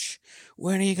launch?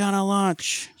 I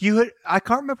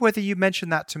can't remember whether you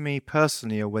mentioned that to me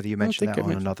personally or whether you mentioned that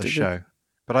on another show.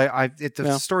 But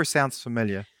the story sounds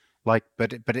familiar.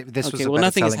 This was a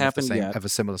better telling of a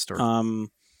similar story.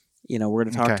 We're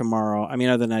going to talk Okay. tomorrow. I mean,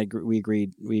 other than we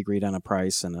agreed on a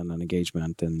price and an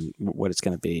engagement and what it's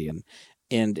going to be,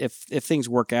 and if things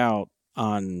work out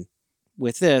on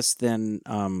with this, then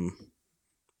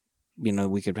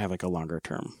we could have like a longer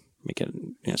term, make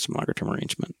it some longer term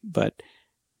arrangement. But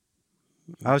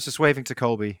I was just waving to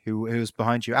Colby, who was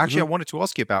behind you. Actually, I wanted to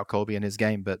ask you about Colby and his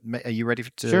game, but are you ready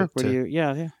to? Sure. What do you?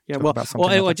 Yeah. talk Well, about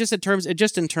something else? just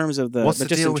in terms of the, What's but the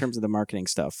just deal in with- terms of the marketing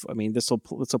stuff. I mean, this will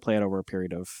play out over a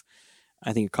period of,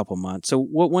 I think, a couple months. So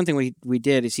one thing we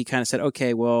did is he kind of said,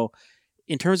 okay, well,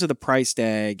 in terms of the price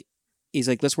tag, he's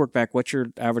like, let's work back. What's your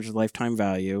average lifetime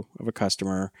value of a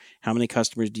customer? How many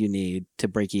customers do you need to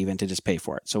break even to just pay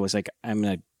for it? So it's like, I'm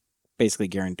going to basically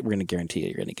we're going to guarantee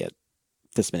you're going to get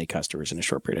this many customers in a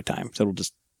short period of time. So it'll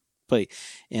just play,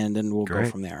 and then we'll go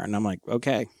from there. And I'm like,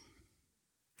 okay.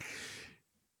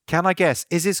 Can I guess?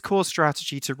 Is his core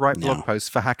strategy to write blog posts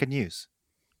for Hacker News?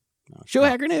 No. Show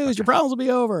Hacker News. Your problems will be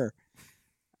over.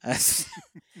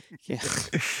 Yeah.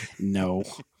 No.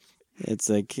 It's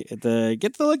like get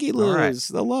the looky loos. Right.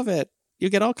 They'll love it. You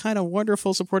get all kind of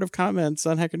wonderful supportive comments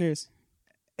on Hacker News.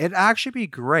 It'd actually be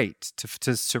great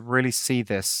to really see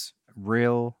this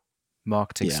real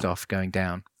marketing stuff going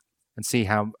down and see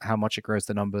how much it grows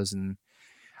the numbers. And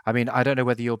I mean, I don't know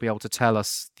whether you'll be able to tell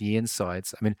us the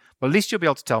insides. I mean, well, at least you'll be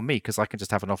able to tell me, because I can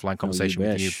just have an offline conversation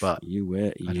with you. But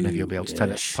I don't know if you'll be able to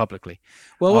tell it publicly.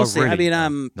 Well, we'll see. Really? I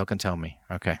mean, not gonna tell me.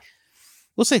 Okay.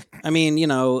 We'll see. I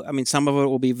mean, some of it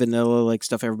will be vanilla, like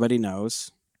stuff everybody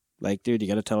knows. Like, dude, you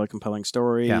got to tell a compelling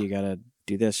story. Yeah. You got to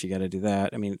do this. You got to do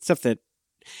that. I mean, stuff that,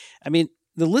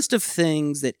 the list of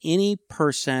things that any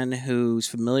person who's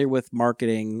familiar with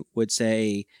marketing would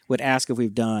ask if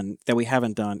we've done that we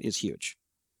haven't done is huge.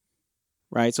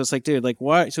 Right. So it's like, dude, like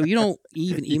what? So you don't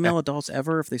even email adults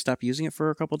ever if they stop using it for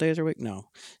a couple of days or a week? No.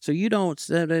 So you don't,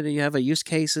 you have a use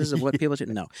cases of what people should,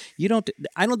 no, you don't,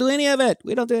 I don't do any of it.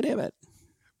 We don't do any of it.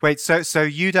 Wait, so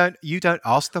you don't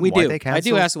ask them why they cancel? I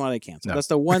do ask them why they cancel. No. That's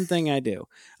the one thing I do.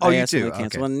 I you ask do? Them they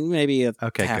cancel, okay. And maybe half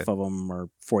good. of them or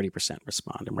 40%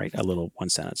 respond and write a little 1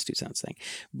 sentence, 2 sentence thing.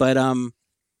 But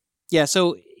yeah.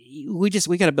 So we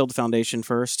got to build the foundation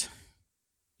first.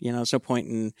 There's no point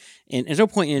in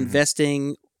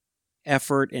investing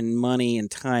effort and money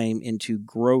and time into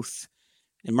growth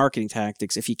and marketing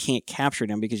tactics if you can't capture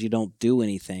them, because you don't do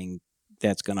anything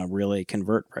that's going to really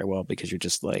convert very well, because you're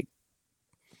just like,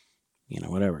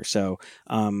 whatever. So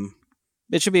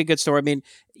it should be a good story. I mean,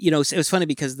 it was funny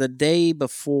because the day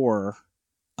before,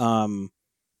 I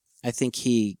think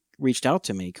he reached out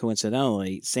to me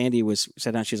coincidentally. Sandy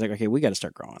sat down. She's like, okay, we got to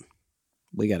start growing.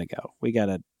 We got to go.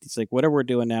 It's like, whatever we're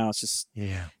doing now, it's just,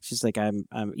 she's like, I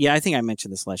think I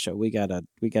mentioned this last show. We got to,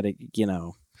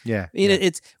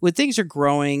 it's when things are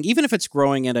growing, even if it's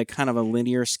growing at a kind of a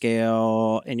linear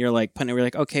scale and we're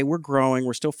like, okay, we're growing.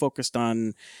 We're still focused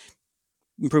on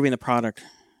improving the product.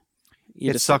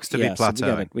 It sucks to be plateauing.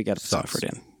 So we got to put some effort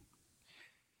in.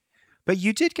 But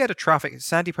you did get a traffic.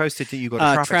 Sandy posted that you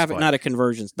got a traffic spike. Not a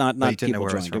conversions, not people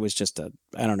joined. It was just I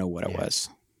don't know what it was.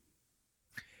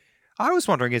 I was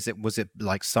wondering, was it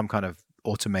like some kind of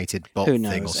automated bot thing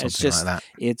or something like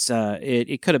that?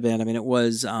 It could have been. I mean, it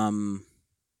was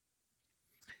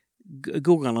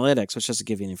Google Analytics, which doesn't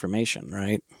give you information,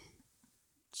 right?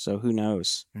 So who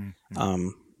knows? Mm-hmm.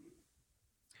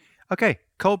 Okay,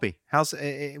 Colby,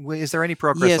 is there any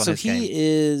progress on his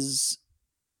game?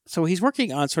 So he's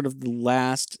working on sort of the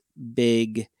last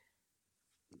big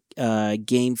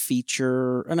game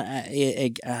feature,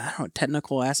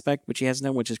 technical aspect, which he hasn't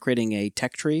done, which is creating a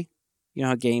tech tree. You know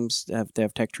how games they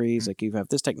have tech trees, like you have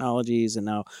this technologies, and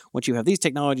now once you have these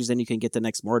technologies, then you can get the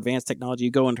next more advanced technology.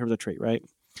 You go in terms of tree, right?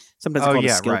 Sometimes it's called a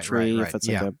skill tree if it's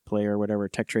like a player or whatever,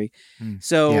 tech tree.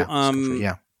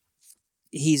 So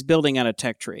he's building out a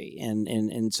tech tree,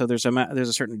 and so there's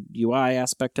a certain UI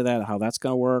aspect to that, how that's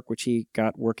going to work, which he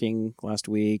got working last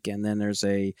week, and then there's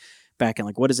a back end,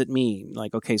 like, what does it mean?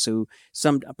 Like, okay, so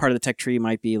some part of the tech tree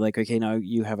might be like, okay, now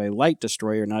you have a light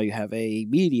destroyer, now you have a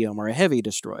medium or a heavy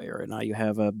destroyer, and now you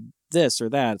have a this or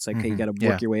that. It's like, okay, you got to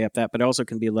work your way up that, but it also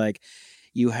can be like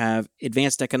you have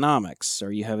advanced economics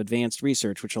or you have advanced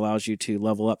research, which allows you to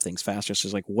level up things faster. So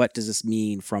it's like, what does this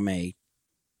mean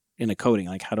in a coding?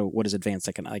 Like what is advanced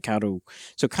economics?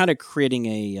 So kind of creating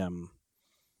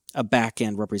a back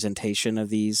end representation of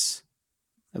these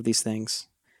things.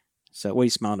 So what are you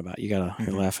smiling about? You're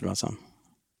laughing about something.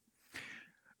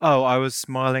 Oh, I was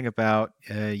smiling about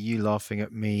you laughing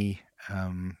at me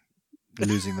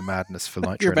losing the madness for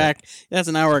Nitro. You're back. That's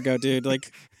an hour ago, dude.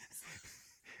 Like,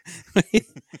 I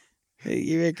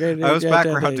was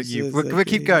backgrounding you. We'll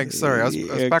keep going. Sorry, I was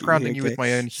backgrounding you with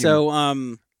my own humor.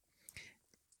 So,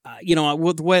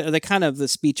 the kind of the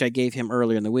speech I gave him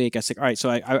earlier in the week, I said, all right, so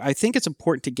I think it's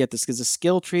important to get this because the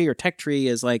skill tree or tech tree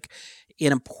is like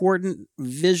an important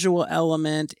visual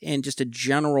element and just a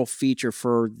general feature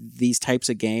for these types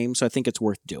of games. So I think it's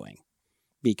worth doing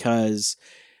because,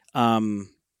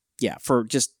 for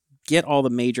just get all the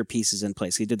major pieces in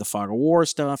place. He did the Fog of War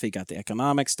stuff. He got the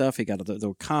economic stuff. He got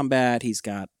the combat. He's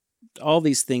got all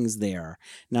these things there.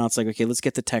 Now it's like, okay, let's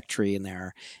get the tech tree in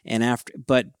there. And after,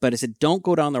 but I said, don't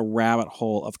go down the rabbit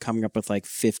hole of coming up with like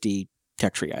 50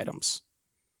 tech tree items.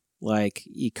 Like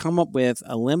you come up with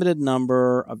a limited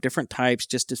number of different types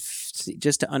just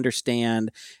to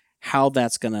understand how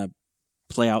that's going to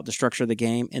play out the structure of the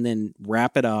game, and then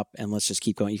wrap it up, and let's just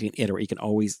keep going. You can iterate. You can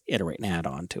always iterate and add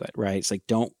on to it, right? It's like,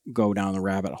 don't go down the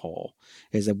rabbit hole.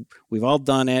 We've all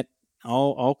done it.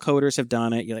 All coders have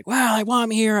done it. You're like, well,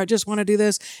 I'm here. I just want to do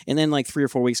this. And then like 3 or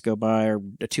 4 weeks go by, or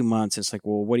 2 months. It's like,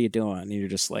 well, what are you doing? And you're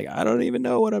just like, I don't even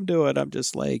know what I'm doing. I'm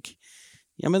just like,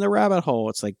 I'm in the rabbit hole.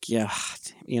 It's like,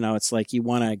 it's like you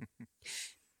want to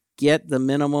get the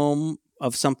minimum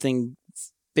of something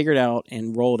figured out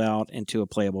and rolled out into a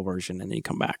playable version, and then you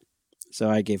come back. So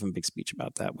I gave him a big speech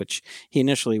about that, which he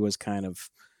initially was kind of,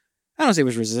 I don't say he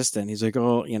was resistant. He's like,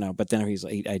 oh, but then he's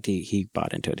like, he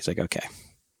bought into it. He's like, okay.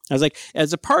 I was like,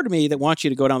 as a part of me that wants you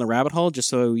to go down the rabbit hole just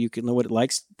so you can know what it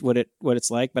likes, what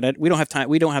it's like, but we don't have time.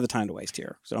 We don't have the time to waste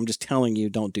here. So I'm just telling you,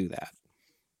 don't do that.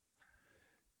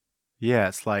 Yeah,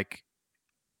 it's like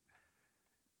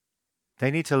they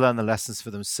need to learn the lessons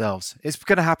for themselves. It's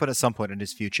going to happen at some point in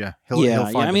his future. He'll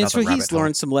find I mean, so another he's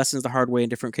learned some lessons the hard way in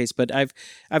different cases, but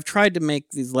I've tried to make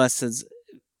these lessons,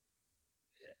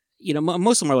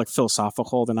 most of them are like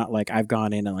philosophical. They're not like I've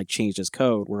gone in and like changed his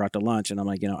code. We're out to lunch, and I'm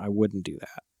like, I wouldn't do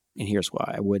that. And here's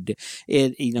why. I would,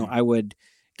 I would,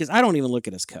 because I don't even look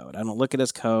at his code. I don't look at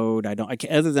his code.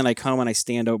 Other than I come and I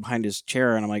stand out behind his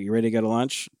chair and I'm like, you ready to go to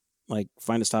lunch? Like,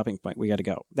 find a stopping point. We got to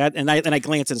go. And I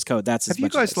glance at his code. That's as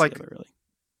much as I see of it, really.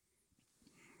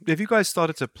 Have you guys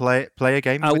started to play a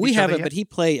game? With we each haven't, other yet? but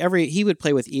he would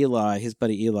play with Eli, his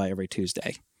buddy Eli, every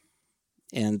Tuesday,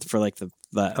 and for like for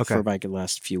like the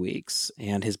last few weeks,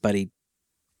 and his buddy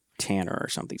Tanner or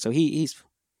something. So he's.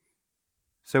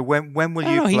 So when will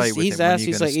you play with him? He's asked.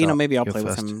 He's like, maybe I'll play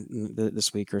with him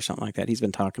this week or something like that. He's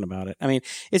been talking about it. I mean,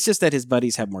 it's just that his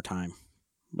buddies have more time.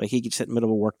 Like he could sit in the middle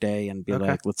of a work day and be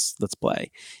like, let's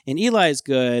play. And Eli is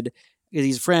good.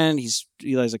 He's a friend.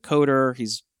 Eli's a coder.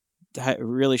 He's a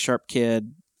really sharp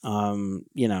kid.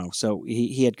 So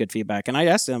he had good feedback. And I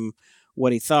asked him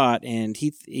what he thought, and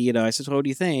I said, well, what do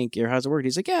you think? Or how's it work?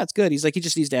 He's like, yeah, it's good. He's like, he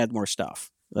just needs to add more stuff,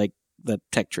 like the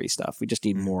tech tree stuff. We just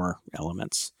need more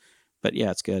elements. But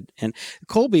yeah, it's good. And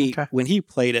Colby, when he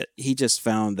played it, he just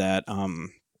found that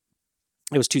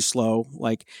it was too slow.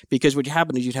 Like, because what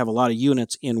happened is you'd have a lot of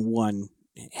units in one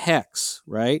hex,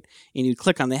 right? And you'd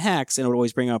click on the hex, and it would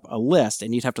always bring up a list,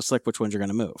 and you'd have to select which ones you're going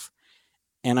to move.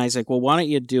 And I was like, well, why don't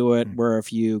you do it where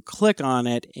if you click on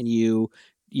it and you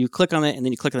click on it, and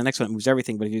then you click on the next one, it moves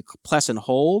everything. But if you press and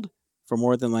hold for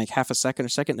more than like half a second or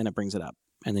second, then it brings it up,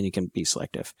 and then you can be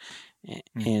selective.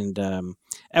 And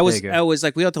I was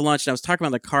like, we went to lunch, and I was talking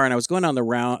about the car, and I was going down the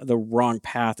wrong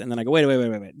path, and then I go,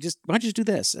 wait, just why don't you just do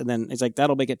this? And then he's like,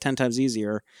 that'll make it 10 times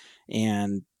easier.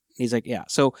 And he's like, yeah.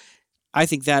 So I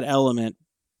think that element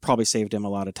probably saved him a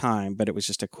lot of time, but it was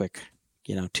just a quick,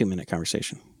 2-minute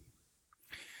conversation.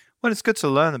 Well, it's good to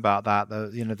learn about that. The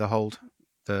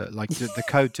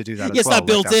code to do that. It's not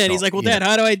built in. He's like, well, Dad,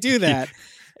 how do I do that?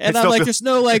 And I'm like, there's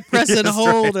no like press and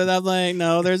hold. And I'm like,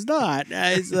 no, there's not.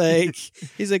 He's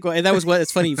like, well, and that was what,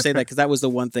 it's funny you say that, because that was the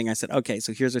one thing I said, okay,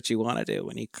 so here's what you want to do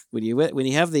when you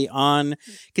have the on,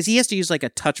 because he has to use like a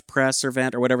touch press or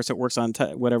vent or whatever, so it works on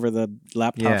whatever the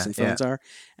laptops and phones are.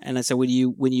 And I said, when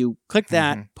you click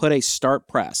that, put a start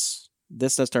press.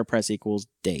 This does start press equals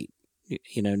date,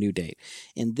 new date.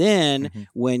 And then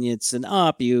when it's an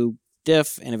up, you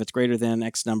diff, and if it's greater than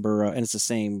X number, and it's the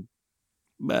same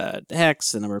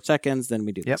hex, the number of seconds, then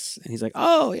we do this. And he's like,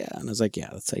 oh yeah. And I was like, yeah,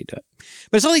 that's how you do it.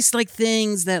 But it's all these like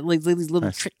things that like these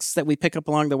little tricks that we pick up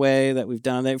along the way that we've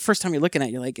done. The first time you're looking at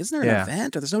it, you're like, isn't there an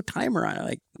event, or there's no timer on it?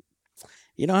 Like,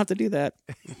 you don't have to do that.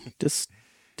 Just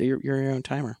do your own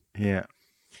timer. Yeah.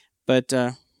 But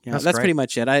that's pretty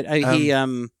much it.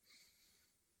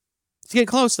 It's getting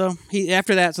close though.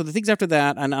 After that, so the things after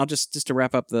that, and I'll just to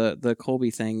wrap up the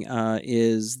Colby thing,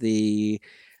 is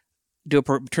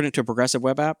turn it to a progressive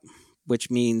web app,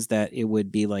 which means that it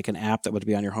would be like an app that would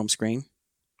be on your home screen,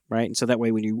 right? And so that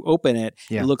way when you open it,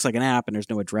 it looks like an app, and there's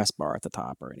no address bar at the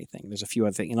top or anything. There's a few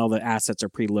other things, and all the assets are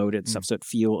preloaded and stuff, so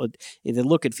the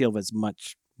look and feel is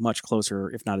much, much closer,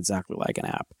 if not exactly like an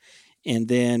app.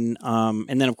 then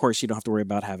of course you don't have to worry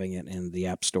about having it in the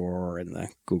App Store or in the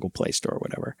Google Play Store or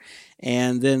whatever.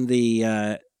 And then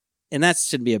and that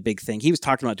should be a big thing. He was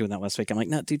talking about doing that last week. I'm like,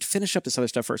 no, dude, finish up this other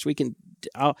stuff first.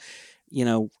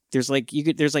 There's like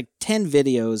 10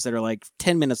 videos that are like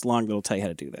 10 minutes long that'll tell you how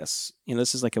to do this.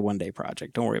 This is like a 1-day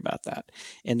project. Don't worry about that.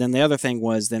 And then the other thing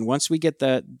was, then once you get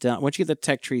the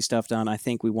tech tree stuff done, I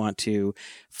think we want to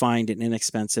find an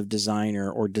inexpensive designer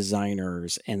or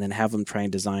designers and then have them try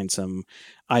and design some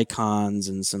icons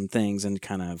and some things and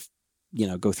kind of,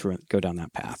 go down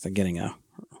that path and getting a.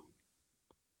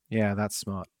 Yeah, that's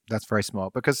smart. That's very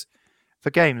smart because for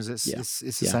games, it's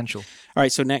essential. All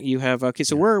right, so now you have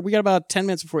we got about 10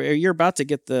 minutes before you're about to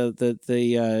get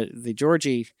the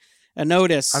Georgie a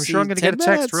notice. I'm sure I'm going to get a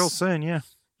text real soon. Yeah.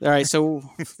 All right, so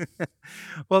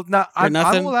well, no, I'm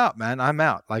all out, man. I'm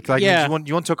out. Like you want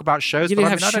to talk about shows, but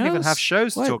I don't even have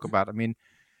shows to talk about. I mean,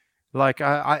 like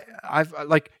I've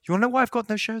like, you want to know why I've got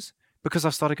no shows? Because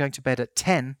I've started going to bed at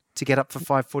 10 to get up for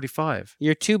 5:45.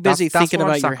 You're too busy thinking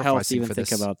about your health to even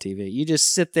think about TV. You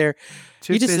just sit there.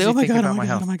 You just say, oh my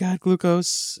God,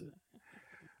 glucose.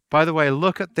 By the way,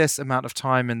 look at this amount of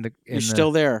time You're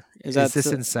still there. Is this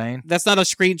insane? That's not a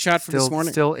screenshot from this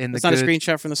morning? Still in that's not a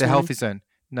screenshot from the healthy zone.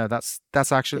 No, that's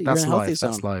actually live.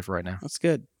 That's live right now. That's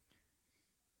good.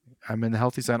 I'm in the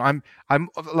healthy zone. I'm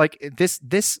like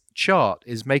this chart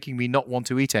is making me not want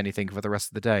to eat anything for the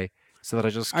rest of the day. So that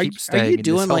I just keep staying. Are you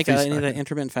doing in like any of the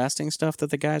intermittent fasting stuff that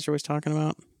the guys are always talking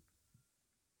about?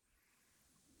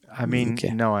 I mean,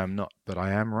 no, I'm not, but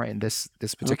I am right in this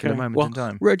particular moment in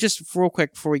time. Just real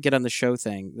quick before we get on the show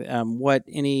thing,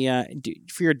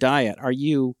 for your diet?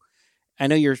 I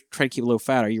know you're trying to keep low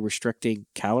fat. Are you restricting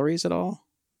calories at all?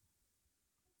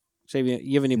 So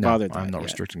you haven't even bothered. I'm not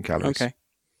restricting calories. Okay,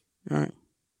 all right.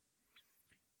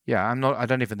 Yeah, I'm not. I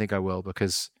don't even think I will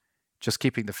because just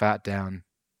keeping the fat down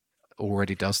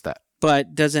already does that.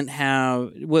 But doesn't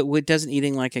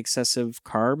eating like excessive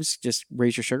carbs just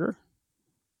raise your sugar?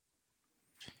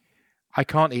 I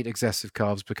can't eat excessive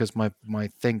carbs because my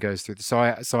thing goes through. So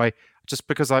I just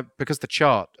because the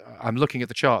chart, I'm looking at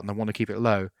the chart and I want to keep it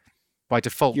low. By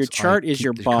default, your chart is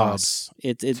your boss.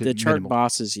 The chart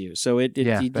bosses you, so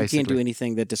you can't do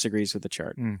anything that disagrees with the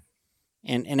chart.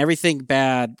 And everything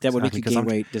bad that would make you gain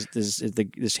weight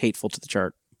is hateful to the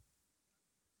chart.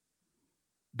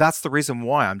 That's the reason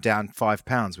why I'm down 5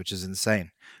 pounds, which is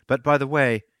insane. But by the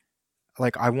way,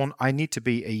 like I need to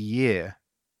be a year,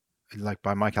 like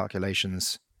by my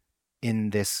calculations,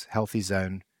 in this healthy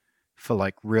zone for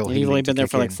like real healing. You've only been there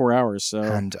for like 4 hours, so.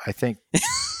 And I think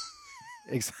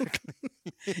exactly.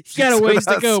 You got a ways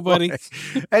to go, buddy.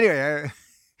 Anyway,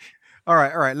 all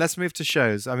right. Let's move to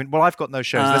shows. I mean, I've got no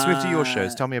shows. Let's move to your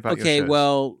shows. Tell me about your shows. Okay,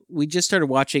 well, we just started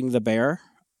watching The Bear.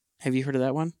 Have you heard of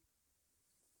that one?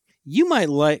 You might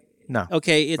like. No.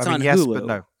 Okay, it's on yes, Hulu. But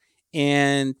no.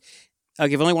 And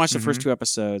I've only watched the first 2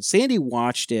 episodes. Sandy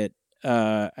watched it,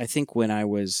 I think, when I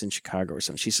was in Chicago or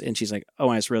something. She's like,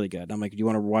 "Oh, it's really good." I'm like, "Do you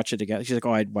want to watch it together?" She's like,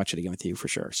 "Oh, I'd watch it again with you for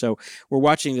sure." So we're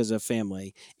watching it as a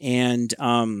family, and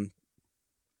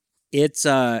it's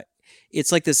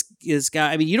like this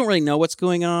guy. I mean, you don't really know what's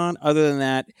going on other than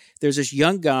that there's this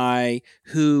young guy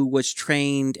who was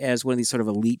trained as one of these sort of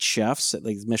elite chefs at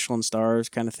like Michelin stars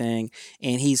kind of thing.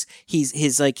 And his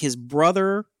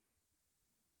brother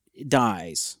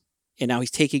dies and now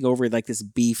he's taking over like this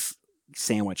beef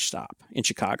sandwich stop in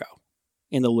Chicago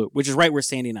in the Loop, which is right where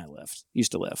Sandy and I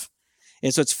used to live.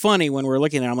 And so it's funny when we're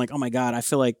looking at it, I'm like, oh my God, I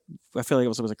feel like it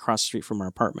was across the street from our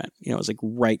apartment. It was like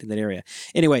right in that area.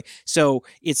 Anyway, so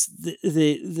it's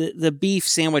the beef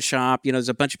sandwich shop. There's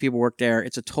a bunch of people work there.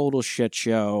 It's a total shit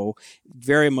show,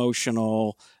 very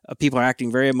emotional. People are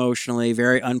acting very emotionally,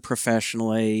 very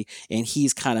unprofessionally. And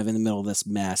he's kind of in the middle of this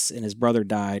mess and his brother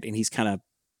died and he's kind of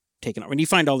taken over. And you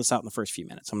find all this out in the first few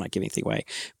minutes. I'm not giving anything away,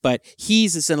 but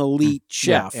he's an elite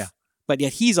chef. Yeah. But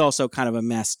yet he's also kind of a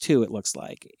mess too, it looks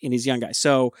like, and he's a young guy.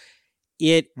 So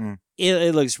it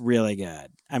looks really good.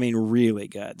 I mean, really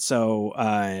good. So,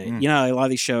 a lot of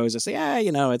these shows, I say,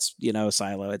 it's,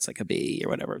 Silo, it's like a B or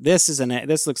whatever. This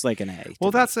looks like an A.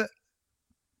 Well,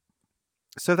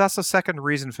 so that's a second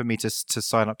reason for me to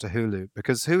sign up to Hulu,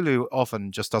 because Hulu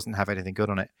often just doesn't have anything good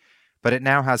on it. But it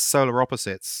now has Solar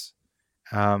Opposites,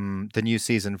 the new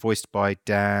season voiced by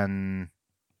Dan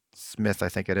Smith, I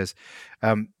think it is.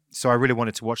 So I really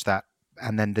wanted to watch that,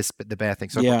 and then the bear thing.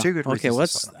 So I've got 2 good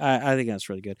reasons. Okay, I think that's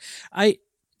really good. Did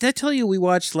I tell you we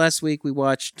watched last week? We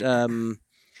watched The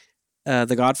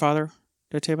Godfather.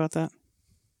 Did I tell you about that?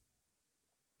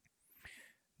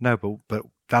 No, but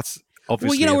that's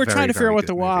obviously. Well, we're trying to figure out what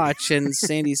to watch, and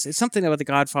Sandy said something about The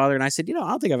Godfather, and I said, I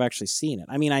don't think I've actually seen it.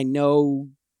 I mean, I know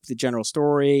the general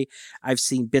story. I've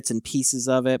seen bits and pieces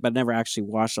of it, but never actually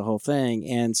watched the whole thing.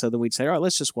 And so then we'd say, all right,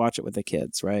 let's just watch it with the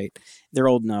kids, right? They're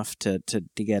old enough to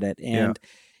get it. And,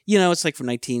 it's like from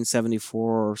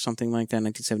 1974 or something like that,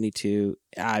 1972.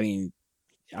 I mean,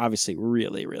 obviously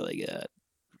really, really good.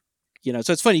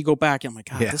 So it's funny, you go back and I'm like,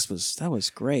 God, that was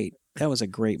great. That was a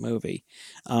great movie.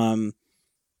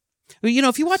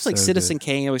 If you watch like Citizen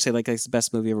Kane, I always say like it's the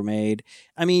best movie ever made.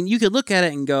 I mean, you could look at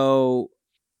it and go,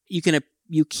 you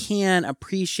can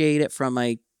appreciate it from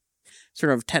a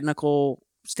sort of technical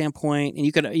standpoint, and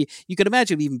you could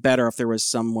imagine it'd be even better if there was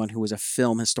someone who was a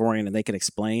film historian and they could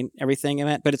explain everything in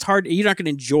it. But it's hard; you're not going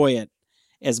to enjoy it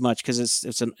as much because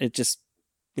it's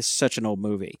such an old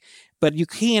movie. But you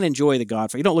can enjoy The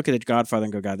Godfather. You don't look at The Godfather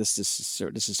and go, God, this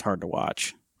is hard to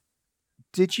watch.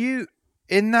 Did you?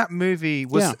 In that movie,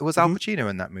 was Al Pacino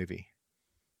in that movie?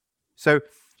 So,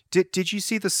 did you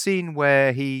see the scene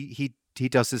where he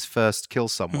does his first kill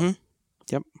someone?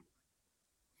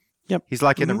 Yep. He's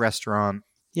like in a restaurant.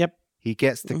 Yep. He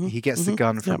gets the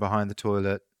gun from behind the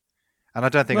toilet, and I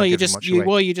don't think you just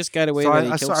got away that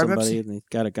he killed somebody and he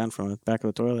got a gun from the back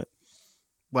of the toilet.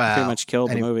 Wow, pretty much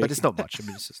killed the movie, but it's not much. I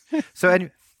mean, it's just so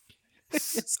anyway.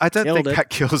 I don't think that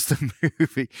kills the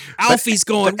movie. Alfie's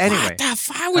going, anyway, what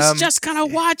the I was just going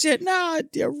to watch it. No,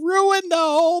 you ruined the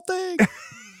whole thing.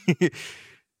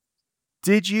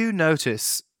 Did you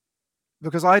notice,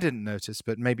 because I didn't notice,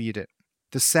 but maybe you did,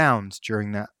 the sound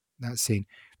during that scene?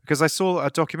 Because I saw a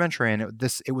documentary and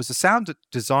it was a sound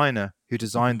designer who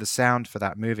designed the sound for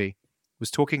that movie, was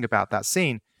talking about that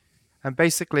scene. And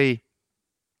basically,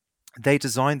 they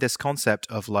designed this concept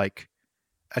of like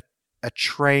a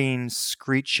train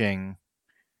screeching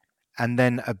and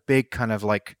then a big kind of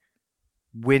like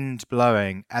wind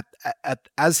blowing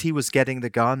as he was getting the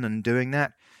gun and doing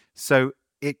that. So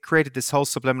it created this whole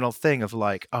subliminal thing of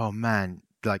like, oh man,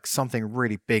 like something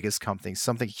really big is coming,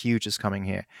 something huge is coming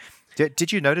here.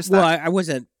 Did you notice that? Well, I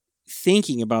wasn't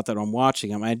thinking about that on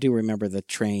watching them. I do remember the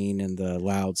train and the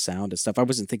loud sound and stuff. I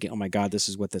wasn't thinking, oh my God, this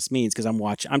is what this means, because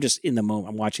I'm just in the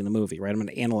moment. I'm watching the movie, right? I'm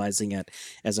not analyzing it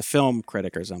as a film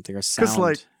critic or something, or a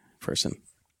sound person.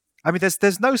 I mean,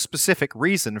 there's no specific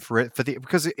reason for it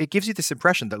because it gives you this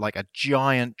impression that like a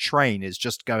giant train is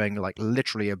just going like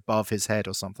literally above his head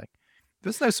or something.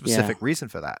 There's no specific reason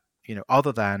for that,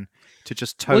 other than to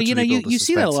just totally. Well, you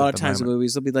see that a lot of times in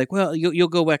movies. They'll be like, well, you'll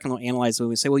go back and analyze the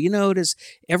movie and say, well, notice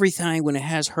every time when it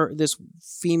has this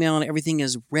female and everything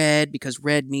is red because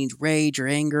red means rage or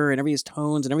anger and everything's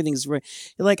tones and everything's red.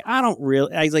 You're like, I don't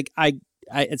really.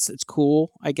 It's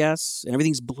cool, I guess, and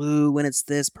everything's blue when it's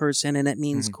this person and it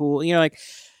means cool. Like,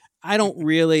 I don't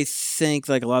really think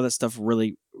like a lot of that stuff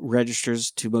really registers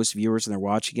to most viewers when they're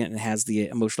watching it and has the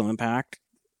emotional impact.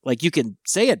 Like, you can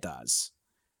say it does,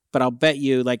 but I'll bet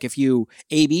you, like, if you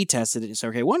A/B tested it and say,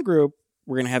 okay, one group,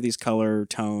 we're going to have these color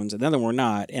tones, and the other we're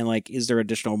not, and, like, is there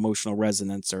additional emotional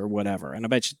resonance or whatever? And I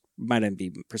bet you it might not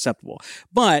be perceptible.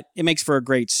 But it makes for a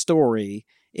great story.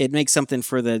 It makes something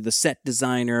for the set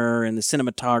designer and the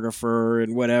cinematographer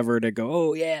and whatever to go,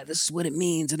 oh, yeah, this is what it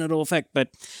means, and it'll affect. But,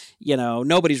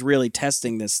 nobody's really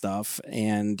testing this stuff,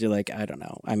 and you're like, I don't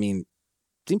know. I mean,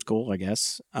 seems cool, I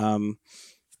guess.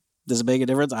 Does it make a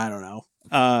difference? I don't know.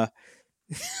 I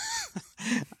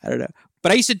don't know.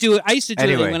 But I used to do it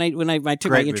when I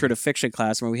took my intro to fiction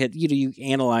class, when we had you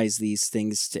analyze these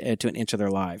things to enter their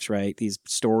lives, right? These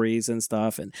stories and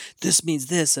stuff, and this means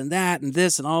this and that and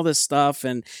this and all this stuff,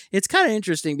 and it's kind of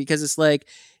interesting because it's like,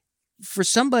 for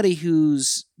somebody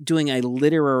who's doing a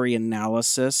literary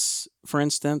analysis, for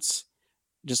instance,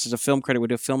 just as a film critic would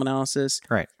do a film analysis,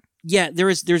 right? Yeah,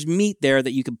 there's meat there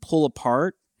that you can pull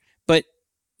apart, but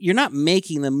you're not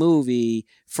making the movie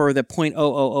for the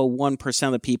 0.0001%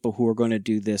 of the people who are going to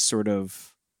do this sort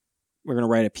of, we're going to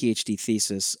write a PhD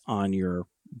thesis on your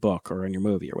book or on your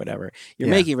movie or whatever. You're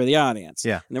making it for the audience.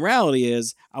 Yeah. And the reality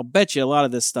is, I'll bet you a lot of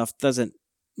this stuff doesn't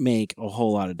make a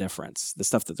whole lot of difference. The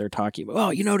stuff that they're talking about. Oh,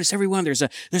 you notice everyone, there's a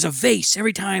vase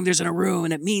every time there's in a room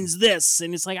and it means this.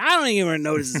 And it's like, I don't even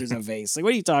notice there's a vase. Like,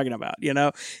 what are you talking about?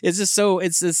 It's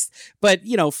just, but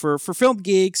for film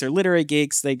geeks or literary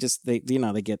geeks, they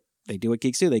do what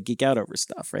geeks do. They geek out over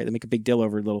stuff, right? They make a big deal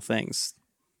over little things.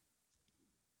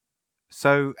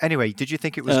 So anyway, did you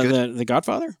think it was good? The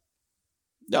Godfather?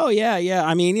 Oh yeah.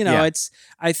 I mean,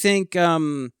 I think,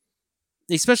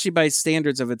 especially by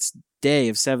standards of its day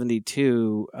of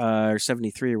 72 or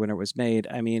 73 or when it was made,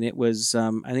 I mean, it was,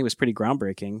 I think it was pretty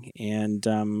groundbreaking, and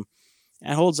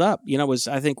it holds up.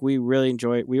 I think we really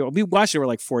enjoyed it. We watched it over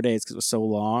like 4 days because it was so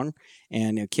long,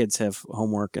 and kids have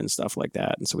homework and stuff like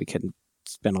that, and so we couldn't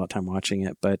spend a lot of time watching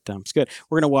it, but it's good.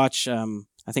 We're going to watch,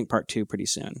 I think, part 2 pretty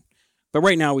soon. But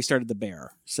right now we started The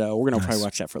Bear, so we're gonna Nice. probably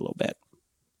watch that for a little bit,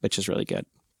 which is really good.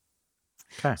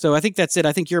 Okay. So I think that's it.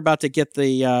 I think you're about to get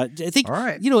the. I think All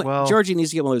right. Well, Georgie needs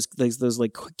to get one of those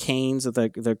like canes that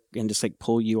the and just like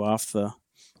pull you off the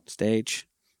stage,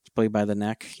 just pull you by the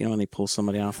neck. You know when they pull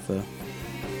somebody off the.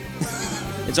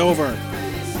 It's over.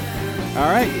 All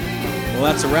right. Well,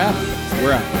 that's a wrap.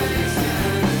 We're out.